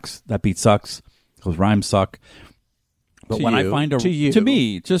song sucks, that beat sucks, those rhymes suck. But when I find to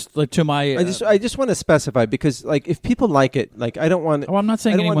me, just like to my, I just want to specify, because like if people like it, like I don't want. Oh, I'm not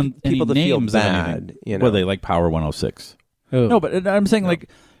saying anyone people to feel names bad. Well, they like Power 106. Oh. No, but I'm saying like,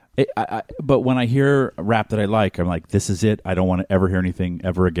 but when I hear rap that I like, I'm like, this is it. I don't want to ever hear anything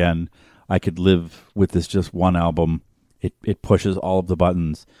ever again. I could live with this just one album. It pushes all of the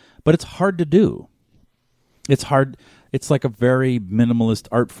buttons, but it's hard to do. It's hard. It's like a very minimalist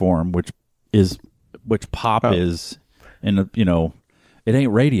art form, which pop is. And it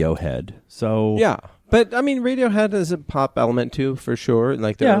ain't Radiohead, so yeah. But I mean, Radiohead has a pop element too, for sure,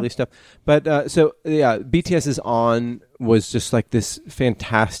 like the early stuff. But BTS's "On" was just like this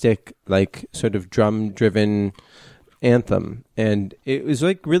fantastic, like sort of drum-driven anthem, and it was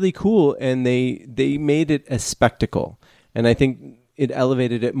like really cool. And they made it a spectacle, and I think it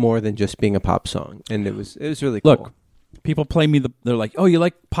elevated it more than just being a pop song. And it was really cool. Look, people play me they're like, "Oh, you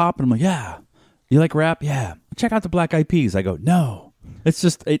like pop?" And I'm like, "Yeah." "You like rap?" "Yeah." "Check out the Black Eyed Peas." I go, "No." It's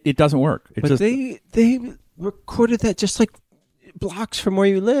just it doesn't work. It's but just, they recorded that just like blocks from where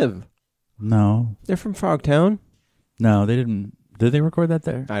you live. No, They're from Frogtown. no, they didn't. Did they record that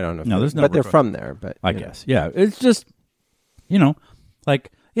there? I don't know. No, there's no. But they're from there. But I guess, yeah. It's just,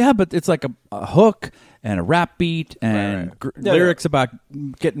 like, yeah, but it's like a hook and a rap beat and lyrics about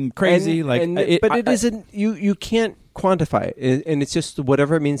getting crazy. It isn't. You can't quantify it, and it's just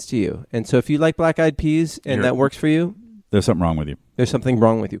whatever it means to you. And so, if you like Black Eyed Peas and that works for you, there's something wrong with you. There's something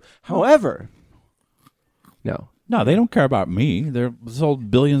wrong with you. However, no, they don't care about me. They're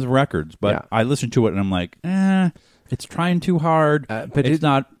sold billions of records, but I listen to it and I'm like, it's trying too hard. But it's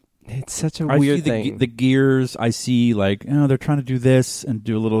not. It's such a weird thing. The gears I see, like, they're trying to do this and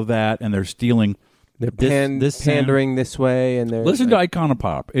do a little of that, and they're stealing. They're pandering this way, and they're listen to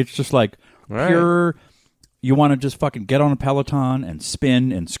Iconopop. It's just like pure. You want to just fucking get on a Peloton and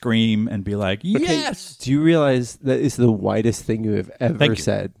spin and scream and be like, yes! Do you realize that is the widest thing you have ever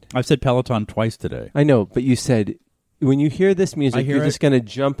said? I've said Peloton twice today. I know, but you said, when you hear this music, you're just going to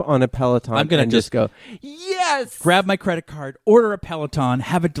jump on a Peloton and just go, yes! Grab my credit card, order a Peloton,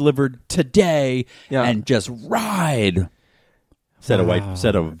 have it delivered today, and just ride. Said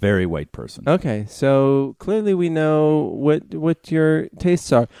a very white person. Okay, so clearly we know what your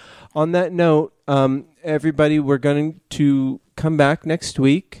tastes are. On that note, everybody, we're going to come back next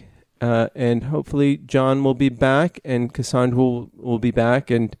week, and hopefully John will be back, and Cassandra will be back,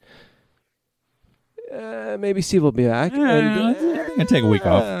 and maybe Steve will be back. I'm going to take a week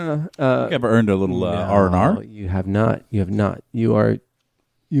off. I've earned a little R&R. You have not. You have not. You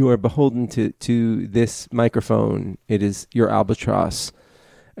are beholden to this microphone. It is your albatross.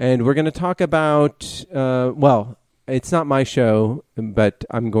 And we're going to talk about, it's not my show, but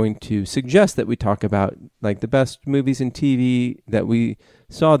I'm going to suggest that we talk about like the best movies and TV that we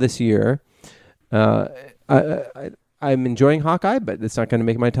saw this year. I'm enjoying Hawkeye, but it's not going to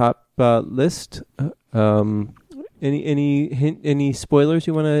make my top list. Any spoilers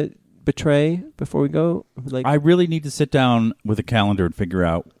you want to betray before we go? Like, I really need to sit down with a calendar and figure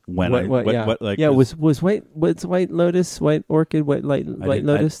out when was White Lotus, White Orchid, White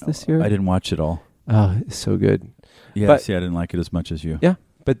Lotus this year? I didn't watch it all. Oh, it's so good. Yeah, I didn't like it as much as you. Yeah,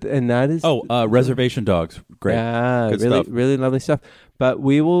 and that is Reservation Dogs, great. Yeah, good really, stuff. really lovely stuff. But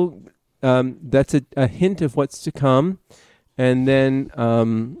we will. That's a hint of what's to come, and then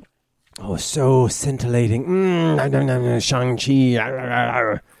so scintillating.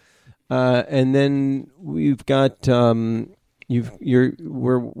 Shang-Chi. And then we've got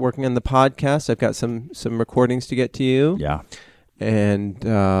we're working on the podcast. I've got some recordings to get to you. Yeah, and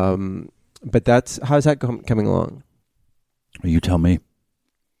but how's that coming along? You tell me.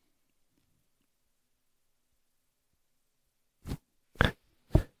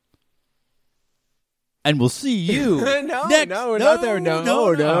 And we'll see you next. No, we're not there.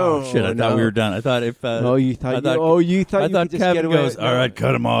 No. Shit, I thought we were done. I thought if you thought you could just Kevin get away. goes, all right,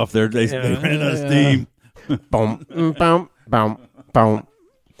 cut them off. They ran out of steam. Boom, boom, boom, boom.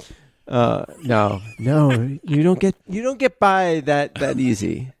 No, you don't get by that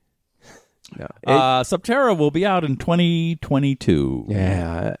easy. No, Subterra will be out in 2022.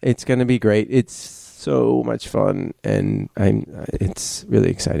 Yeah, it's going to be great. It's so much fun, and it's really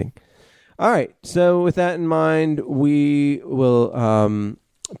exciting. All right. So with that in mind, we will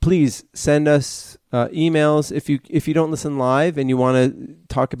please send us emails if you don't listen live and you want to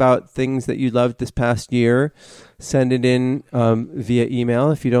talk about things that you loved this past year. Send it in via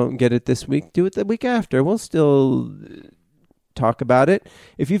email. If you don't get it this week, do it the week after. We'll still talk about it.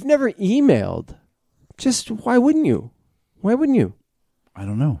 If you've never emailed, just why wouldn't you? Why wouldn't you? I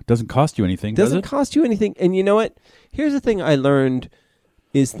don't know. It doesn't cost you anything, does it? Doesn't cost you anything. And you know what? Here's the thing I learned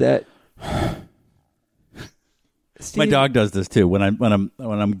is that Steve, my dog does this too. When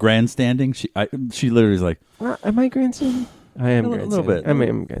I'm grandstanding, she literally is like, "Am I grandstanding? I am a grandstanding. little bit. I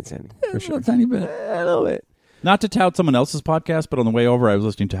am grandstanding for sure. A tiny bit. A little bit." Not to tout someone else's podcast, but on the way over, I was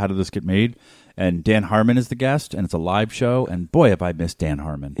listening to How Did This Get Made, and Dan Harmon is the guest, and it's a live show. And boy, have I missed Dan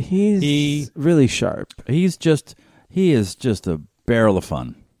Harmon. He's really sharp. He is just a barrel of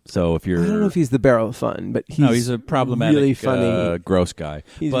fun. So if you're, I don't know if he's the barrel of fun, but he's a problematic, really funny, gross guy.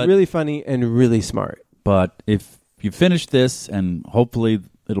 He's really funny and really smart. But if you finish this, and hopefully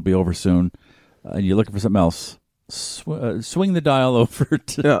it'll be over soon, and you're looking for something else, swing the dial over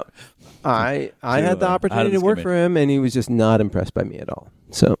to. No, I had the opportunity to work for him, and he was just not impressed by me at all.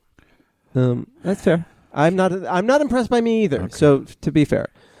 So that's fair. I'm not impressed by me either. Okay. So to be fair,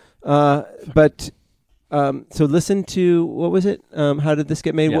 but so listen to what was it? How did this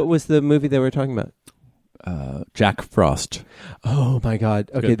get made? Yeah. What was the movie they were talking about? Jack Frost. Oh my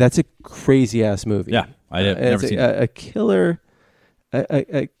God! Okay, that's a crazy ass movie. Yeah, I have never seen a killer,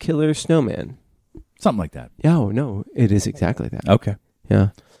 a killer snowman. Something like that. Yeah, no, it is exactly that. Okay. Yeah.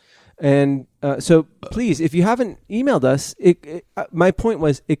 And so please, if you haven't emailed us, my point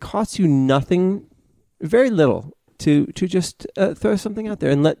was it costs you nothing, very little to just throw something out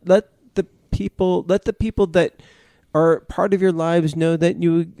there and let the people that are part of your lives know that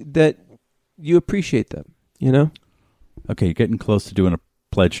you appreciate them, you know? Okay, you're getting close to doing a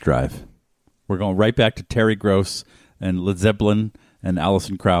pledge drive. We're going right back to Terry Gross and Led Zeppelin and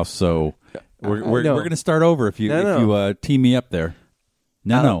Alison Krauss, so we're going to start over if you team me up there.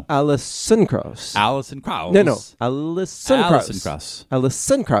 No. Alison Krauss. Alison Krauss. No. Alison Krauss.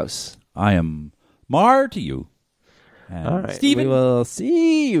 Alison Krauss. I am Mar to you. And all right. Stephen. We will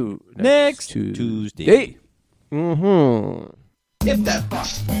see you next Tuesday. Mm-hmm. If that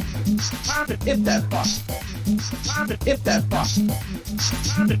bus. Time to if that bus. Time to if that bus.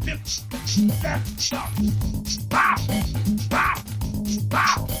 Time to if that stuff. Wow. Wow.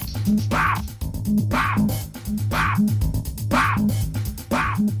 Wow. Wow. Wow. Wow. Wow.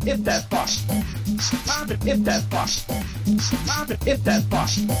 Wow. If that bus. Time to if that bus. Time to if that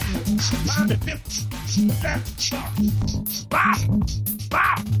bus. Time to if that stuff. Wow.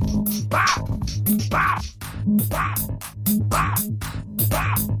 Wow. Wow. Wow. Wow. Wow.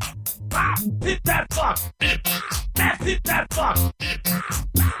 Wow. Wow. Hit that fuck. Mass hit that fuck.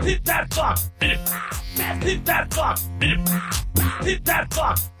 Hit that fuck. Mass hit that fuck. Hit that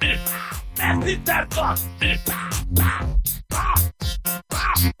fuck. Mass hit that fuck.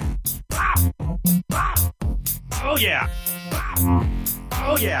 Oh yeah.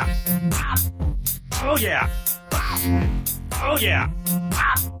 Oh yeah. Oh yeah. Oh yeah.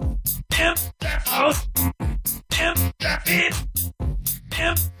 Imp that house. Imp that it.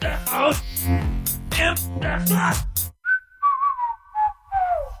 Imp that house. Imp that fuck.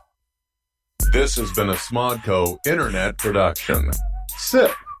 This has been a Smodco Internet production.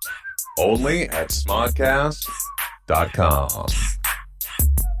 SIP. Only at smodcast.com.